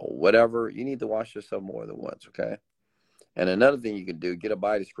are or whatever, you need to wash yourself more than once, okay? And another thing you can do, get a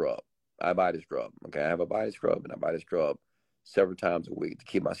body scrub. I body scrub, okay? I have a body scrub, and I body scrub several times a week to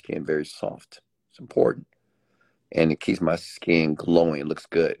keep my skin very soft. It's important. And it keeps my skin glowing. It looks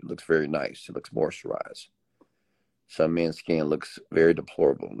good. It looks very nice. It looks moisturized. Some men's skin looks very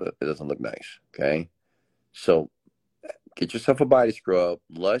deplorable. It doesn't look nice, okay? So get yourself a body scrub.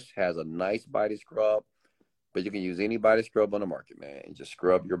 Lush has a nice body scrub. But you can use any body scrub on the market, man, and just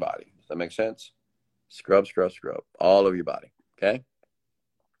scrub your body. Does that make sense? Scrub, scrub, scrub all over your body. Okay.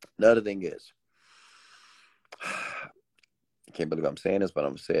 Another thing is, I can't believe I'm saying this, but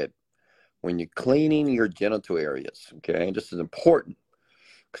I'm saying it. When you're cleaning your genital areas, okay, this is important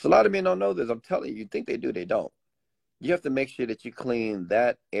because a lot of men don't know this. I'm telling you, you think they do, they don't. You have to make sure that you clean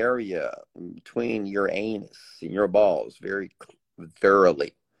that area between your anus and your balls very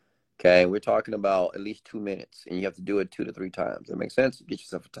thoroughly. Okay, we're talking about at least 2 minutes, and you have to do it 2 to 3 times. That makes sense? Get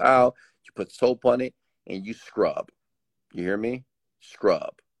yourself a towel, you put soap on it, and you scrub. You hear me?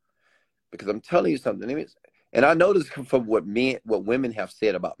 Scrub. Because I'm telling you something. And I know this comes from what women have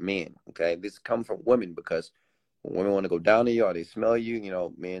said about men. Okay, this comes from women because when women want to go down the yard, they smell you. You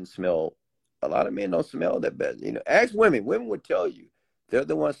know, men smell. A lot of men don't smell that bad. You know, ask women. Women would tell you they're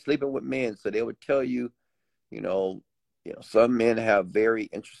the ones sleeping with men, so they would tell you. You know, some men have very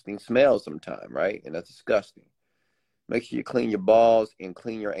interesting smells sometimes, right? And that's disgusting. Make sure you clean your balls and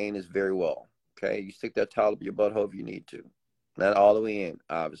clean your anus very well. Okay, you stick that towel up your butthole if you need to, not all the way in,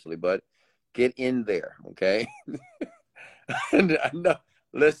 obviously, but get in there, okay? And I know.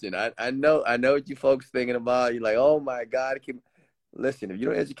 Listen, I know what you folks thinking about. You're like, oh my God, listen. If you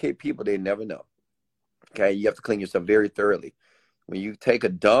don't educate people, they never know. Okay, you have to clean yourself very thoroughly. When you take a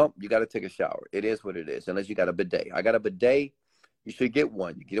dump, you got to take a shower. It is what it is, unless you got a bidet. I got a bidet. You should get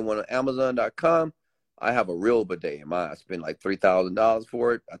one. You get one on Amazon.com. I have a real bidet in mine. I spent like $3,000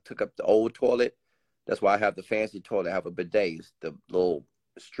 for it. I took up the old toilet. That's why I have the fancy toilet. I have a bidet. It's the little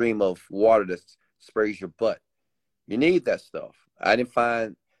stream of water that sprays your butt. You need that stuff.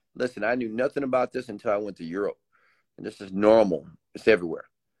 Listen, I knew nothing about this until I went to Europe. And this is normal. It's everywhere.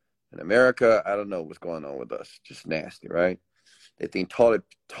 In America, I don't know what's going on with us. Just nasty, right? They think toilet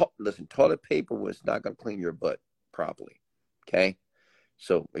paper was not going to clean your butt properly. Okay?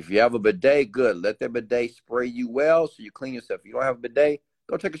 So if you have a bidet, good. Let that bidet spray you well so you clean yourself. If you don't have a bidet,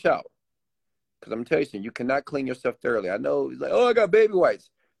 go take a shower. Because I'm going to tell you something, you cannot clean yourself thoroughly. I know he's like, oh, I got baby wipes.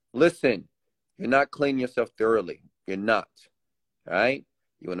 Listen, you're not cleaning yourself thoroughly. You're not. All right?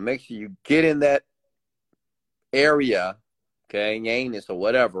 You want to make sure you get in that area, okay, anus or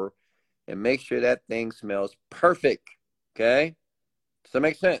whatever, and make sure that thing smells perfect. Okay? Does that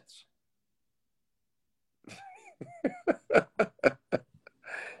make sense?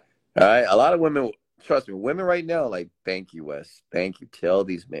 All right. A lot of women, trust me, women right now, like, thank you, Wes. Thank you. Tell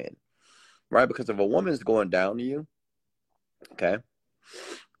these men. Right? Because if a woman's going down to you, okay,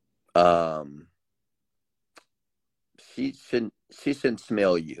 she shouldn't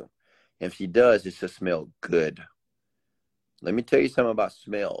smell you. If she does, it should smell good. Let me tell you something about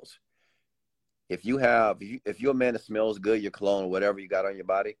smells. If you're a man that smells good, your cologne or whatever you got on your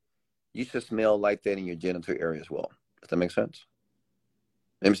body, you should smell like that in your genital area as well. Does that make sense?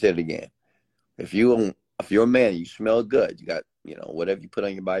 Let me say it again. If you're a man, you smell good. You got, whatever you put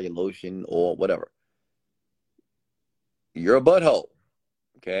on your body, lotion or whatever. Your butthole,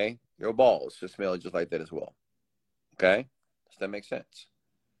 okay? Your balls should smell just like that as well. Okay? Does that make sense?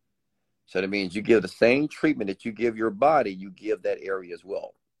 So that means you give the same treatment that you give your body, you give that area as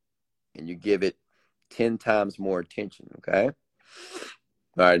well. And you give it 10 times more attention, okay? All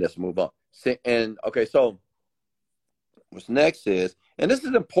right, let's move on. So what's next is, and this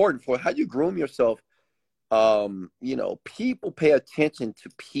is important for how you groom yourself. People pay attention to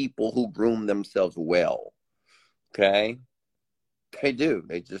people who groom themselves well, okay? They do.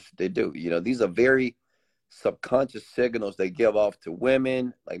 They do. These are very subconscious signals they give off to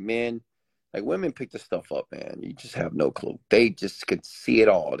women, like men. Like women pick this stuff up, man. You just have no clue. They just can see it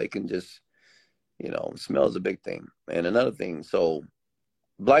all. They can just, smell is a big thing. And another thing, so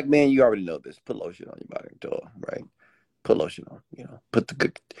black men, you already know this. Put lotion on your body, duh, right? Put lotion on, put the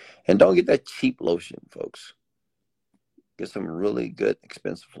good, and don't get that cheap lotion, folks. Get some really good,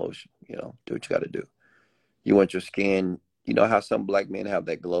 expensive lotion, do what you got to do. You want your skin, you know how some black men have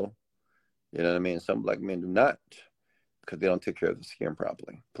that glow? You know what I mean? Some black men do not, because they don't take care of the skin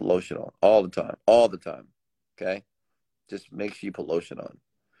properly. Put lotion on all the time, okay? Just make sure you put lotion on.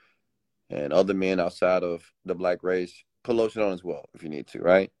 And other men outside of the black race, put lotion on as well if you need to,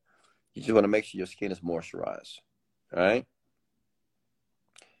 right? You just want to make sure your skin is moisturized, all right?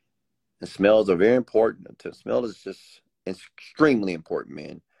 And smells are very important. The smell is just extremely important,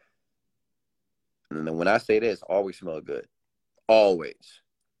 man. And then when I say this, always smell good. Always.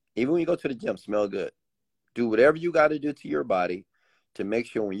 Even when you go to the gym, smell good. Do whatever you got to do to your body to make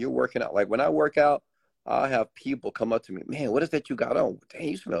sure when you're working out. Like when I work out, I'll have people come up to me, man, what is that you got on? Dang,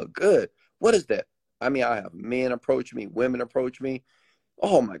 you smell good. What is that? I mean, I have men approach me, women approach me.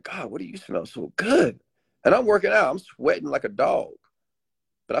 Oh my God, what do you smell so good? And I'm working out. I'm sweating like a dog,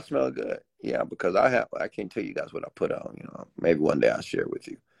 but I smell good. Yeah, because I can't tell you guys what I put on, maybe one day I'll share with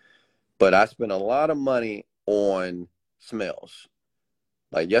you. But I spend a lot of money on smells.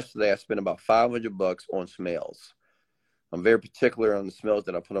 Like yesterday, I spent about $500 on smells. I'm very particular on the smells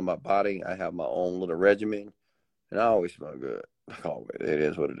that I put on my body. I have my own little regimen, and I always smell good. Always. It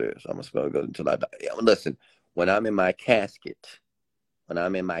is what it is. I'm going to smell good until I die. Yeah, listen, when I'm in my casket,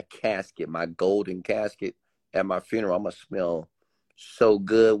 my golden casket at my funeral, I'm going to smell so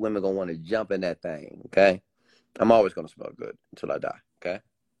good. Women going to want to jump in that thing, okay? I'm always going to smell good until I die, okay?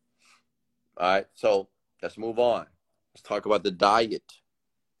 All right, so let's move on. Let's talk about the diet.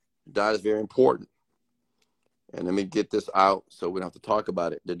 The diet is very important. And let me get this out so we don't have to talk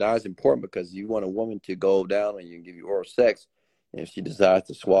about it. The diet is important because you want a woman to go down and you give you oral sex. And if she decides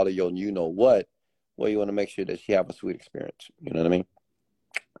to swallow your you-know-what, well, you want to make sure that she have a sweet experience. You know what I mean?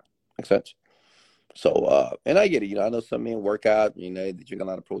 Makes sense? So, and I get it. I know some men work out, they drink a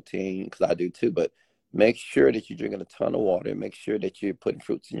lot of protein, because I do too. But make sure that you're drinking a ton of water. Make sure that you're putting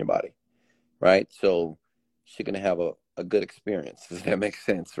fruits in your body, right? So she's going to have a good experience. Does that make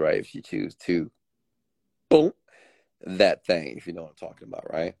sense, right? If she chooses to, boom, that thing, if you know what I'm talking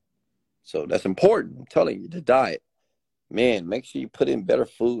about, right? So that's important. I'm telling you, the diet. Man, make sure you put in better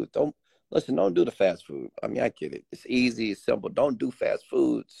food. Don't do the fast food. I mean, I get it. It's easy, it's simple. Don't do fast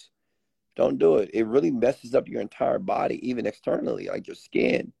foods. Don't do it. It really messes up your entire body, even externally, like your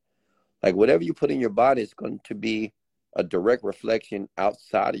skin. Like whatever you put in your body is going to be a direct reflection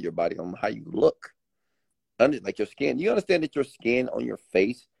outside of your body on how you look. Like your skin. You understand that your skin on your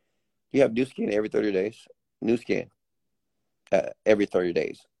face, you have new skin every 30 days. New skin every 30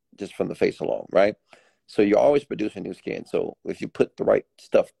 days, just from the face alone, right? So you're always producing new skin. So if you put the right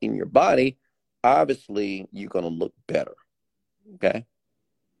stuff in your body, obviously you're going to look better, okay?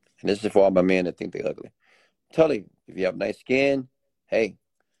 And this is for all my men that think they're ugly. I'm telling you, if you have nice skin, hey,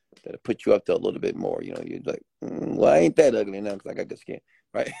 that'll put you up to a little bit more. You're like, well, I ain't that ugly now because I got good skin,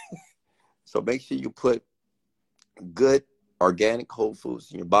 right? So make sure you put good organic whole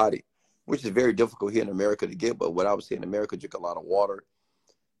foods in your body, which is very difficult here in America to get. But what I would say in America, drink a lot of water,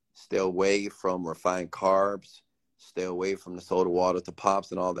 stay away from refined carbs, stay away from the soda water, the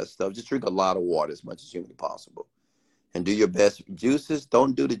pops and all that stuff. Just drink a lot of water as much as humanly possible. And do your best. Juices,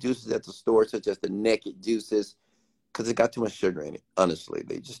 don't do the juices at the store, such as the naked juices, because it got too much sugar in it. Honestly,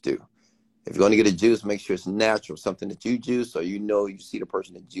 they just do. If you're going to get a juice, make sure it's natural, something that you juice, or you see the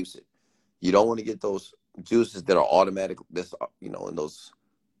person that juice it. You don't want to get those juices that are automatic, in those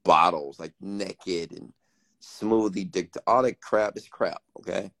bottles, like Naked and Smoothie, all that crap is crap,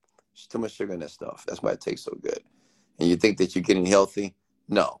 okay? There's too much sugar in that stuff. That's why it tastes so good. And you think that you're getting healthy?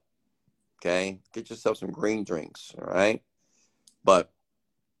 No. Okay? Get yourself some green drinks, all right? But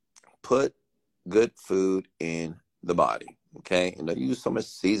put good food in the body, okay? And don't use so much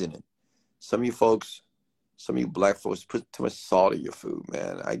seasoning. Some of you black folks put too much salt in your food,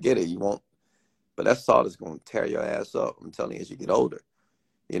 man. I get it. You won't, but that salt is going to tear your ass up. I'm telling you, as you get older.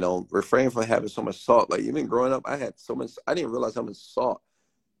 Refrain from having so much salt. Like even growing up, I had so much, I didn't realize how much salt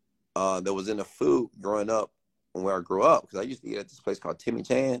that was in the food growing up where I grew up. Because I used to eat at this place called Timmy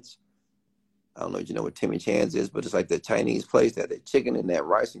Chan's. I don't know if you know what Timmy Chan's is, but it's like the Chinese place that had chicken and that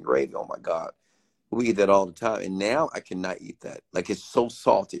rice and gravy. Oh my God. We eat that all the time. And now I cannot eat that. Like it's so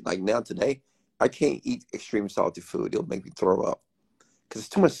salty. Like now today, I can't eat extreme salty food. It'll make me throw up. Because it's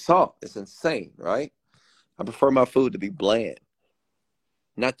too much salt. It's insane, right? I prefer my food to be bland.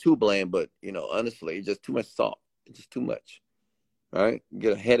 Not too bland, but, honestly, it's just too much salt. It's just too much, right? You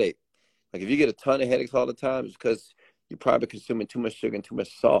get a headache. Like if you get a ton of headaches all the time, it's because you're probably consuming too much sugar and too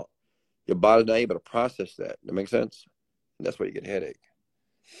much salt. Your body's not able to process that. That makes sense? And that's why you get a headache.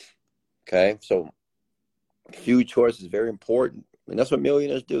 Okay? So food choice is very important. And that's what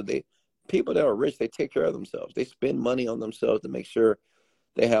millionaires do. People that are rich, they take care of themselves. They spend money on themselves to make sure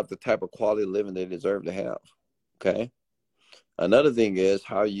they have the type of quality of living they deserve to have. Okay? Another thing is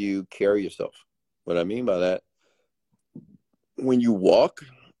how you carry yourself. What I mean by that, when you walk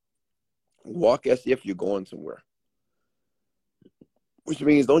as if you're going somewhere, which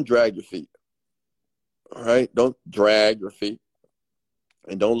means don't drag your feet. All right? Don't drag your feet.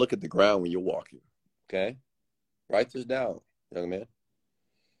 And don't look at the ground when you're walking. Okay? Write this down, young man.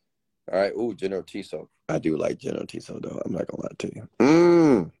 All right. Ooh, General Tiso. I do like General Tiso, though. I'm not going to lie to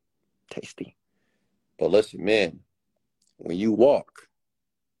you. Tasty. But listen, man, when you walk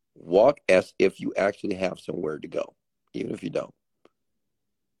as if you actually have somewhere to go, even if you don't.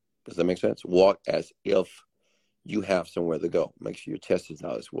 Does that make sense? Walk as if you have somewhere to go. Make sure your chest is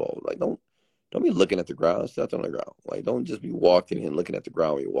out as well. Like, don't be looking at the ground. It's not on the ground. Like, don't just be walking and looking at the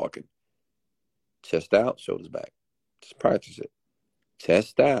ground when you're walking. Chest out, shoulders back. Just practice it.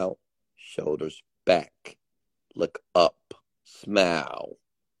 Chest out, shoulders back. Look up. Smile.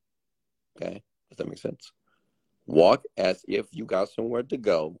 Okay? Does that make sense? Walk as if you got somewhere to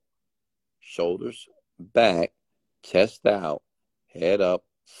go. Shoulders back, chest out, head up,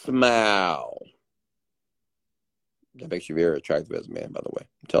 smile. That makes you very attractive as a man, by the way.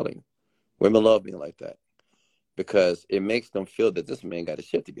 I'm telling you. Women love being like that because it makes them feel that this man got his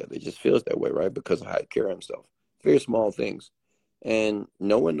shit together. It just feels that way, right? Because of how he carries himself. Very small things. And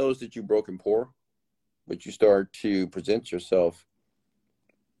no one knows that you're broke and poor, but you start to present yourself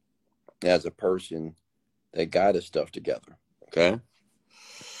as a person that got his stuff together. Okay?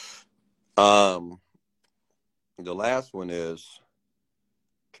 The last one is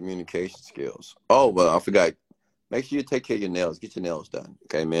communication skills. Oh, well, I forgot. Make sure you take care of your nails. Get your nails done.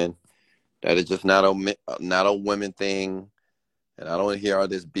 Okay, man? That is just not a women thing. And I don't want to hear all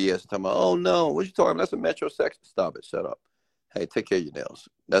this BS talking about, oh, no, what you talking about? That's a metrosexual. Stop it. Shut up. Hey, take care of your nails.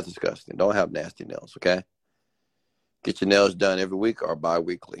 That's disgusting. Don't have nasty nails, okay? Get your nails done every week or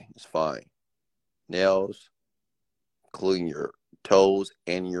bi-weekly. It's fine. Nails, including your toes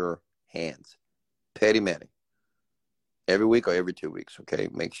and your hands. Petty manning. Every week or every 2 weeks, okay?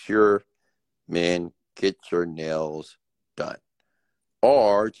 Make sure, men, get your nails done.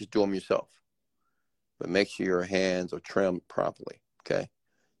 Or just do them yourself. But make sure your hands are trimmed properly, okay?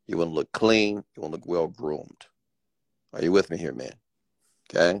 You want to look clean. You want to look well-groomed. Are you with me here, man?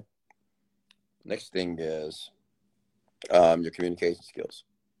 Okay? Next thing is your communication skills,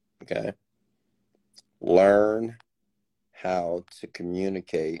 okay? Learn how to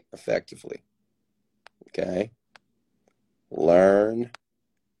communicate effectively, okay? Learn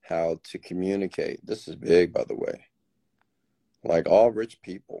how to communicate. This is big, by the way. Like all rich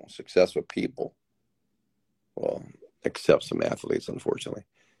people, successful people, well, except some athletes, unfortunately,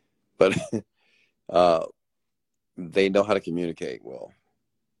 but they know how to communicate well,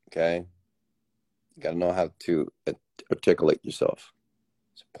 okay? You got to know how to articulate yourself.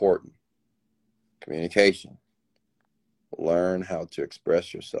 It's important. Communication. Learn how to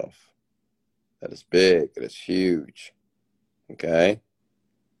express yourself. That is big. That is huge. Okay?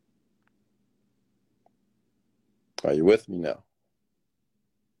 Are you with me now?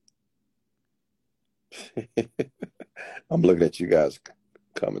 I'm looking at you guys'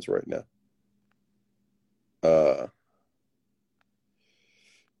 comments right now.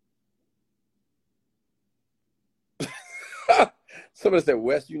 Somebody said,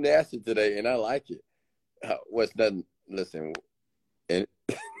 Wes, you nasty today, and I like it. Wes doesn't listen. And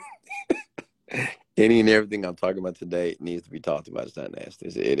any and everything I'm talking about today needs to be talked about. It's not nasty.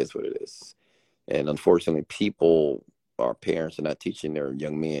 It is what it is. And unfortunately, our parents are not teaching their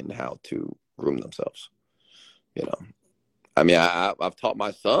young men how to groom themselves. You know, I mean, I've taught my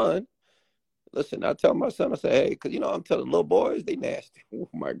son. Listen, I tell my son, I say, hey, because, I'm telling little boys, they nasty. Oh,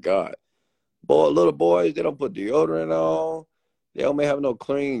 my God. Little boys, they don't put deodorant on. They don't have no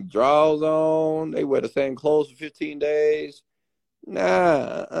clean drawers on. They wear the same clothes for 15 days.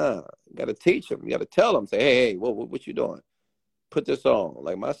 Nah, you got to teach them. You got to tell them. Say, hey, what you doing? Put this on.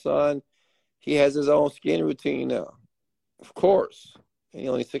 Like my son, he has his own skin routine now. Of course. And he's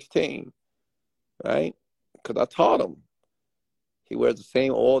only 16, right? Because I taught him. He wears the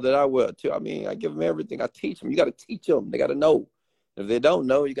same oil that I wear, too. I mean, I give him everything. I teach them. You got to teach them. They got to know. If they don't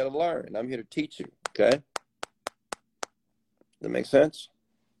know, you got to learn. I'm here to teach you, okay? That make sense?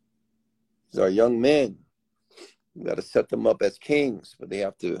 These are young men. You got to set them up as kings, but they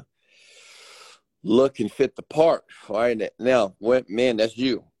have to look and fit the part. All right, now, man, that's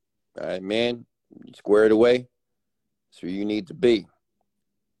you. All right, man, you squared away. That's where you need to be.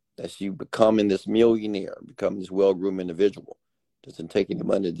 That's you becoming this millionaire, becoming this well-groomed individual. Doesn't take any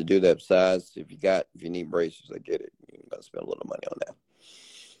money to do that. Besides, if you need braces, I get it. You got to spend a little money on that.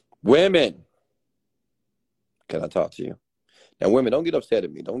 Women, can I talk to you? Now, women, don't get upset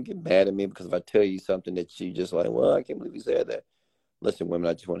at me. Don't get mad at me because if I tell you something that you just like, well, I can't believe you said that. Listen, women,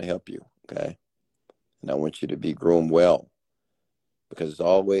 I just want to help you, okay? And I want you to be groomed well because it's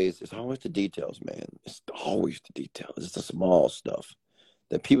always the details, man. It's always the details. It's the small stuff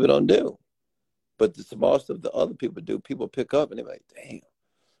that people don't do. But the small stuff that other people do, people pick up and they're like, damn.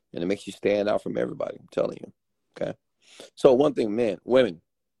 And it makes you stand out from everybody. I'm telling you. Okay. So one thing, women,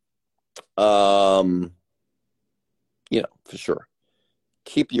 for sure.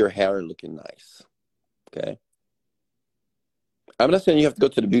 Keep your hair looking nice. Okay. I'm not saying you have to go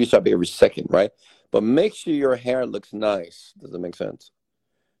to the beauty shop every second, right? But make sure your hair looks nice. Does that make sense?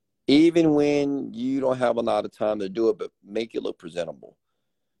 Even when you don't have a lot of time to do it, but make it look presentable.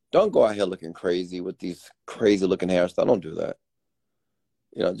 Don't go out here looking crazy with these crazy looking hairstyles. Don't do that.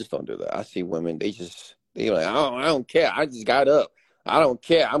 Just don't do that. I see women, they're like, I don't care. I just got up. I don't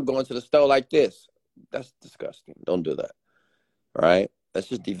care. I'm going to the store like this. That's disgusting. Don't do that. All right? That's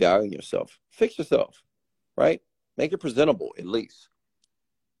just devaluing yourself. Fix yourself, right? Make it presentable at least,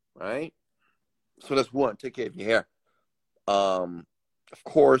 right? So that's one. Take care of your hair. Of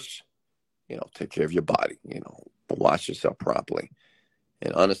course, take care of your body. Wash yourself properly.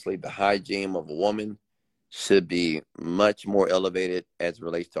 And honestly, the hygiene of a woman should be much more elevated as it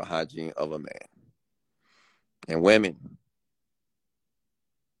relates to hygiene of a man. And women,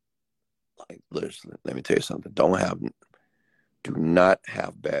 like, listen, let me tell you something. Do not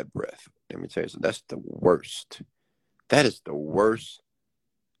have bad breath. Let me tell you something. That's the worst. That is the worst.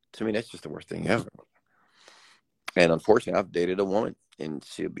 To me, that's just the worst thing ever. And unfortunately, I've dated a woman, and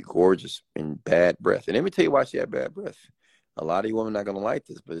she'll be gorgeous in bad breath. And let me tell you why she had bad breath. A lot of you women are not going to like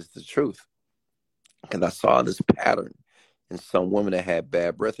this, but it's the truth. Because I saw this pattern in some women that had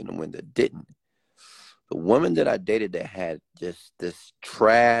bad breath and the women that didn't. The women that I dated that had just this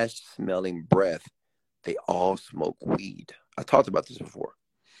trash-smelling breath, they all smoke weed. I talked about this before.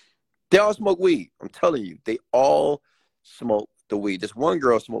 They all smoke weed. I'm telling you, they all smoke the weed. This one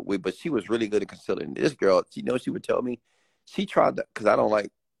girl smoked weed, but she was really good at concealing. This girl, she would tell me, she tried to, because I don't like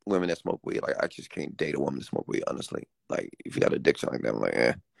women that smoke weed. Like, I just can't date a woman that smoke weed, honestly. Like, if you got an addiction like that, I'm like,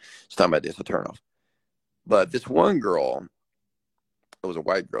 it's not about this, a turn off. But this one girl, it was a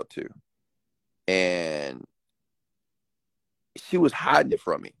white girl too, and she was hiding it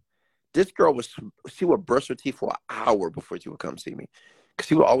from me. This girl she would brush her teeth for an hour before she would come see me, because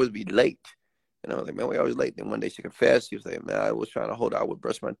she would always be late. And I was like, man, we always late. Then one day she confessed. She was like, man, I was trying to hold her. I would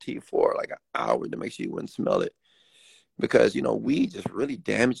brush my teeth for like an hour to make sure you wouldn't smell it. Because, weed just really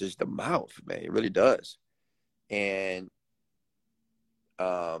damages the mouth, man. It really does. And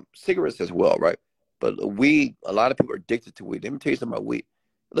cigarettes as well, right? But weed, a lot of people are addicted to weed. Let me tell you something about weed.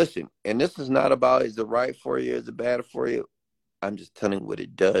 Listen, and this is not about is it right for you, is it bad for you? I'm just telling you what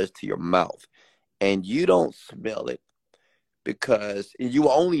it does to your mouth. And you don't smell it, because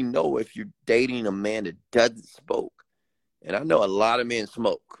you only know if you're dating a man that doesn't smoke. And I know a lot of men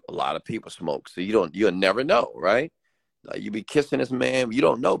smoke. A lot of people smoke. So you'll never know, right? Like, you be kissing this man, you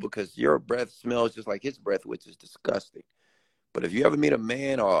don't know, because your breath smells just like his breath, which is disgusting. But if you ever meet a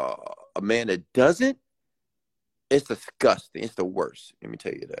man or a man that doesn't, it's disgusting. It's the worst. Let me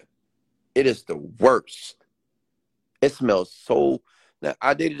tell you that. It is the worst. It smells so. Now,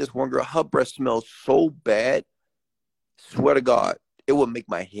 I dated this one girl. Her breath smells so bad. Swear to God, it would make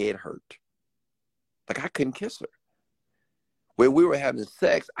my head hurt. Like, I couldn't kiss her. When we were having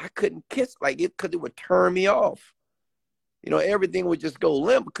sex, I couldn't kiss because it would turn me off. Everything would just go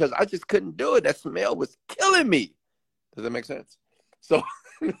limp because I just couldn't do it. That smell was killing me. Does that make sense? So,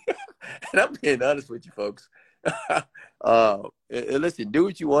 and I'm being honest with you folks. Listen, do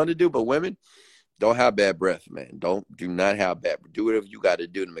what you want to do, but women, don't have bad breath, man. Do not have bad. Do whatever you got to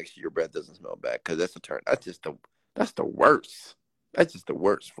do to make sure your breath doesn't smell bad, because that's a turn. That's the worst. That's just the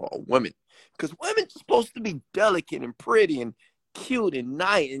worst for a woman, because women are supposed to be delicate and pretty and cute and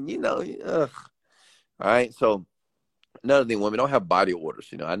nice, and All right, so another thing, women don't have body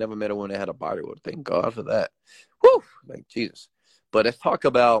odors. I never met a woman that had a body odor. Thank God for that. Whew, like Jesus. But let's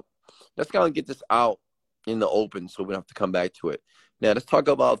kind of get this out in the open so we don't have to come back to it. Now, let's talk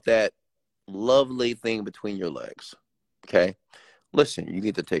about that lovely thing between your legs. Okay? Listen, you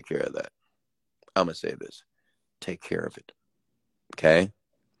need to take care of that. I'm going to say this. Take care of it. Okay?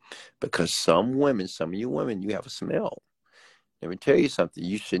 Because some of you women, you have a smell. Let me tell you something.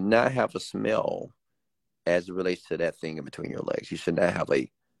 You should not have a smell as it relates to that thing in between your legs. You should not have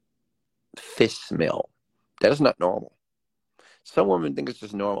a fish smell. That is not normal. Some women think it's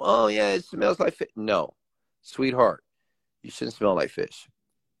just normal. Oh, yeah, it smells like fish. No. Sweetheart, you shouldn't smell like fish.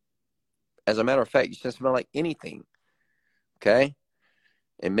 As a matter of fact, you shouldn't smell like anything. Okay?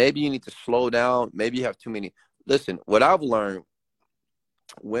 And maybe you need to slow down. Maybe you have too many. Listen, what I've learned,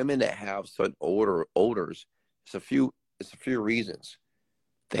 women that have certain odors, it's a few reasons.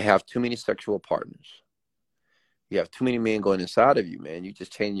 They have too many sexual partners. You have too many men going inside of you, man. You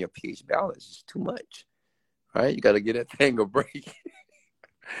just changing your pH balance. It's too much. Right? You got to get that thing a break.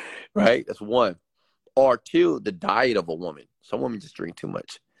 Right? That's one. Or two, the diet of a woman. Some women just drink too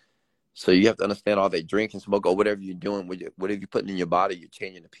much. So you have to understand all they drink and smoke or whatever you're doing, whatever you're putting in your body, you're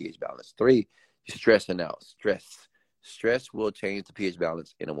changing the pH balance. Three, you're stressing out. Stress will change the pH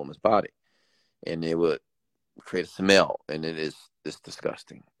balance in a woman's body. And it would create a smell. And it's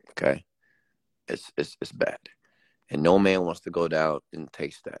disgusting. Okay? It's bad. And no man wants to go down and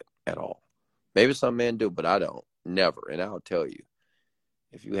taste that at all. Maybe some men do, but I don't. Never. And I'll tell you,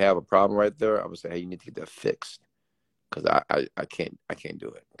 if you have a problem right there, I would say, hey, you need to get that fixed, because I can't do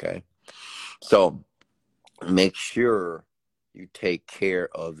it. Okay. So make sure you take care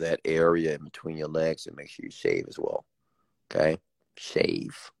of that area in between your legs, and make sure you shave as well. Okay.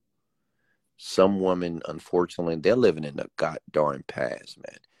 Shave. Some women, unfortunately, they're living in the god darn past,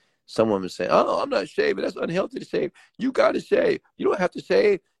 man. Some women say, "Oh, I'm not shaving. That's unhealthy to shave. You got to shave. You don't have to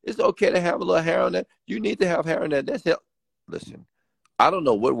shave. It's okay to have a little hair on that. You need to have hair on that. That's health." Listen, I don't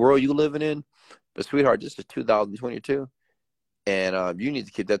know what world you living in, but sweetheart, this is 2022, and you need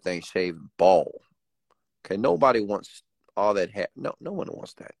to keep that thing shaved bald. Okay, nobody wants all that hair. No, no one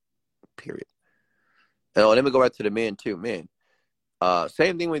wants that. Period. And let me go back to the men too. Men,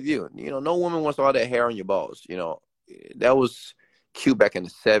 same thing with you. You know, no woman wants all that hair on your balls. You know, that was cute back in the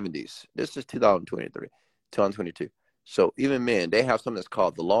 70s. This is 2023, 2022. So even men, they have something that's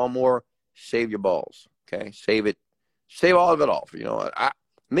called the lawnmower. Shave your balls. Okay, shave it, shave all of it off. You know,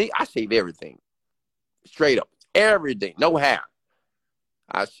 I shave everything straight up, everything, no hair.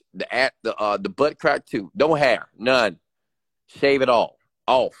 The butt crack too, no hair, none. Shave it all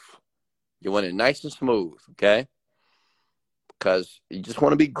off. You want it nice and smooth, okay? Because you just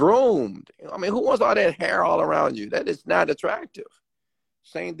want to be groomed. I mean, who wants all that hair all around you? That is not attractive.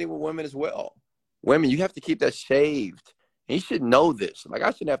 Same thing with women as well. Women, you have to keep that shaved. And you should know this. Like,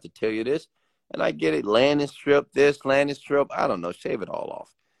 I shouldn't have to tell you this. And I get it, landing strip, this, landing strip. I don't know, shave it all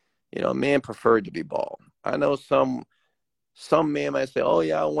off. You know, men prefer to be bald. I know some men might say, "Oh,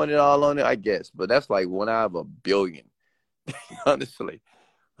 yeah, I want it all on it," I guess. But that's like 1 out of 1 billion, honestly.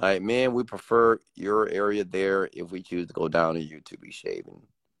 Like, man, we prefer your area there if we choose to go down to you to be shaven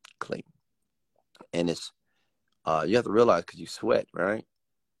clean. And it's, you have to realize because you sweat, right?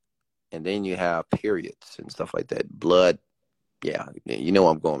 And then you have periods and stuff like that. Blood. Yeah, you know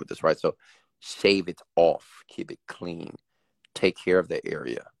where I'm going with this, right? So shave it off. Keep it clean. Take care of the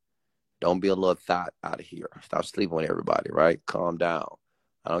area. Don't be a little thought out of here. Stop sleeping with everybody, right? Calm down.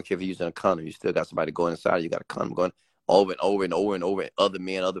 I don't care if you're using a condom. You still got somebody going inside. You got a condom going over and over and over and over. Other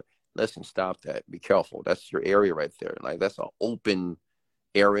men, listen, stop that. Be careful. That's your area right there. Like, that's an open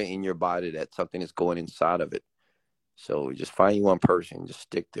area in your body that something is going inside of it. So just find you one person. Just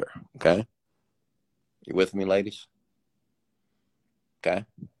stick there, okay? You with me, ladies? Okay?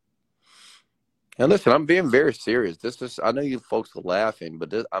 And listen, I'm being very serious. I know you folks are laughing,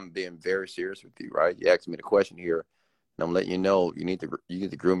 but I'm being very serious with you, right? You asked me the question here, and I'm letting you know you need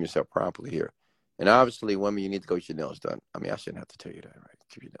to groom yourself properly here. And obviously, women, you need to go get your nails done. I mean, I shouldn't have to tell you that, right?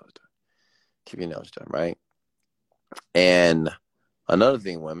 Keep your nails done. Keep your nails done, right? And another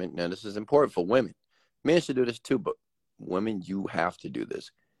thing, women, now this is important for women. Men should do this too, but women, you have to do this.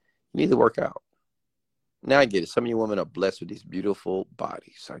 You need to work out. Now I get it. Some of you women are blessed with these beautiful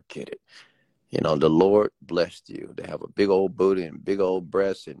bodies. I get it. You know, the Lord blessed you. They have a big old booty and big old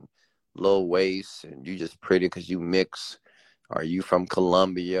breasts and low waist, and you just pretty because you mix. Are you from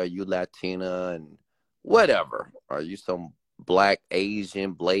Colombia? Are you Latina and whatever? Are you some black,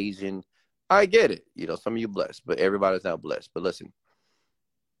 Asian, Blasian? I get it. You know, some of you blessed, but everybody's not blessed. But listen,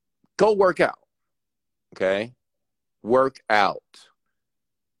 go work out, okay? Work out,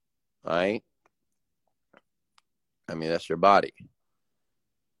 all right? I mean, that's your body.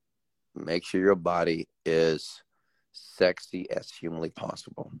 Make sure your body is sexy as humanly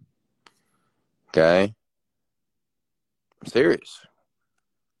possible. Okay? I'm serious.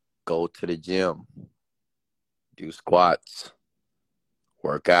 Go to the gym. Do squats.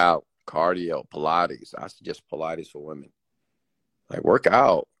 Work out. Cardio. Pilates. I suggest Pilates for women. Like, work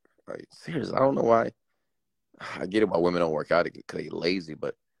out. Like, seriously, I don't know why. I get it why women don't work out because they're lazy,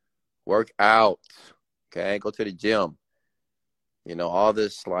 but work out. Okay? Go to the gym. You know, all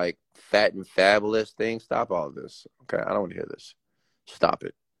this like fat and fabulous thing, stop all this. Okay, I don't want to hear this. Stop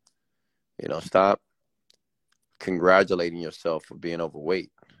it. You know, stop congratulating yourself for being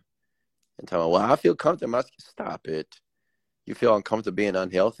overweight and telling, well, I feel comfortable. Stop it. You feel uncomfortable being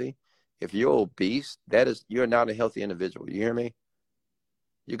unhealthy? If you're obese, you're not a healthy individual. You hear me?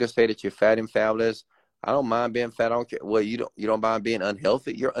 You can say that you're fat and fabulous. I don't mind being fat. I don't care. Well, you don't mind being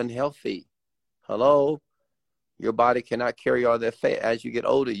unhealthy? You're unhealthy. Hello? Your body cannot carry all that fat. As you get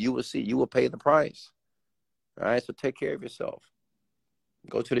older, you will see. You will pay the price. All right? So take care of yourself.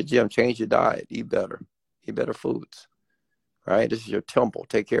 Go to the gym. Change your diet. Eat better. Eat better foods. All right? This is your temple.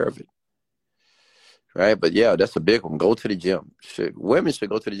 Take care of it. Right? But, yeah, that's a big one. Go to the gym. Women should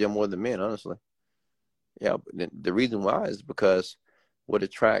go to the gym more than men, honestly. Yeah, but the reason why is because what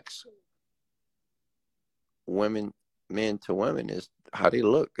attracts men to women is how they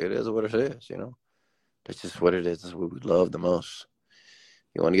look. It is what it is, you know. That's just what it is. That's what we love the most.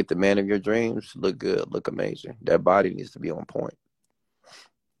 You want to get the man of your dreams? Look good. Look amazing. That body needs to be on point.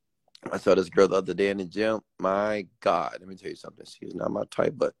 I saw this girl the other day in the gym. My God, let me tell you something. She's not my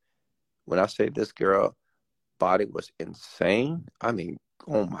type, but when I say this girl body was insane, I mean,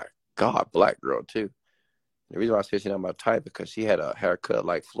 oh my God, black girl too. The reason why I said she's not my type because she had a haircut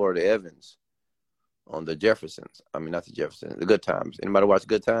like Florida Evans on the Jeffersons. I mean, not the Jeffersons, the Good Times. Anybody watch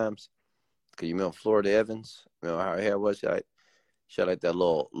Good Times? Because you remember Florida Evans? Remember how her hair was? She had like that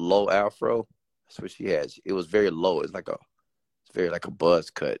little low afro. That's what she had. It was very low. It's very like a buzz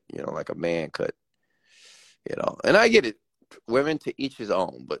cut, like a man cut, And I get it. Women to each his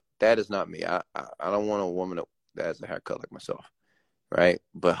own, but that is not me. I don't want a woman that has a haircut like myself, right?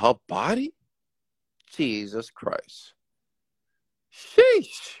 But her body, Jesus Christ.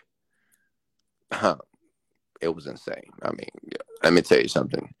 Sheesh. It was insane. I mean, let me tell you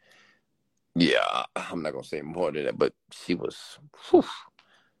something. Yeah, I'm not going to say more than that, but she was,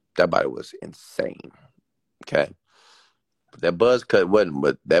 that body was insane. Okay. But that buzz cut wasn't,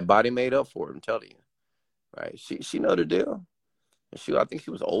 but that body made up for it, I'm telling you. Right? She know the deal. And I think she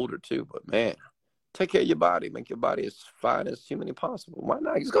was older too, but man, take care of your body. Make your body as fine as humanly possible. Why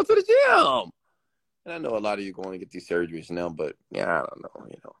not? Just go to the gym. And I know a lot of you going to get these surgeries now, but yeah, I don't know, I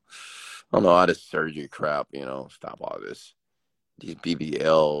don't know all this surgery crap, stop all this. These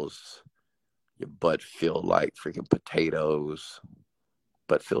BBLs, your butt feel like freaking potatoes.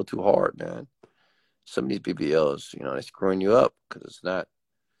 Butt feel too hard, man. Some of these BBLs, they're screwing you up because it's not,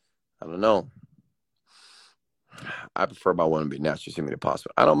 I don't know. I prefer my woman to be natural as humanly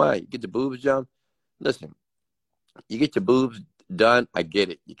possible. I don't mind. You get your boobs done. Listen, you get your boobs done. I get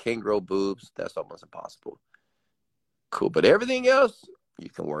it. You can't grow boobs. That's almost impossible. Cool. But everything else, you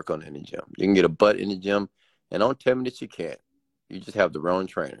can work on in the gym. You can get a butt in the gym. And don't tell me that you can't. You just have the wrong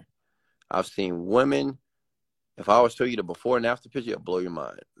trainer. I've seen women, if I was to show you the before and after picture, it'll blow your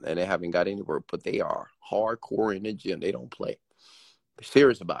mind. And they haven't got any work, but they are hardcore in the gym. They don't play. They're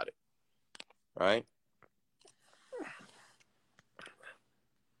serious about it. Right?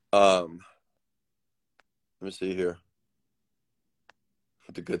 Let me see here.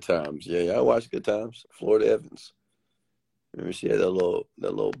 The Good Times. Yeah, I watched Good Times. Florida Evans. Remember she had that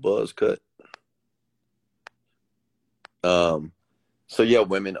little buzz cut. So yeah,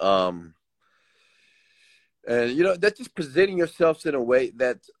 women. And that's just presenting yourselves in a way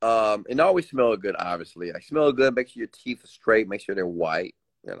that and always smell good, obviously. Like smell good, make sure your teeth are straight, make sure they're white.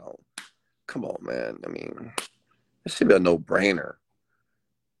 Come on, man. I mean, it should be a no-brainer.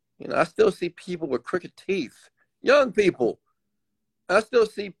 I still see people with crooked teeth. Young people. I still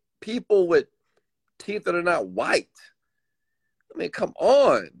see people with teeth that are not white. I mean, come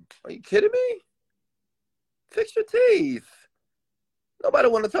on. Are you kidding me? Fix your teeth. Nobody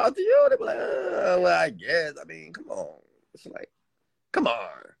want to talk to you. They be like, well, I guess. I mean, come on. It's like, come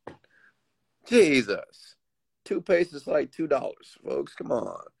on. Jesus. Toothpaste is like $2, folks. Come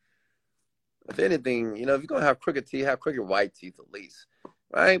on. If anything, if you're going to have crooked teeth, have crooked white teeth at least.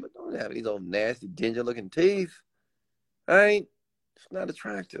 Right? But don't have these old nasty, dingy-looking teeth. Right? It's not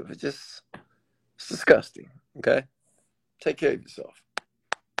attractive. It's disgusting. Okay? Take care of yourself.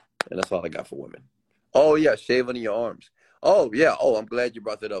 And that's all I got for women. Oh, yeah, shave under your arms. Oh, yeah. Oh, I'm glad you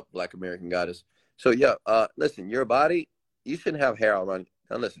brought that up, Black American Goddess. So, yeah, listen, your body, you shouldn't have hair all around.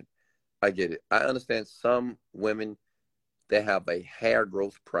 Now, listen, I get it. I understand some women, they have a hair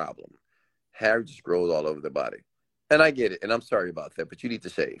growth problem. Hair just grows all over their body. And I get it, and I'm sorry about that, but you need to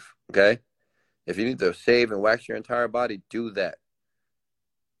shave, okay? If you need to shave and wax your entire body, do that.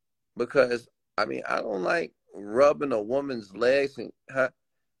 Because, I mean, I don't like rubbing a woman's legs. I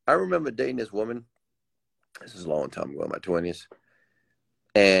remember dating this woman. This is a long time ago, in my 20s.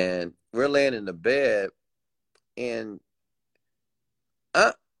 And we're laying in the bed, and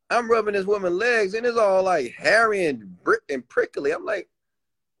I'm rubbing this woman's legs, and it's all like hairy and prickly. I'm like,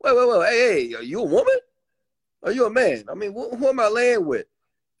 wait, hey, are you a woman? Are you a man? I mean, who am I laying with?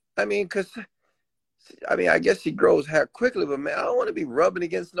 I mean, I guess she grows hair quickly, but man, I don't want to be rubbing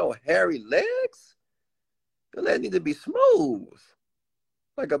against no hairy legs. The legs need to be smooth,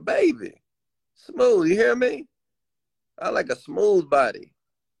 like a baby. Smooth, you hear me? I like a smooth body.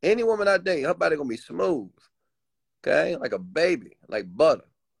 Any woman I date, her body gonna be smooth. Okay? Like a baby, like butter.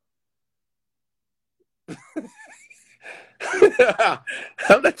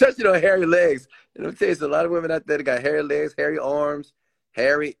 I'm not touching no hairy legs. And I'm telling you, a lot of women out there that got hairy legs, hairy arms,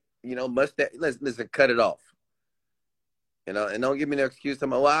 hairy, mustache. Listen, cut it off. And don't give me no excuse.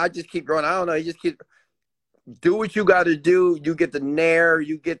 Well, I just keep growing. I don't know. You just keep do what you got to do. You get the nair.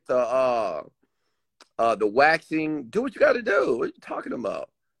 You get the waxing. Do what you got to do. What are you talking about?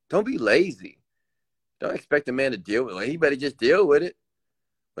 Don't be lazy. Don't expect a man to deal with it. He better just deal with it.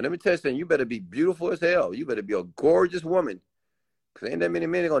 But let me tell you something. You better be beautiful as hell. You better be a gorgeous woman. Because ain't that many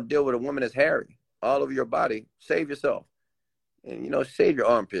men going to deal with a woman that's hairy all over your body. Save yourself. And, shave your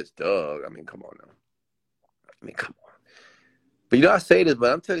armpits, Doug. I mean, come on now. I mean, come on. But you know, I say this,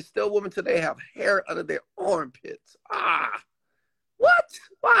 but I'm telling you, still women today have hair under their armpits. What?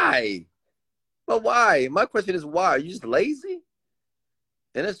 Why? But why? My question is why? Are you just lazy?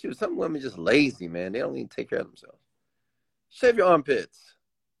 And that's true. Some women just lazy, man. They don't even take care of themselves. Shave your armpits.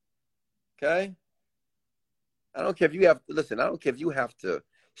 Okay? I don't care if you have to listen, I don't care if you have to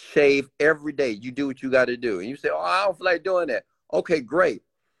shave every day. You do what you got to do. And you say, oh, I don't feel like doing that. Okay, great.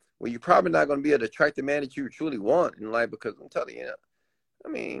 Well, you're probably not going to be able to attract the man that you truly want in life because I'm telling you, I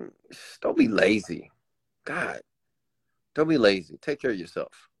mean, don't be lazy. God, don't be lazy. Take care of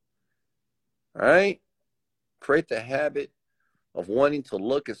yourself. All right? Create the habit of wanting to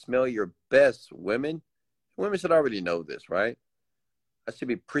look and smell your best, women. Women should already know this, right? I should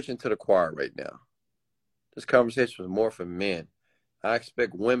be preaching to the choir right now. This conversation was more for men. I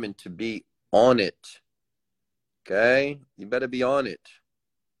expect women to be on it. Okay? You better be on it.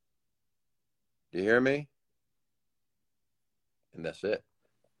 Do you hear me? And that's it.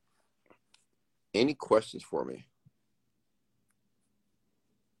 Any questions for me?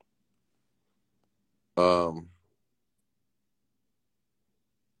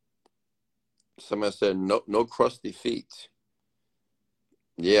 Somebody said no crusty feet.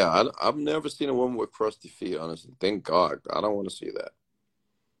 Yeah, I've never seen a woman with crusty feet, honestly. Thank God. I don't want to see that.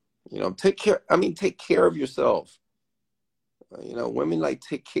 You know, take care of yourself. You know, women like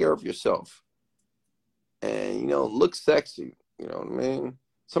take care of yourself. And, you know, look sexy. You know what I mean?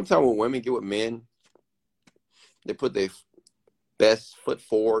 Sometimes when women get with men, they put their best foot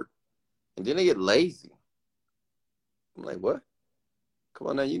forward, and then they get lazy. I'm like, what? Come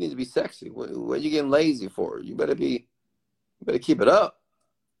on now, you need to be sexy. What are you getting lazy for? You better keep it up.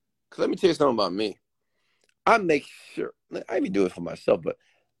 Because let me tell you something about me. I make sure, I even do it for myself, but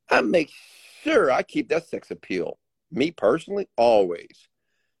I make sure I keep that sex appeal. Me personally, always.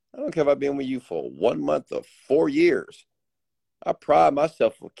 I don't care if I've been with you for 1 month or 4 years. I pride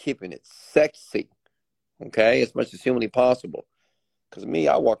myself for keeping it sexy, okay, as much as humanly possible. Because me,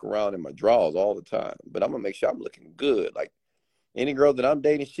 I walk around in my drawers all the time, but I'm going to make sure I'm looking good. Like any girl that I'm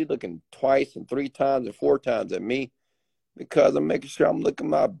dating, she's looking twice and 3 times and 4 times at me because I'm making sure I'm looking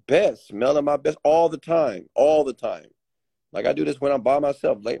my best, smelling my best all the time, all the time. Like I do this when I'm by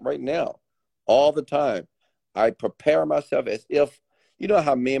myself right now, all the time. I prepare myself as if, you know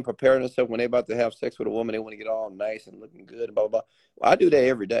how men prepare themselves when they're about to have sex with a woman, they want to get all nice and looking good and blah, blah, blah. Well, I do that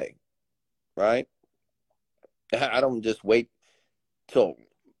every day, right? I don't just wait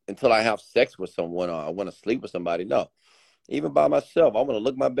until I have sex with someone or I want to sleep with somebody. No, even by myself, I want to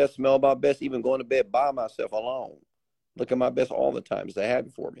look my best, smell my best, even going to bed by myself alone. Look at my best all the time. It's a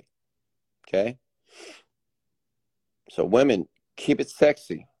habit for me, okay? So women, keep it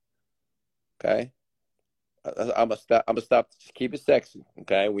sexy, okay? I'm gonna stop. Just keep it sexy,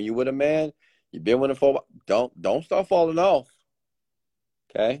 okay? When you with a man, you've been with him for a while, don't start falling off,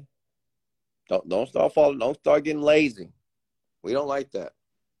 okay? Don't start falling. Don't start getting lazy. We don't like that,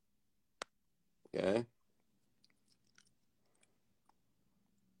 okay?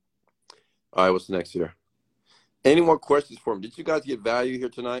 All right, what's next here? Any more questions for him? Did you guys get value here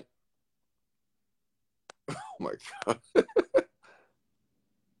tonight? Oh my God.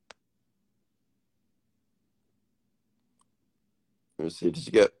 Let me see.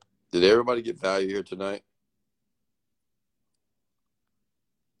 Did everybody get value here tonight?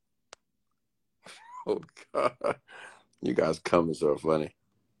 Oh God. You guys coming so funny.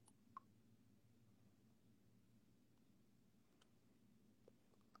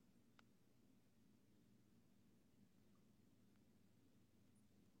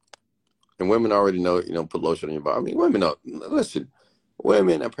 And women already know, put lotion on your body. I mean,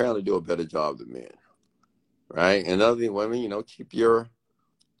 women apparently do a better job than men, right? And other than women, keep your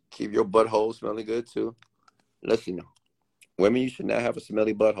butthole smelling good too. Listen, women, you should not have a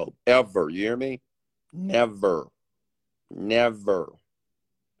smelly butthole ever. You hear me? Never.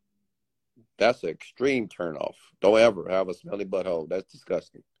 That's an extreme turnoff. Don't ever have a smelly butthole. That's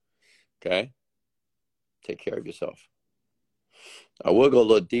disgusting. Okay? Take care of yourself. I will go a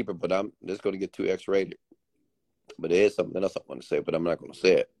little deeper, but I'm just going to get too X-rated. But there is something else I want to say, but I'm not going to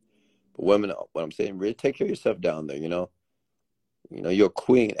say it. But women, what I'm saying, really take care of yourself down there, you're a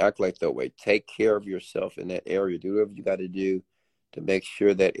queen, act like that way. Take care of yourself in that area. Do whatever you got to do to make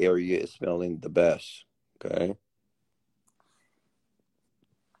sure that area is smelling the best, okay?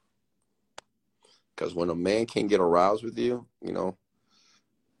 Because when a man can't get aroused with you, I'm going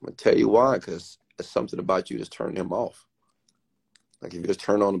to tell you why, because it's something about you that's turning him off. Like if you just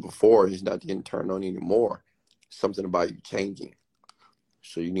turned on him before, he's not getting turned on anymore. Something about you changing.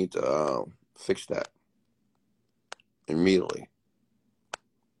 So you need to fix that immediately.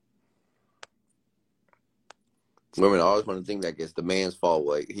 Women always want to think that it's the man's fault.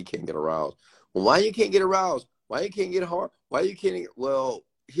 Like, he can't get aroused. Well, why you can't get aroused? Why you can't get hard? Why you can't? Well,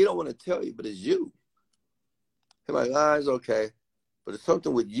 he don't want to tell you, but it's you. He's like, it's okay. But it's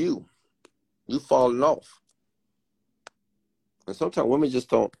something with you. You falling off. And sometimes women just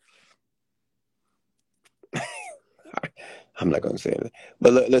don't. I'm not going to say anything.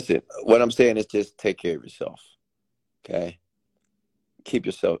 But listen, what I'm saying is just take care of yourself. Okay? Keep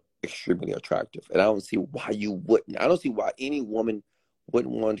yourself extremely attractive. And I don't see why you wouldn't. I don't see why any woman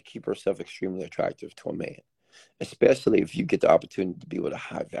wouldn't want to keep herself extremely attractive to a man. Especially if you get the opportunity to be with a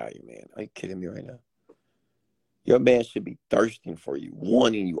high value man. Are you kidding me right now? Your man should be thirsting for you,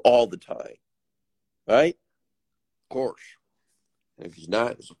 wanting you all the time. Right? Of course. And if he's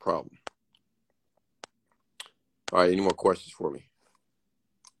not, it's a problem. All right, any more questions for me?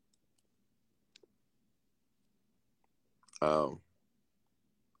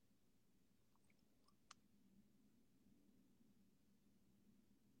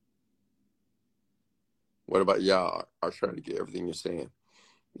 What about y'all? I was trying to get everything you're saying.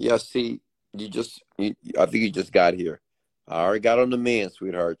 Yeah, see, I think you just got here. I already got on the men,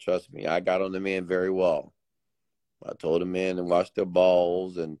 sweetheart. Trust me. I got on the men very well. I told the men to wash their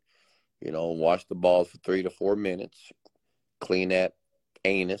balls and, wash the balls for 3 to 4 minutes. Clean that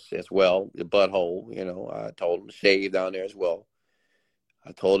anus as well, the butthole. I told them to shave down there as well.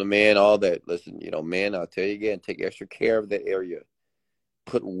 I told the man all that. Listen, man, I'll tell you again, take extra care of that area.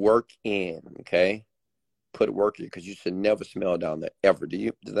 Put work in, okay? Put work in, because you should never smell down there, ever.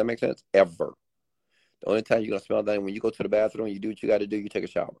 Does that make sense? Ever. The only time you're going to smell down, when you go to the bathroom, you do what you got to do, you take a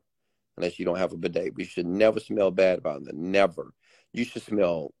shower. Unless you don't have a bidet. But you should never smell bad about it. Never. You should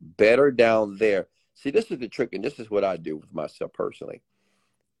smell better down there. See, this is the trick, and this is what I do with myself personally.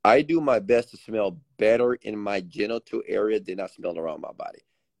 I do my best to smell better in my genital area than I smell around my body.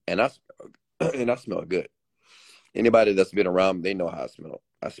 And I smell good. Anybody that's been around, they know how I smell.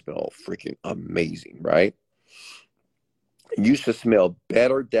 I smell freaking amazing, right? You should smell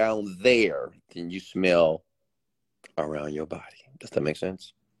better down there than you smell around your body. Does that make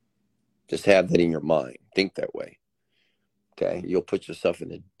sense? Just have that in your mind. Think that way. Okay? You'll put yourself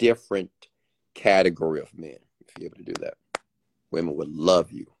in a different category of men if you're able to do that. Women would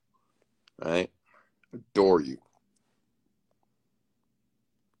love you. Right? Adore you.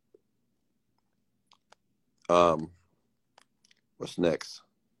 What's next?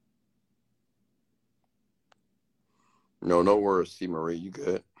 No worries, C. Marie. You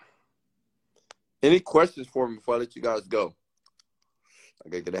good? Any questions for me before I let you guys go? I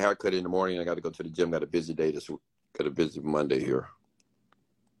got to get a haircut in the morning. I got to go to the gym. Got a busy day this week. Got a busy Monday here.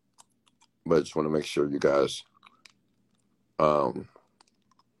 But I just want to make sure you guys let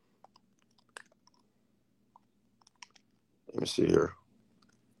me see here.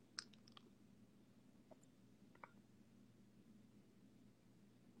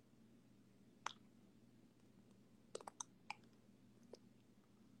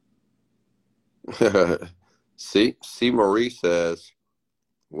 C. Marie says,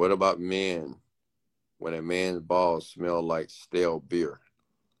 what about men when a man's balls smell like stale beer?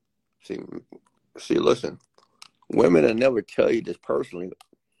 See, listen, women will never tell you this personally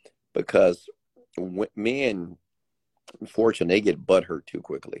because men, unfortunately, they get butthurt too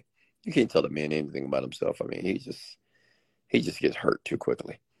quickly. You can't tell the man anything about himself. I mean, he just gets hurt too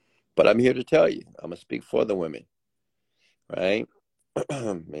quickly. But I'm here to tell you, I'm going to speak for the women, right?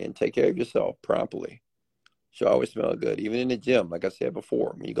 Man, take care of yourself properly. You always smell good, even in the gym. Like I said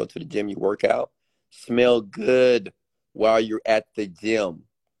before, when you go to the gym, you work out, smell good while you're at the gym.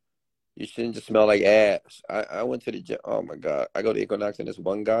 You shouldn't just smell like ass. I went to the gym. Oh, my God. I go to Equinox, and this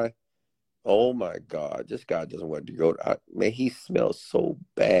one guy, oh, my God. This guy doesn't want to go. Man, he smells so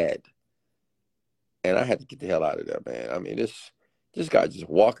bad. And I had to get the hell out of there, man. I mean, this guy just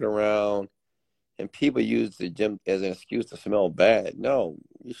walking around, and people use the gym as an excuse to smell bad. No,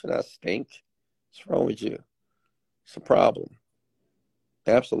 you should not stink. What's wrong with you? It's a problem.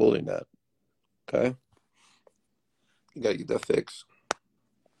 Absolutely not. Okay? You got to get that fixed.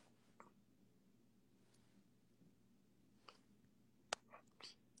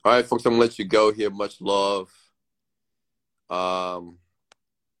 All right, folks, I'm going to let you go here. Much love.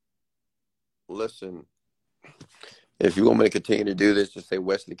 Listen, if you want me to continue to do this, just say,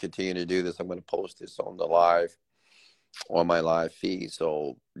 Wesley, continue to do this. I'm going to post this on my live feed.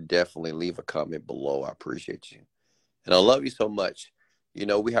 So definitely leave a comment below. I appreciate you. And I love you so much.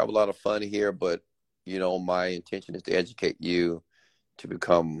 We have a lot of fun here, but, my intention is to educate you to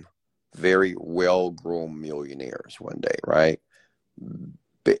become very well-groomed millionaires one day, right?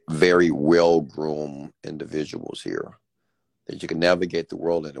 Very well-groomed individuals here, that you can navigate the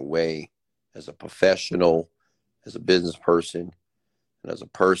world in a way as a professional as a business person and as a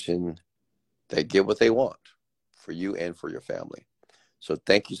person that get what they want for you and for your family. So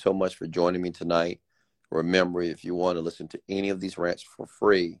thank you so much for joining me tonight. Remember, if you want to listen to any of these rants for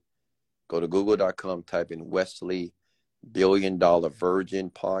free, go to google.com, type in Wesley $1 Billion Virgin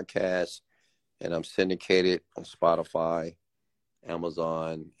Podcast, and I'm syndicated on Spotify,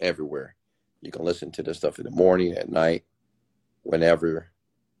 Amazon, everywhere. You can listen to this stuff in the morning, at night, whenever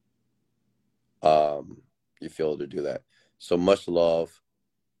you feel to do that. So much love.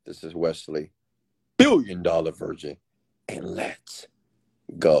 This is Wesley, $1 Billion Virgin, and let's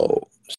go.